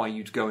would require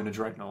you to go in a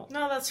Dreadnought.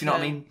 No, that's Do you know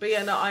what I mean? But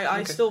yeah, no,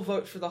 I still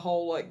vote for the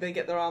whole, like, they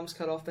get their arms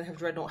cut off, they have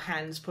Dreadnought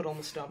hands put on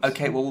the stumps.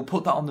 Okay, well, we'll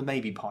put that on the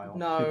maybe pile.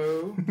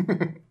 No.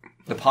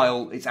 The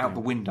pile is out the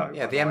window.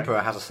 Yeah, the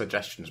Emperor has a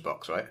suggestions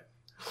box, right?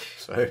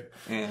 So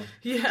yeah,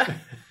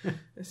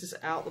 this is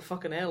out the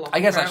fucking airlock.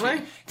 I guess apparently.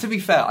 actually, to be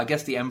fair, I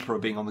guess the Emperor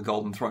being on the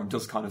Golden Throne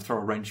does kind of throw a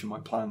wrench in my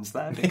plans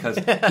there because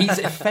he's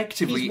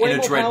effectively way in a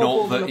more Dreadnought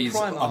powerful that than a is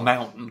Primarch. a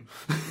mountain.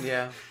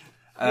 yeah.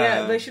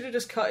 Yeah, they should have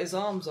just cut his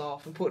arms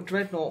off and put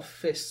Dreadnought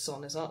fists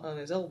on his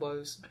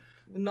elbows.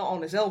 Not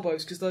on his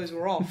elbows because those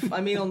were off.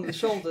 I mean on the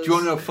shoulders. Do you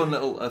want to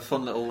know a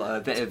fun little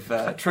bit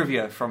of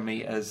trivia from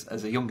me as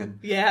a young'un?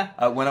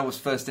 Yeah. When I was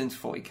first into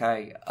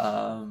 40k,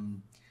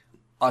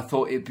 I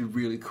thought it'd be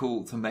really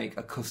cool to make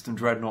a custom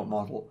Dreadnought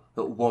model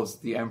that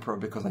was the Emperor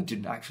because I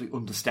didn't actually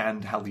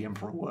understand how the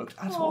Emperor worked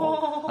at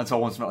all. And so I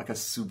wanted to make like a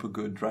super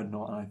good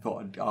Dreadnought and I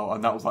thought,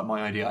 and that was like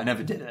my idea. I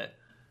never did it,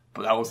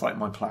 but that was like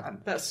my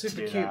plan. That's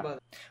super cute, by the way.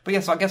 But yeah,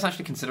 so I guess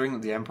actually considering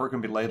that the Emperor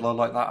can be laid low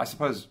like that, I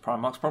suppose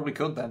Primarchs probably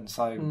could then,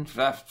 so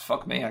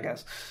fuck me, I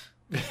guess.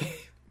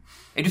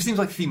 It just seems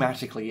like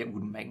thematically it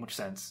wouldn't make much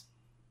sense.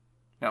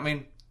 You know what I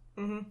mean?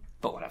 Mm-hmm.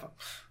 But whatever.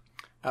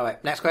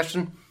 Alright, next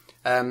question.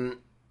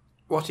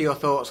 What are your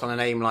thoughts on a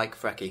name like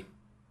Frecky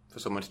for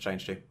someone to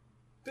change to? I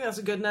think that's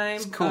a good name.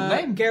 It's a cool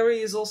name.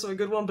 Gary is also a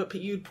good one, but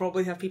you'd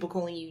probably have people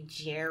calling you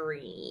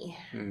Jerry.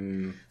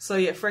 So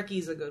yeah,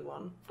 Frecky's a good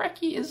one.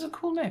 Frecky is a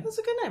cool name. That's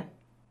a good name.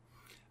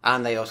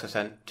 And they also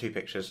sent 2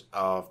 pictures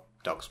of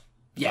dogs.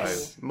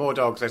 Yes. So, more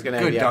dogs. There's going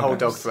to Good be a whole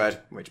dog doggos. thread,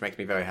 which makes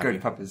me very happy.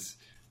 Good puppies.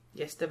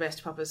 Yes, the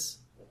best puppers.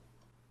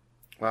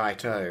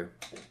 Righto.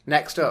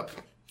 Next up,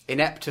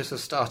 Ineptus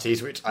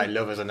Astartes, which I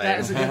love as a name. That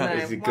is a good name.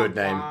 It's a good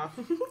name.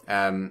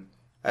 Wah-wah.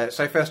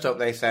 So first up,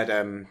 they said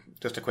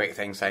just a quick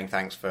thing saying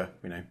thanks for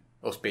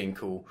us being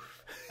cool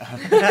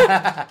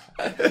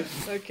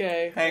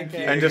Okay. Thank you.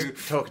 and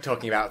just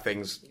talking about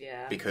things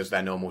Yeah. because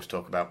they're normal to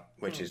talk about,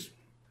 which is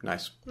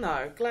nice.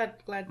 No, glad.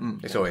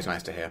 It's always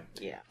nice to hear.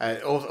 Yeah.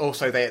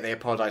 Also, they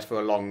apologise for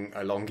a long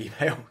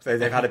email.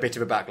 They've had a bit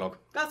of a backlog.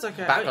 That's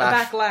okay.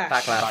 Backlash.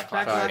 Backlash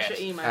at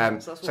emails.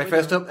 That's what So we're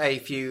first doing. up, a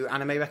few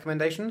anime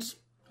recommendations.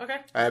 Okay.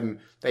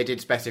 They did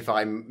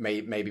specify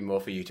maybe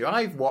more for you two.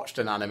 I've watched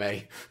an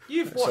anime.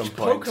 You've at some watched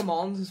point.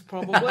 Pokemon,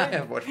 probably. I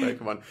have watched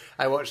Pokemon.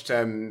 I watched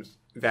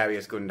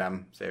various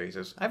Gundam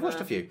series. I've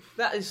watched a few.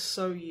 That is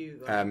so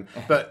you, though.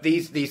 But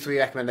these 3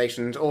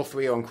 recommendations, all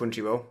 3 are on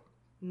Crunchyroll.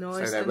 Nice.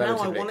 so they're And now I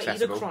relatively want to eat a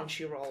accessible.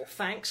 Crunchyroll.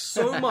 Thanks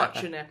so much,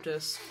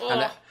 Ineptus.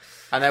 Oh.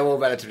 And they're all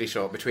relatively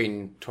short,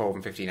 between 12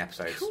 and 15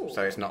 episodes. Cool.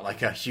 So it's not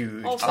like a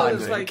huge Also, time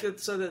it's sink. like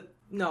so that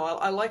no,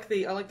 I like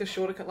the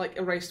shorter, like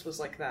Erased was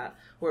like that,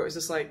 where it was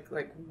just like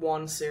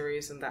one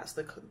series and that's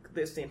the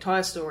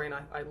entire story, and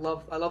I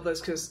love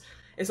those because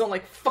it's not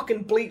like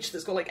fucking Bleach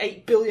that's got like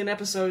 8 billion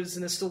episodes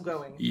and is still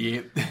going.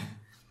 Yep.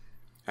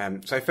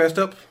 So first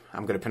up,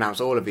 I'm going to pronounce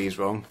all of these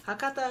wrong.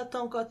 Hakata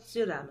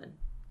tonkotsu ramen.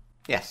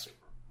 Yes,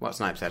 what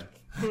Snipe said.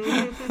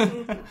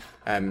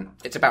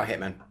 It's about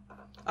Hitman.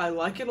 I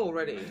like it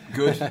already.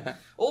 Good.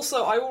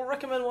 Also, I will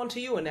recommend one to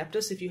you,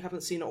 Ineptus, if you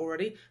haven't seen it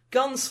already.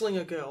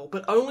 Gunslinger Girl,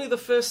 but only the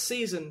first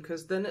season,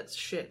 because then it's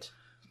shit.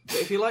 But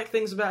if you like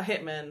things about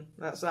Hitmen,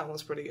 that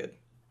one's pretty good.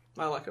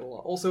 I like it a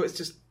lot. Also, it's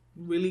just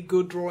really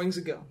good drawings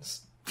of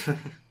guns.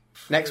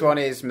 Next one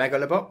is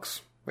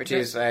Megalobox, which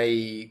is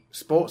a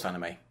sports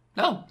anime.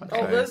 No.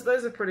 Oh,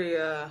 those are pretty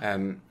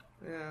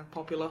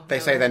popular. They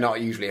say they're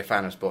not usually a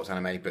fan of sports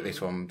anime, but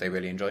this one they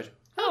really enjoyed.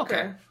 Oh,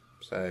 okay.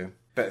 So,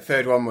 but the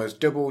third one was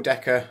Double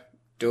Decker,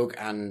 Doug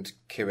and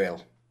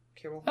Kirill,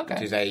 Okay.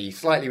 which is a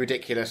slightly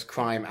ridiculous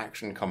crime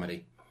action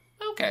comedy.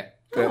 Okay.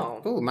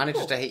 But,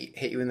 manages to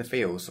hit you in the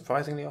feels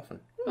surprisingly often.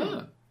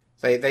 Oh.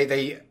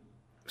 They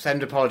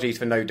send apologies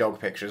for no dog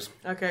pictures.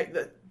 Okay,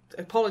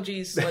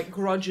 apologies, like,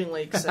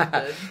 grudgingly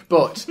accepted.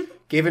 But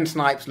given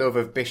Snipe's love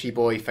of bishy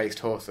boy-faced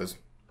horses,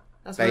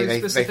 That's they very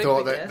specific,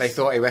 thought I that guess. they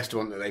thought a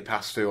restaurant that they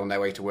passed through on their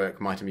way to work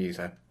might amuse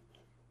her.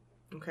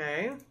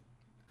 Okay.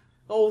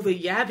 Oh, the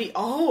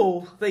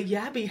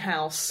Yabby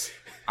house.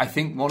 I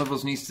think one of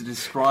us needs to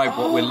describe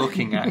what we're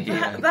looking at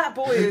here. That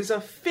boy is a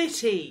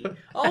fitty.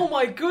 Oh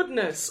my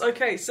goodness.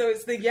 Okay, so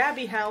it's the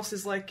Yabby house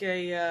is like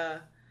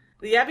an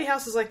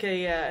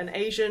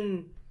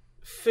Asian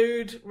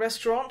food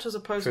restaurant as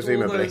opposed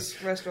to all those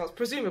restaurants,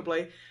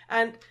 presumably.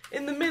 And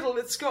in the middle,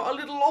 it's got a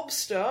little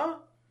lobster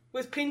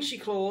with pinchy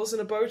claws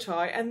and a bow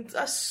tie, and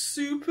a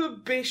super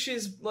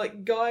vicious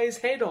guy's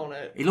head on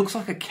it. He looks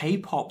like a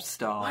K-pop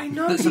star. I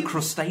know, That's a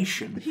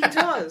crustacean. He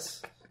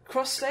does.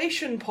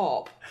 Crustacean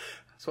pop.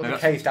 That's what the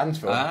K stands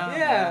for.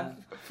 Yeah,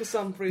 for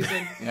some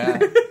reason. Yeah,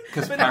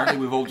 because apparently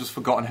we've all just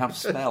forgotten how to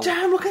spell.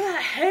 Damn, look at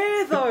that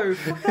hair, though.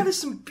 Fuck, that is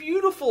some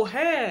beautiful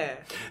hair.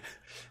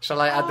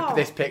 Shall I add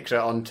this picture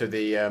onto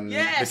the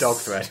dog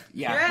thread?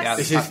 Yeah,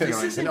 Yes.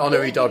 This is an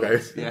honorary doggo.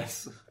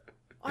 Yes.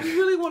 I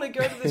really want to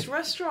go to this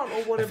restaurant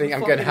or whatever. I think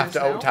I'm going to have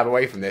to alt-tab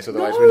away from this,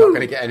 otherwise No! we're not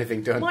going to get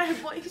anything done.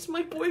 He's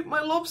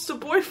my lobster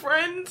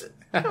boyfriend.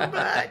 Come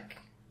back.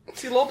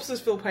 See, lobsters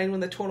feel pain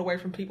when they're torn away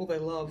from people they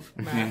love,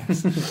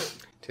 Max.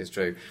 Tis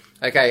true.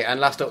 Okay,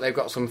 and last up, they've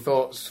got some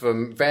thoughts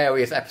from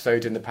various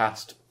episodes in the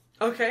past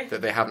Okay.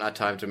 that they haven't had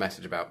time to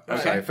message about.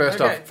 Okay. So,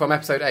 first off, from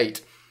episode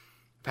 8,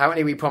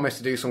 apparently we promised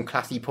to do some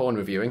classy porn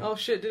reviewing, Oh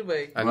shit, did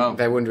we? and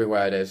they're wondering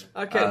where it is.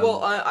 Okay,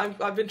 well,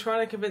 I've been trying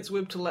to convince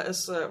Wib to let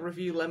us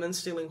review Lemon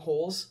Stealing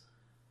Whores.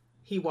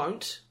 He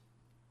won't.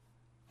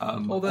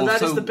 Although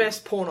that is the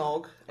best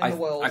pornog in the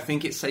world. I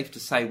think it's safe to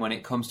say when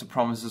it comes to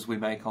promises we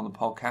make on the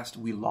podcast,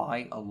 we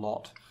lie a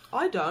lot.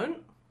 I don't.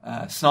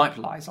 Snipe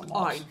lies a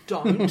lot. I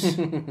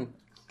don't.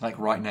 Like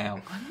right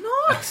now. I'm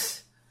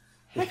not.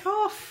 Heck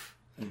off.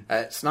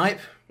 Snipe,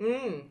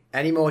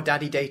 any more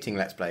daddy dating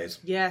Let's Plays?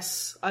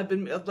 Yes, I've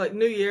been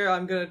New Year.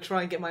 I'm going to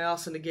try and get my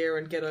ass into gear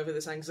and get over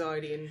this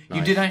anxiety and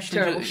You did actually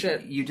terrible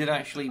shit. You did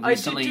actually I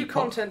recently do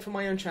content for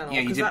my own channel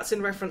Yeah, you because did. that's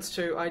in reference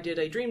to I did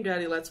a Dream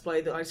Daddy Let's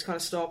Play that I just kind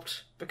of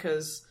stopped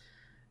because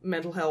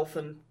mental health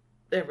and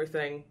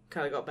everything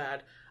kind of got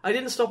bad. I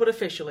didn't stop it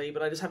officially,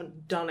 but I just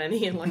haven't done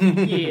any in like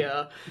a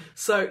year.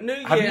 So New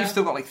Year. Haven't you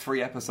still got like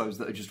 3 episodes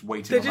that are just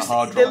waiting on the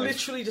hard drive? They're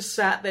literally just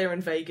sat there in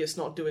Vegas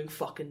not doing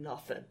fucking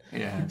nothing.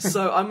 Yeah.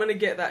 So I'm going to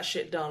get that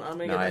shit done. I'm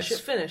going to get that Nice. shit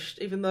finished,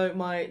 even though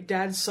my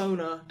dad's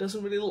Sona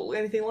doesn't really look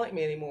anything like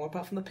me anymore,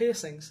 apart from the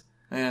piercings.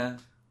 Yeah.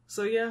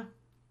 So yeah.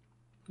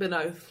 But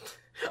no.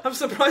 I'm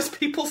surprised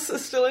people are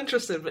still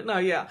interested, but no,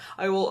 yeah.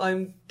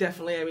 I'm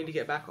definitely aiming to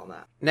get back on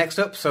that. Next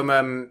up,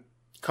 some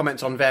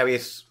comments on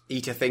various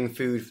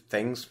food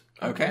things.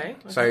 Okay.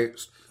 So,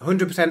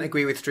 100%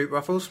 agree with Stroop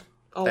Ruffles.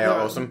 Oh, they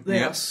are awesome.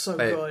 They are so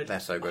good. They're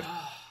so good.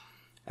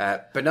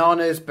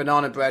 Bananas,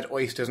 banana bread,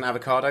 oysters and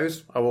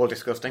avocados are all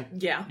disgusting.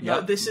 Yeah, no,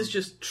 this is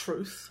just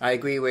truth. I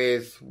agree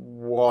with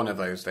one of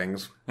those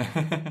things.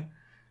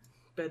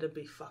 Better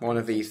be fucking. One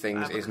of these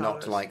things is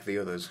not avocados. like the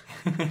others.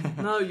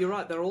 No, you're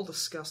right, they're all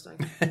disgusting.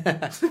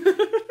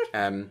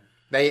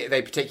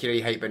 They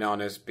particularly hate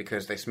bananas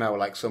because they smell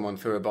like someone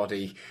threw a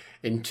body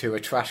into a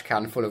trash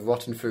can full of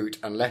rotten fruit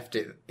and left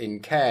it in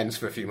cairns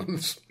for a few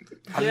months.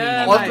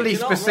 Yeah, Oddly mate,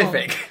 you're not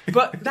specific. wrong.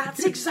 But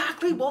that's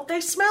exactly what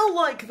they smell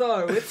like,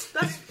 though. That's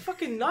a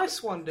fucking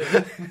nice one,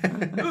 dude.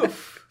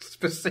 Oof.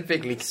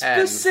 Specifically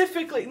cairns.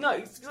 Specifically, no,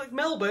 it's like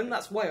Melbourne.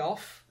 That's way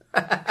off.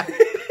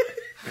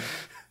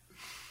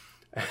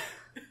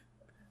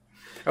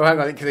 Oh, hang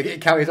on, because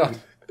it carries on.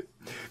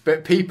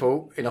 But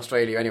people, in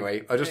Australia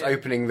anyway, are just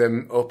opening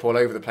them up all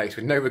over the place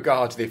with no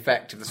regard to the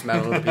effect of the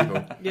smell on other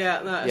people.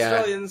 Yeah, no,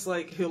 Australians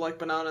who like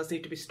bananas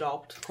need to be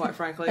stopped, quite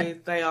frankly.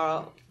 They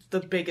are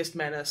the biggest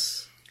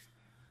menace.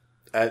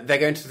 They're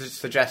going to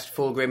suggest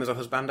Full Grim as a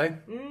husbando,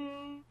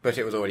 but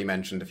it was already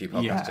mentioned a few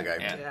podcasts ago.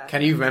 Yeah.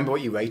 Can you remember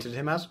what you rated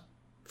him as?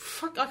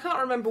 Fuck, I can't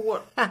remember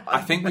what... I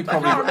think we I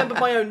probably... can't remember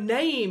my own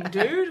name,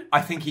 dude. I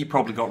think he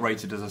probably got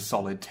rated as a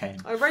solid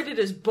 10. I rated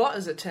his butt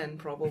as a 10,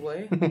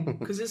 probably.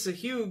 Because it's a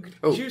huge,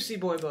 juicy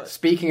boy butt.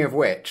 Speaking of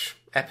which,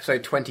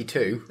 episode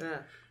 22, Yeah.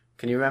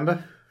 can you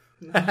remember?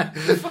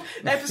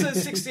 Episode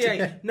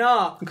 68.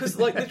 Nah, because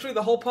literally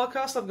the whole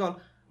podcast I've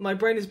gone, my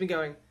brain has been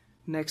going,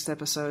 next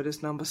episode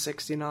is number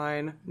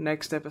 69,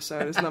 next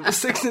episode is number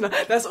 69.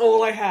 That's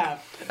all I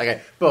have.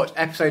 Okay, but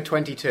episode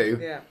 22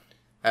 Yeah.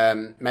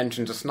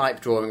 mentions a snipe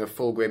drawing of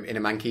Full Grim in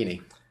a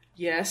mankini.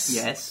 Yes.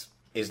 Yes.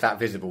 Is that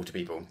visible to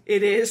people?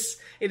 It is.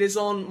 It is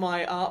on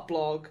my art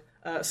blog,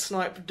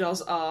 Snipe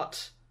Does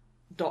Art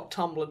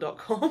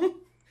 .tumblr.com.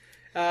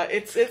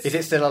 It's. Is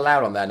it still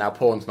allowed on there now?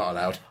 Porn's not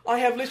allowed. I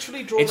have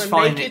literally drawn It's a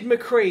fine. naked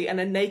McCree and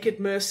a naked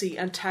Mercy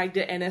and tagged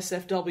it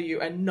NSFW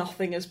and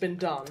nothing has been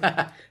done.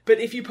 But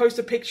if you post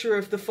a picture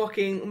of the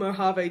fucking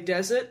Mojave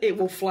Desert, it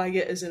will flag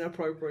it as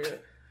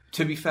inappropriate.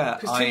 To be fair,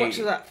 Because too much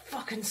of that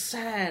fucking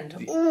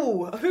sand.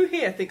 Ooh, who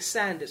here thinks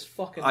sand is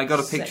fucking I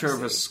got a picture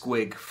of a sexy?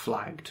 squig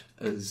flagged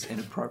as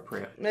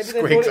inappropriate. Maybe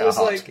they Squigs thought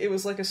are hot. it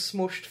was like a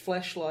smushed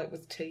fleshlight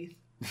with teeth.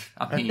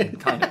 I mean,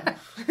 kind of.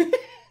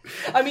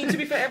 I mean, to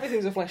be fair,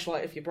 everything's a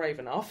fleshlight if you're brave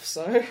enough,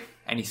 so...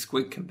 Any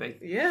squig can be.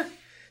 Yeah.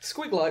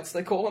 Squig lights,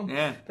 they call them.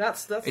 Yeah.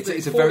 That's It's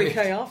the a 40k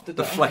very... after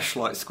The dark.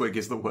 fleshlight squig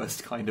is the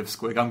worst kind of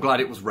squig. I'm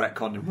glad it was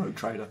retconned in Rogue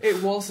Trader.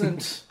 It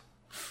wasn't.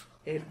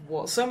 It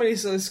was. So many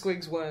of those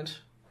squigs weren't.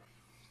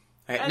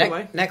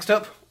 Anyway. Next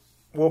up,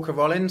 Walker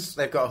Rollins.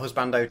 They've got a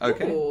husbando.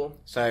 Okay. Ooh,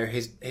 So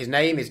his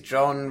name is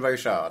John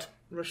Rochard.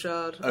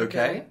 Rashad.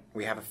 Okay.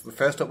 We have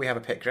first up. We have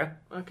a picture.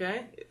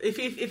 Okay. If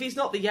he's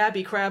not the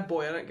Yabby Crab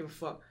Boy, I don't give a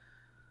fuck.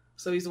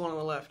 So he's the one on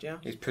the left, yeah?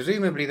 He's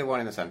presumably the one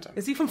in the centre.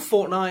 Is he from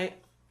Fortnite?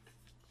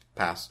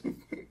 Pass.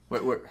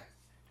 Wait.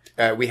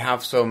 We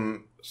have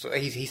some. So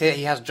he said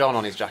he has John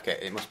on his jacket.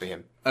 It must be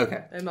him.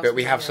 Okay. It must But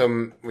we be, have yeah.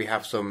 some. We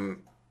have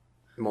some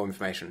more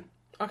information.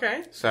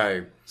 Okay.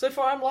 So So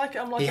far, I'm like.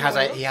 he has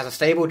a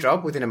stable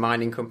job within a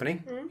mining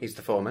company. He's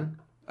the foreman.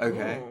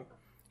 Okay.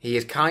 He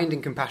is kind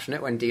and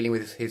compassionate when dealing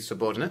with his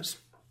subordinates.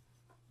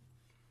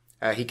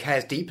 He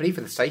cares deeply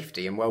for the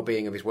safety and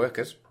well-being of his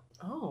workers.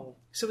 Oh,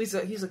 so he's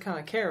a kind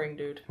of caring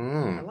dude.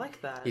 I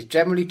like that. He's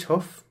generally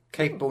tough,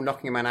 capable of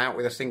knocking a man out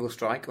with a single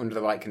strike under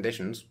the right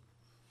conditions.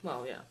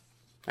 Well, yeah.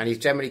 And he's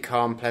generally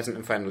calm, pleasant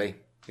and friendly.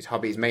 His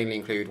hobbies mainly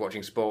include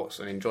watching sports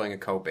and enjoying a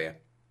cold beer.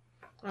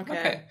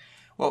 Okay.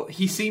 Well,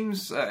 he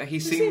seems He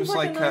seems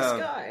like a nice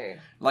guy.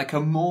 like a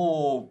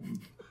more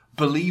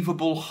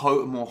believable,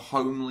 more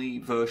homely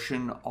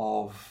version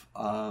of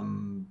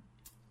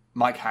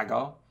Mike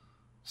Hagar.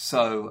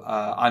 So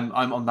I'm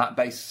on that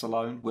basis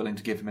alone willing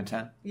to give him a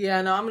 10.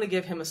 Yeah, no, I'm going to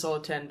give him a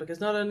solid 10 because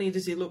not only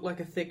does he look like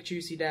a thick,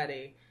 juicy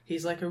daddy,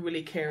 he's like a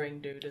really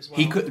caring dude as well.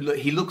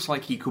 He looks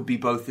like he could be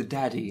both a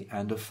daddy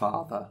and a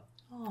father.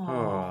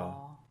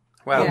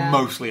 Well, Yeah.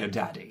 Mostly a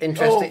daddy.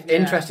 interesting. Oh, yeah.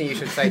 Interesting you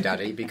should say,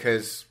 Daddy,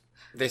 because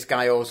this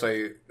guy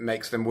also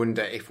makes them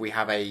wonder if we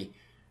have a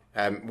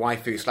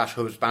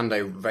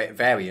waifu/husbando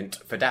variant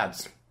for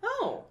dads.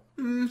 Oh.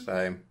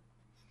 So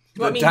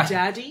Well, I mean, da-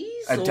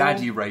 daddies? A or-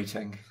 daddy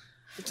rating.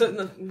 So,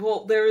 no,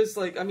 well, there is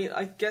like, I mean,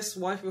 I guess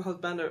waifu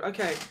husbando.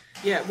 Okay,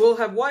 yeah, we'll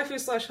have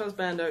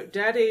waifu/husbando,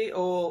 daddy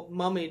or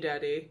mummy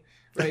daddy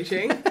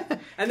rating,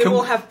 and then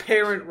we'll have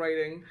parent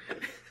rating.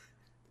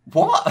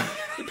 What?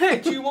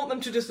 Depends. Do you want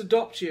them to just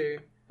adopt you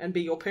and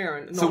be your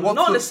parent? So Not, what's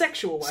not in the- a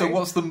sexual way. So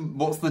what's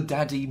the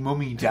daddy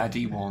mummy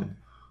daddy one?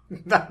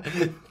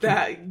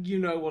 That, you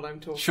know what I'm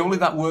talking Surely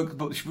that works,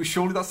 but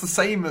surely that's the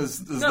same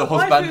as No, the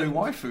husbando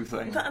waifu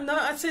thing. No,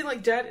 I'd say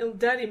like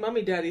daddy,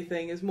 mummy, daddy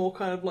thing is more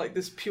kind of like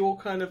this pure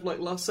kind of like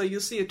lust. So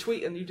you'll see a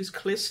tweet and you just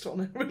clist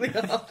on it really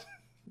hard.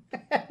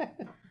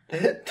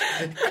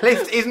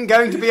 Clift isn't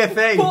going to be a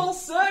thing. Full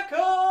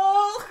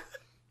circle!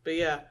 But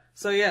yeah,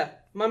 so yeah,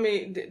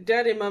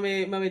 daddy,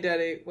 mummy,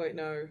 daddy, wait,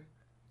 no.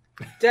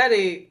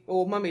 Daddy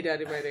or mummy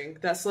daddy rating,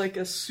 that's like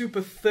a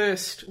super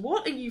thirst.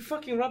 What are you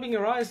fucking rubbing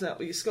your eyes out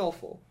with your skull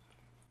for?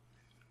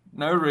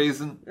 No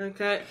reason.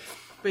 Okay.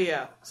 But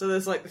yeah, so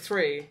there's like the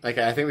three.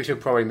 Okay, I think we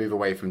should probably move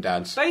away from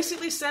dads.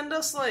 Basically send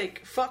us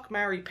like fuck,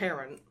 marry,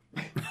 parent.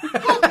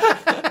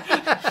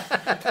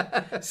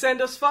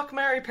 Send us fuck,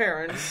 marry,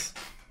 parents.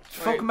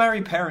 Fuck,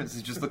 marry, parents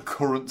is just the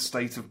current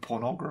state of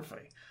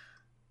pornography.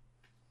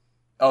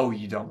 Oh,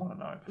 you don't want to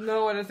know.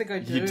 No, I don't think I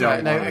do. You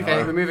don't. No, wanna okay,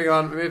 know. we're moving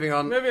on. Moving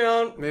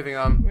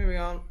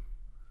on.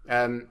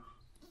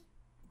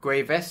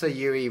 Guevesa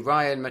Yuri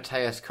Ryan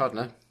Mateus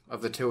Codner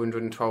of the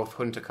 212th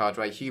Hunter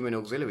Cadre Human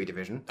Auxiliary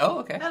Division. Oh,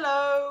 okay.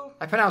 Hello.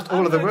 I pronounced I'm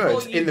all of the gonna call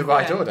words you in the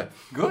right Gwen. order,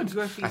 Good.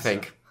 I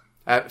think.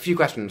 A few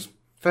questions.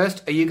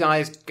 First, are you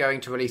guys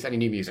going to release any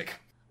new music?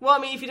 Well, I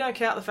mean, if you don't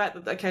count the fact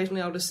that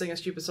occasionally I'll just sing a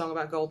stupid song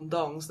about golden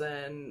dongs,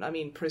 then, I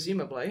mean,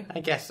 presumably. I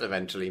guess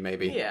eventually,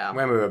 maybe. Yeah.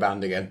 When we're a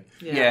band again.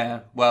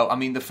 Yeah. Well, I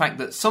mean, the fact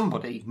that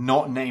somebody,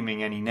 not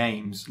naming any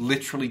names,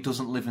 literally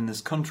doesn't live in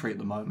this country at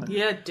the moment.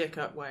 Yeah, dick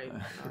up, wait.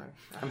 No.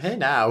 I'm here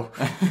now.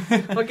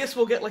 Well, I guess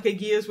we'll get like a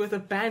year's worth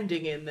of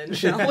banding in then,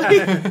 shall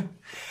we?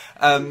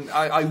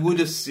 I would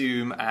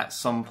assume at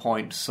some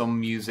point some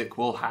music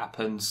will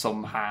happen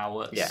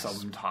somehow at Yes.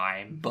 some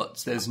time,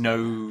 but there's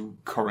no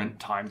current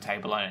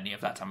timetable on any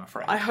of that, I'm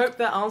afraid. I hope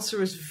that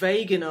answer is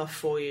vague enough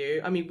for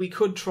you. I mean, we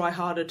could try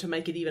harder to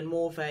make it even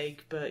more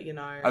vague, but, you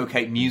know...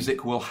 Okay,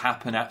 music will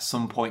happen at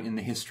some point in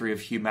the history of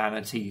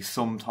humanity.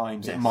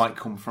 Sometimes it might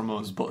come from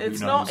us, but It's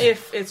who knows? not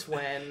if, it's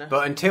when.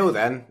 But until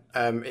then,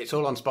 it's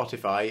all on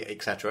Spotify,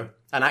 etc.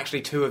 And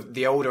actually, two of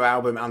the older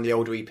album and the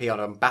older EP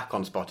are back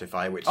on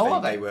Spotify, which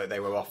are they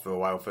were off for a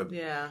while for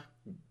Yeah.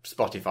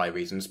 Spotify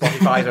reasons.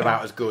 Spotify is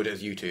about as good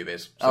as YouTube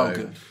is. So Oh,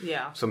 good.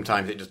 Yeah.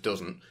 sometimes it just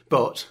doesn't.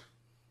 But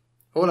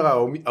All of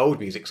our old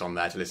music's on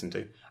there to listen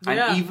to.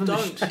 Yeah, And even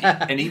don't.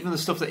 and even the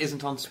stuff that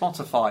isn't on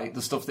Spotify,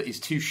 the stuff that is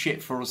too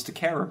shit for us to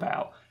care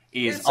about,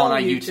 is It's on on our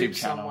YouTube YouTube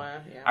channel.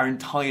 somewhere, yeah. Our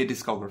entire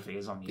discography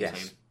is on YouTube.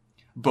 Yes.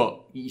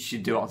 But you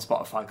should do it on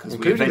Spotify because we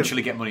Including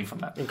eventually get money from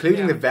that.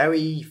 Including Yeah. the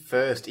very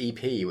first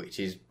EP, which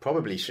is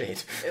probably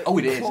shit. Oh,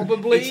 it is.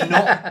 Probably. It's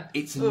not.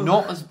 It's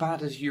not as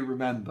bad as you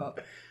remember.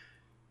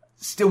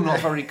 Still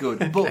not very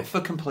good, but for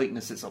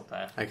completeness, it's up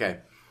there. Okay.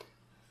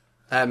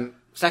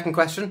 Second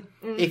question.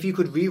 If you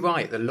could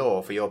rewrite the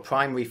lore for your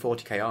primary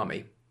 40k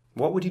army,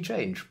 what would you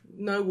change?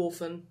 No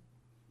Wolfen,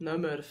 no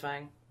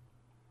Murderfang.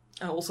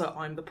 And also,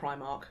 I'm the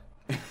Primarch.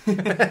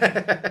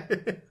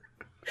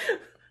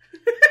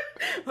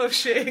 Oh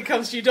shit! Here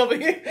comes GW.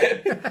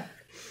 I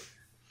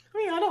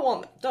mean, I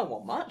don't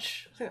want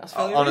much. I think that's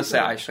fairly Honestly,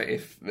 reasonable.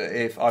 actually,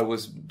 if I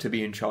was to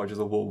be in charge of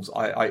the Wolves,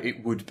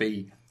 it would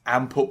be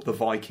amp up the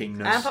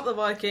Vikingness, Amp up the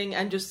Viking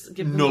and just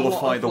give them a lot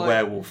nullify of, the like,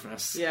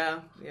 werewolfness.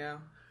 Yeah.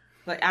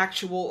 Like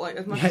actual, like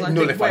as much as I think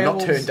Nullify, not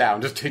werewolves. turn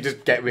down,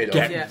 just get rid of.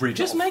 Yeah, rid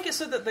just of. make it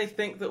so that they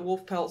think that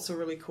wolf pelts are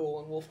really cool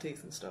and wolf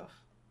teeth and stuff.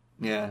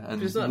 Yeah,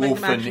 and Just not make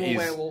them actual Wolfen is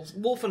werewolves.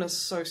 Wolfen is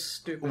so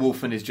stupid.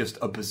 Wolfen is just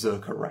a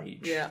berserker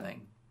rage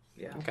thing.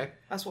 Yeah. Okay.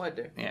 That's what I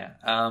do. Yeah,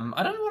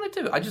 I don't know what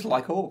I do. I just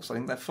like orcs. I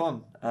think they're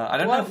fun. I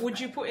don't know. Would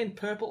you put in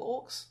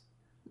purple orcs?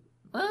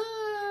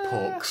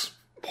 Porks.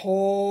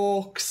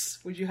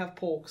 Porks. Would you have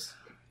porks?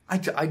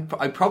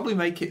 I'd probably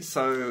make it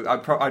so.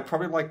 I'd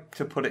probably like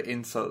to put it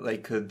in so that they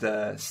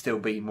could still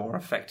be more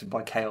affected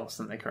by chaos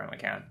than they currently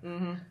can.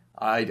 Mm-hmm.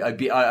 I'd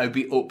be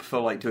up for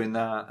like doing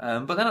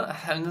that. But then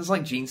and there's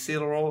like gene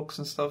stealer orcs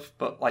and stuff.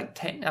 But like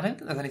I don't think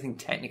there's anything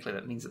technically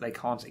that means that they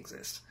can't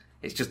exist.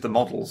 It's just the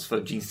models for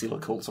gene stealer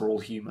cults are all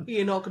human.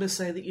 You're not going to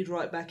say that you'd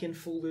write back in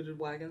full looted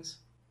wagons?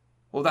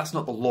 Well, that's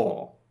not the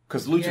law.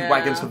 Because looted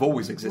wagons have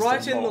always existed.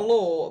 Right in the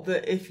law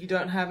that if you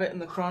don't have it in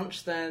the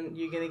crunch, then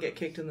you're going to get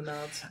kicked in the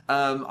nuts.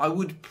 I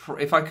would,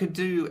 if I could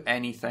do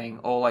anything,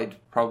 all I'd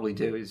probably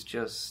do is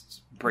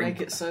just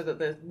Make it so that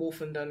the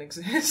Wolfen don't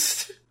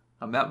exist.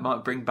 And that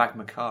might bring back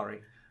Makari.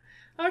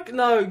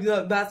 No,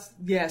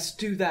 yes,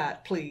 do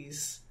that,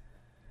 please.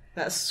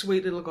 That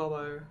sweet little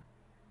gobbo.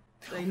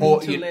 They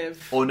need to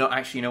live. Or no,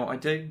 actually, you know what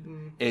I'd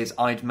do? Is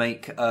I'd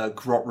make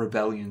grot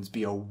rebellions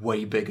be a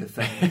way bigger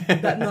thing.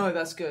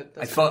 That's good.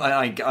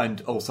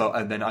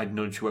 And then I'd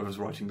nudge whoever's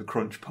writing the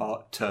crunch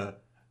part to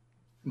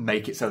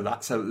make it so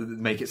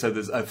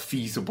there's a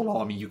feasible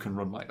army you can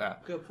run like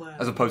that. Good plan.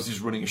 As opposed to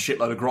just running a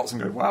shitload of grots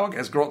and going, wow, I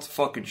guess grots are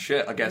fucking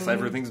shit. I guess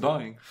everything's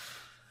dying.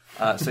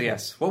 So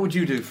yes, what would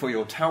you do for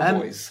your town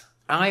boys?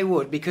 I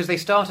would, because they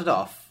started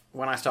off,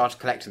 when I started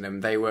collecting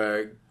them, they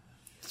were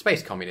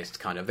space communists,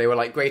 kind of. They were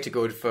like greater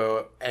good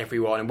for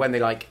everyone, and when they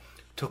like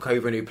took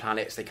over new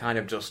planets, they kind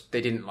of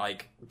they didn't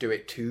like do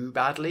it too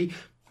badly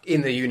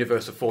in the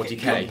universe of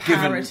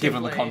 40k.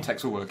 Given the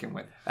context we're working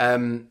with.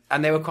 And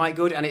they were quite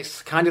good, and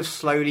it's kind of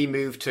slowly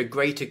moved to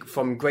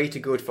from greater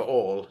good for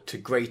all to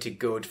greater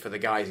good for the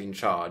guys in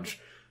charge.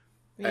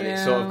 And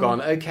it's sort of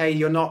gone, okay,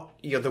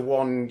 you're the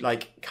one,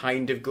 like,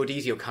 kind of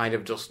goodies, you're kind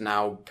of just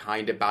now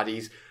kind of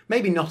baddies.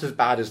 Maybe not as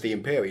bad as the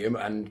Imperium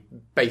and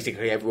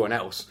basically everyone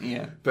else.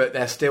 Yeah. But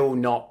they're still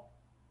not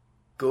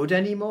good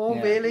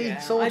anymore, really,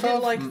 sort of. I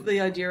did like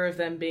the idea of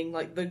them being,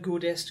 like, the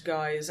goodest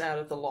guys out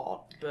of the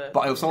lot, but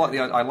I also like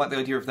the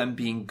idea of them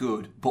being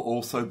good, but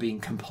also being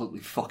completely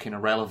fucking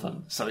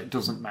irrelevant, so it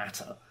doesn't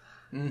matter.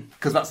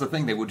 Because that's the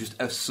thing, they were just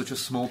such a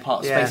small part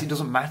of space. It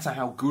doesn't matter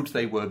how good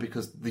they were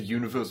because the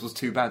universe was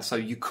too bad. So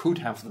you could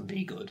have them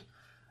be good,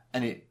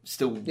 and it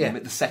still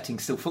the setting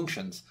still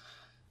functions.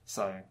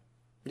 So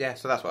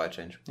so that's what I'd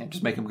change. Yeah,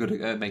 just make them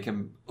good. Make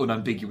them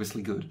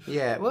unambiguously good.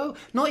 Yeah, well,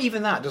 not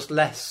even that. Just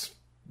less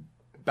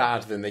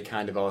bad than they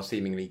kind of are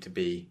seemingly to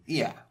be.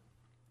 Yeah.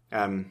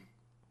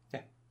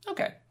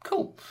 Okay.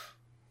 Cool.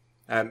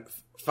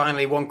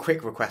 Finally, one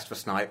quick request for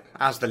Snipe.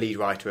 As the lead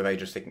writer of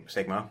Age of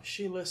Sigmar,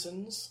 she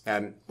listens.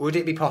 Would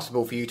it be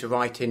possible for you to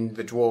write in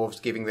the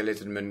dwarves giving the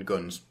lizardmen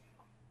guns?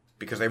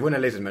 Because they run a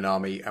lizardman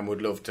army and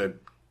would love to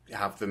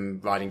have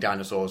them riding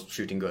dinosaurs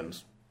shooting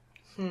guns.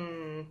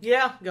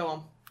 Yeah, go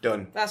on.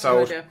 Done. That's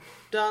Sold. a good idea.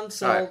 Done,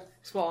 sold, Right.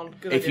 spot on.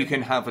 Good If idea. you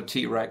can have a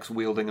T-Rex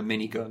wielding a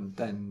minigun,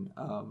 then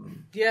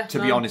to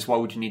be no. honest, why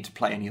would you need to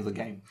play any other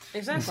game?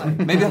 Exactly.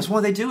 Maybe that's why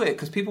they do it,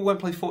 because people won't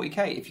play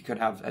 40k if you could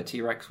have a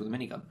T-Rex with a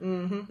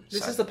minigun.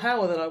 This is the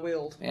power that I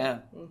wield. Yeah.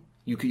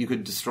 You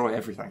could destroy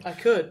everything. I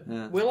could.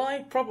 Yeah. Will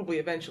I? Probably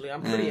eventually.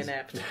 I'm pretty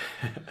inept.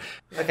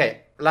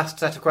 Okay, last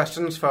set of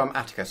questions from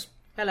Atticus.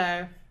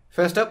 Hello.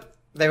 First up,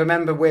 they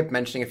remember Wib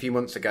mentioning a few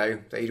months ago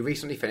that he'd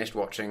recently finished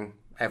watching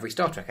every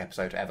Star Trek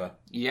episode ever.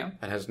 Yeah.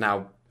 And has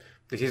now,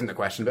 this isn't a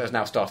question, but has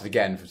now started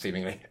again,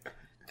 seemingly.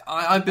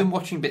 I've been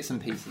watching bits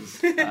and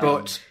pieces.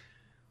 But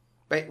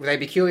they'd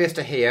be curious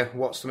to hear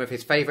what some of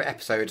his favourite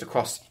episodes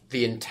across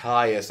the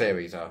entire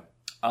series are.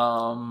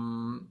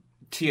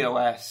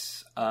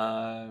 TOS,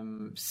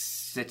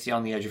 City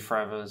on the Edge of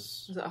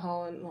Forever's. Is that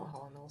Harlan? Not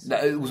Harlan Nelson. No,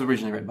 it was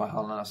originally written by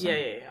Harlan Ellison.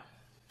 Yeah.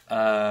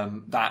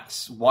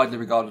 That's widely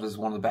regarded as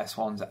one of the best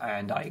ones,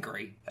 and I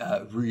agree.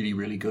 Really,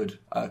 really good.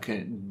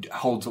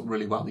 Holds up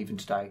really well even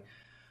today.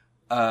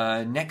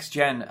 Next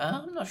gen,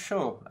 I'm not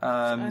sure.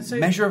 say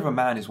Measure of a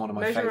Man is one of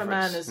my Measure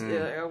favourites. of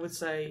Man is, I would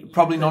say...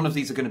 Probably none of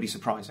these are going to be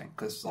surprising,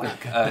 because,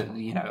 like,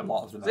 you know, a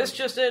lot of them This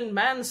just in,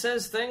 man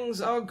says things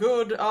are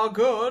good.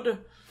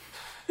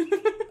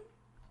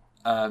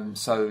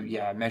 So,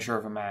 yeah, Measure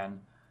of a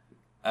Man.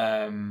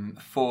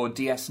 For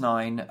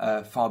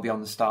DS9, Far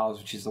Beyond the Stars,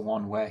 which is the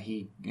one where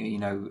he, you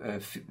know,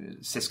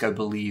 Cisco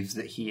believes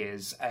that he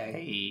is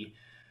a...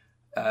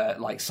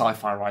 like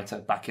sci-fi writer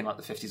back in like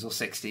the 50s or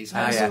 60s.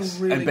 That's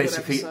a really and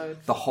basically good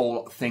episode. the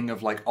whole thing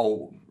of like,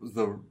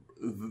 the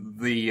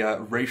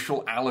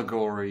racial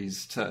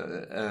allegories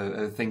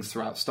to things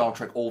throughout Star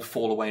Trek all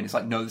fall away, and it's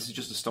like, no, this is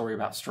just a story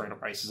about straight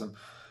up racism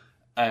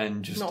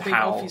and just Not being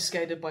how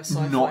obfuscated by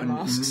sci-fi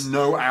masks.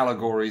 no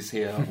allegories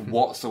here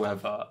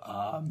whatsoever.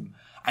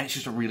 And it's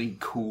just a really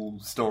cool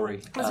story.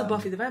 There's a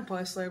Buffy the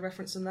Vampire Slayer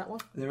reference in that one.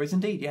 There is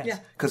indeed, yes. Yeah.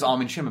 Because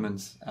Armin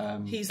Shimmerman's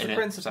He's in the it,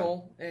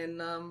 principal in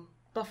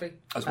Buffy.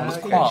 as well as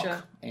Okay.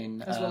 Quark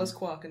in As well as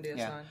Quark in DS9.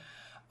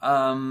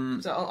 yeah.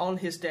 So on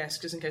his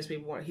desk, just in case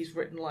people want, he's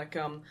written like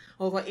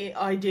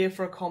idea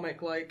for a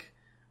comic, like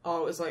it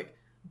was like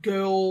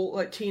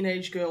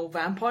teenage girl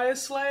vampire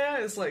slayer.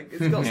 It's like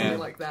it's got something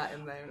like that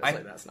in there. And it's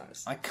like, that's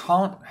nice. I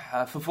can't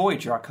for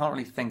Voyager. I can't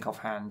really think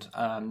offhand.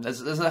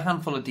 There's a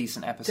handful of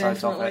decent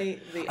episodes Definitely of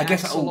it. the I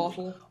guess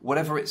axolotl.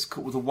 whatever it's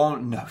called. The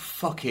one, no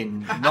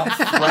fucking not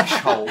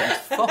Threshold.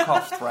 Fuck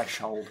off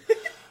Threshold.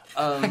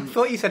 I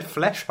thought you said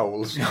flesh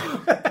holes.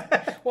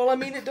 Well, I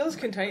mean, it does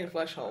contain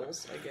flesh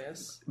holes, I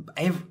guess.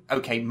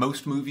 Okay,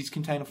 most movies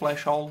contain a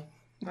flesh hole.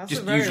 That's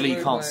Just a very usually you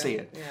rude can't way. see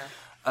it.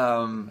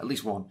 Yeah. At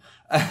least one.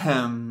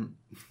 And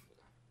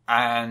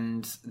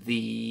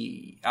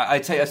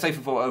I'd say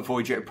for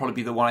Voyager, it'd probably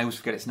be the one, I always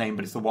forget its name,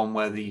 but it's the one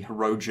where the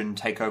Hirogen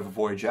take over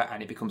Voyager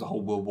and it becomes a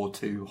whole World War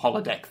II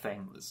holodeck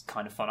thing. That's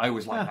kind of fun. I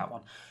always like that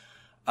one.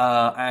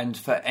 And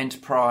for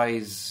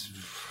Enterprise,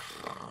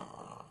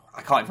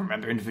 I can't even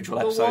remember individual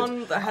The episodes.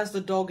 one that has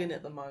the dog in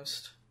it the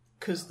most.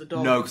 Because the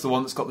dog... No, because the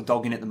one that's got the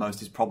dog in it the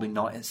most is probably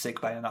not at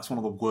sickbay, and that's one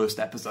of the worst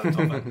episodes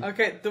of it.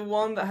 Okay, the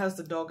one that has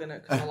the dog in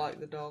it, because I like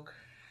the dog.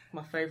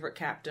 My favourite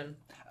captain.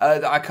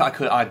 I'm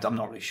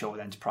not really sure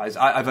with Enterprise.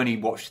 I've only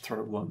watched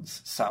through it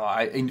once, so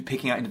in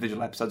picking out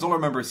individual episodes, all I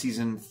remember is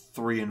season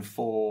 3 and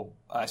 4,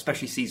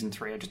 especially season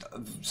 3, are just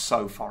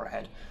so far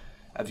ahead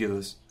of the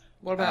others.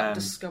 What about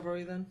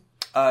Discovery then?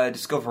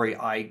 Discovery,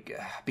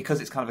 because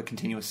it's kind of a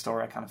continuous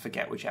story, I kind of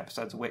forget which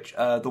episodes are which.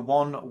 The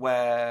one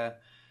where...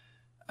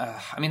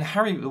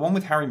 the one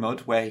with Harry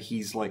Mudd, where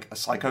he's like a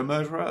psycho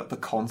murderer, the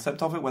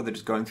concept of it, where they're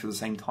just going through the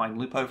same time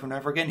loop over and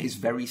over again, is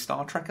very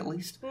Star Trek, at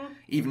least.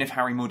 Even if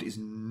Harry Mudd is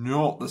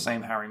not the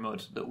same Harry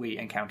Mudd that we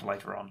encounter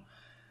later on.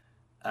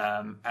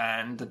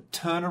 And the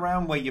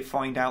turnaround where you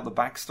find out the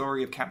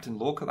backstory of Captain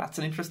Lorca, that's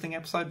an interesting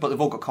episode, but they've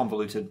all got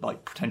convoluted,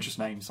 like, pretentious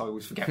names, so I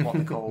always forget what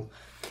they're called.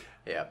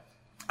 Yeah.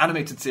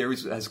 Animated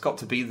series has got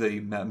to be the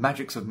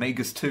Magics of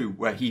Magus 2,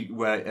 where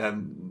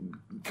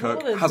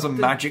Kirk has a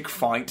magic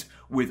fight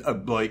with a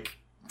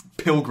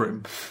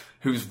pilgrim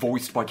who's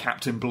voiced by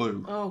Captain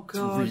Blue. Oh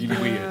god, it's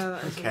really weird.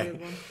 That is a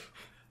weird one.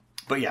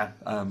 But yeah,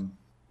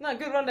 No,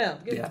 good rundown.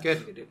 Good. Yeah.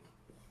 Good.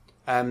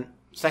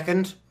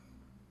 Second,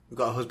 we've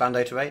got a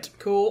husbando to rate.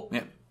 Cool.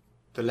 yeah,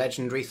 The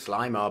legendary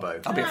Sly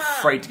Marbo. I'd be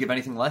afraid to give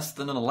anything less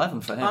than an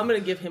 11 for him. I'm going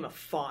to give him a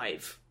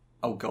 5.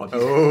 Oh god,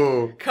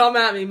 Oh. Come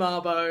at me,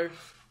 Marbo.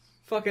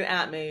 Fucking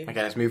at me.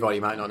 Okay, let's move on.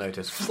 You might not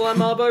notice. Slime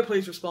Marbo,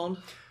 please respond.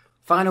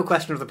 Final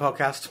question of the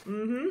podcast.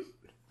 Mm-hmm.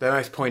 The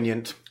most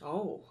poignant.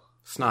 Oh,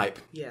 Snipe,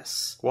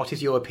 yes. what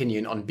is your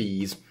opinion on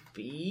bees?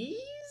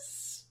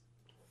 Bees?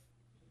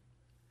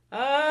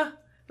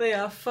 They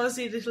are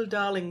fuzzy little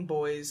darling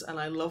boys, and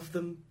I love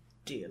them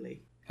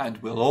dearly. and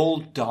we'll all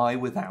die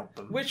without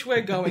them. Which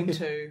we're going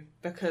to,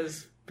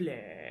 because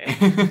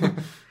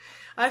bleh.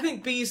 I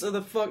think bees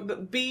are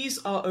bees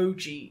are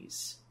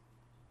OGs.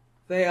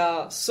 They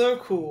are so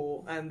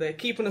cool, and they're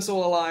keeping us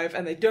all alive,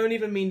 and they don't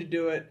even mean to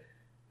do it,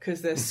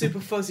 because they're super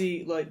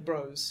fuzzy, like,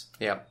 bros.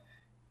 Yeah.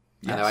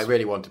 Yes. I know, I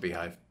really want a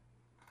beehive.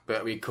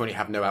 But we currently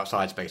have no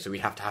outside space, so we'd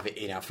have to have it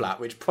in our flat,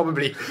 which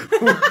probably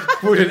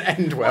wouldn't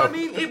end well. I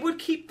mean, it would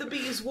keep the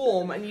bees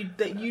warm, and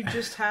you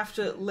just have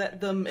to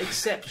let them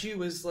accept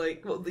you as,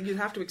 like... Well, you'd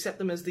have to accept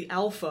them as the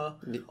alpha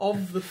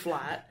of the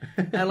flat.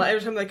 And, like,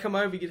 every time they come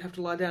over, you'd have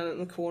to lie down in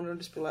the corner and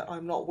just be like,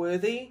 I'm not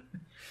worthy,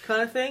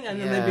 kind of thing. And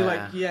then they'd be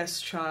like,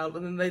 yes, child.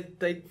 And then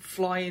they'd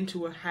fly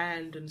into a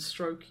hand and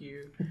stroke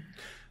you.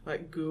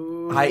 Like,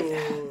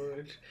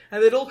 good.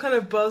 And they'd all kind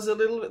of buzz a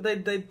little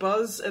bit. They'd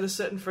buzz at a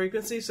certain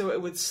frequency, so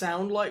it would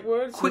sound like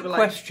words. Quick so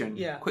question.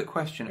 Yeah. Quick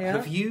question. Yeah?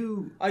 Have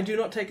you... I do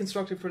not take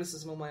constructive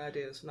criticism on my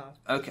ideas, no.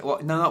 Okay, well,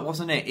 no, that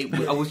wasn't it.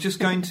 I was just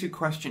going to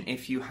question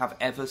if you have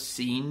ever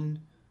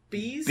seen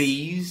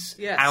Bees?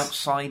 Yes.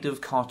 outside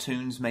of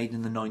cartoons made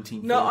in the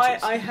 1930s. No,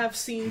 I have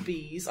seen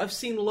bees. I've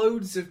seen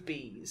loads of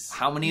bees.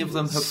 How many of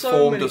them have So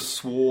formed many. a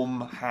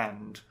swarm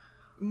hand?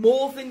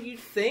 More than you'd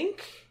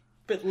think,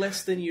 but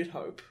less than you'd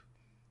hope.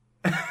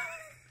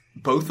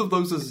 Both of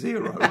those are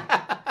 0.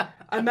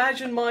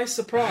 Imagine my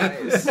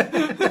surprise.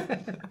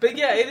 But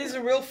yeah, it is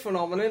a real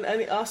phenomenon,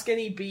 and ask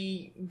any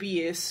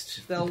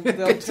beeist,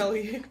 they'll tell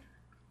you.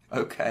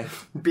 Okay.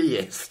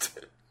 Beeist.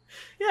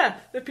 Yeah,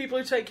 the people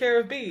who take care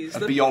of bees.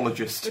 A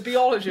biologist. The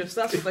biologists,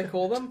 that's what they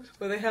call them.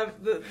 Where they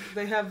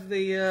have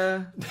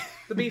the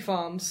bee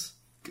farms.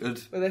 Good.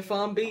 Where they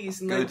farm bees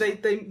and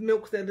they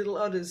milk their little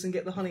udders and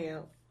get the honey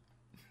out.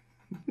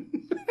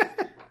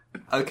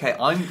 Okay,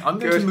 I'm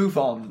going to move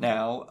on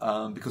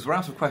now because we're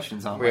out of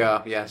questions, aren't we? We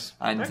are, yes.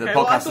 And the Okay,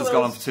 well, podcast has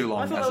gone on for too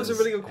long. I thought that was a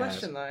really good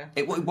question, though.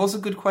 It was a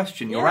good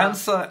question. Your Yeah.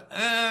 answer...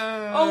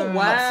 Oh, Not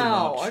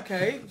wow. so much.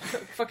 Okay.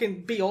 Fucking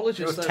It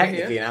biologist was over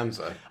technically here. an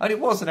answer. And it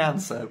was an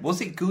answer. Was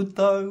it good,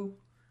 though?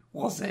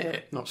 Was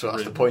it? Not sure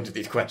that's the point of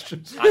these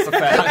questions. That's a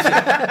fair...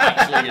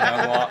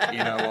 Actually,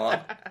 you know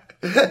what?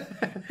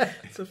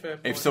 It's a fair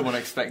point. If someone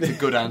expected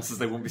good answers,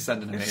 they wouldn't be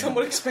sending them in. If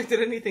someone expected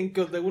anything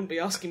good, they wouldn't be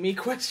asking me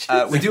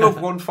questions. We do have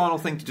one final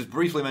thing to just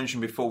briefly mention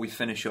before we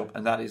finish up,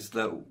 and that is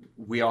that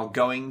we are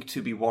going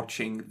to be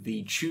watching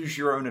the Choose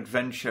Your Own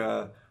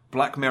Adventure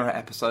Black Mirror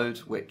episode,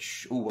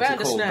 which... what's it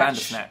called?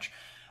 Bandersnatch.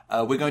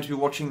 We're going to be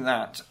watching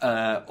that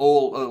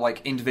all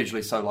like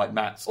individually, so like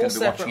Matt's going to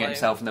be watching separately. it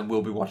himself, and then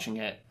we'll be watching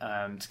it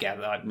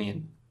together. Like me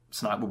and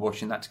Snipe were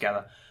watching that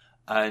together.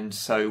 And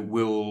so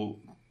we'll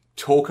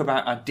talk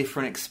about our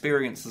different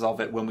experiences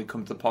of it when we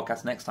come to the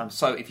podcast next time.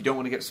 So if you don't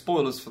want to get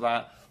spoilers for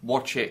that,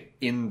 watch it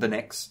in the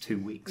next 2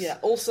 weeks. Yeah,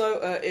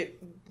 also,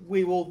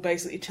 we will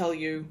basically tell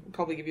you,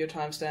 probably give you a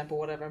timestamp or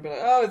whatever, and be like,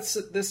 oh, it's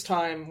at this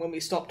time when we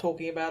stop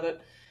talking about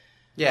it.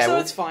 Yeah, So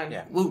well, it's fine.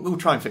 Yeah. We'll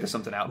try and figure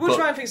something out. We'll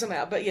try and figure something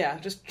out, but yeah,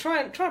 just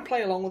try and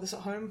play along with us at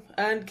home,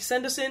 and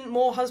send us in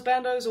more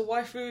husbandos or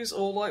waifus,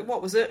 or like,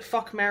 what was it,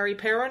 fuck, marry,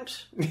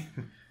 parent?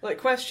 Like,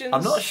 questions.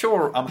 I'm not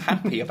sure I'm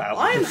happy about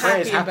I'm this.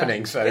 happy It's about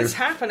happening, it. so- It's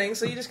happening,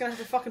 so you're just going to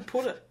have to fucking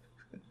put it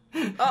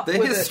up The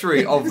with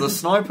history of the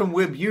Snipe and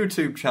Wib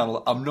YouTube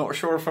channel, I'm not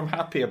sure if I'm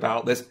happy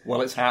about this.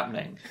 Well, it's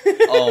happening.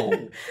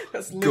 Oh,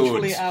 That's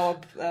literally good.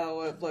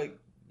 our like,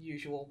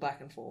 usual back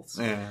and forths.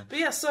 Yeah. But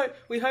yeah, so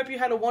we hope you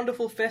had a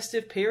wonderful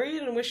festive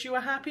period and wish you a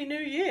happy new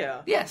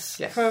year. Yes.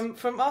 Yes.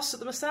 From us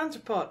at the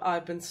Misantropod,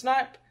 I've been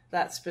Snipe,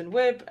 that's been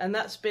Wib, and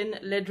that's been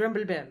Le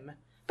Drumblebim.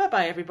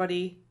 Bye-bye,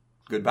 everybody.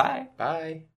 Goodbye. Bye.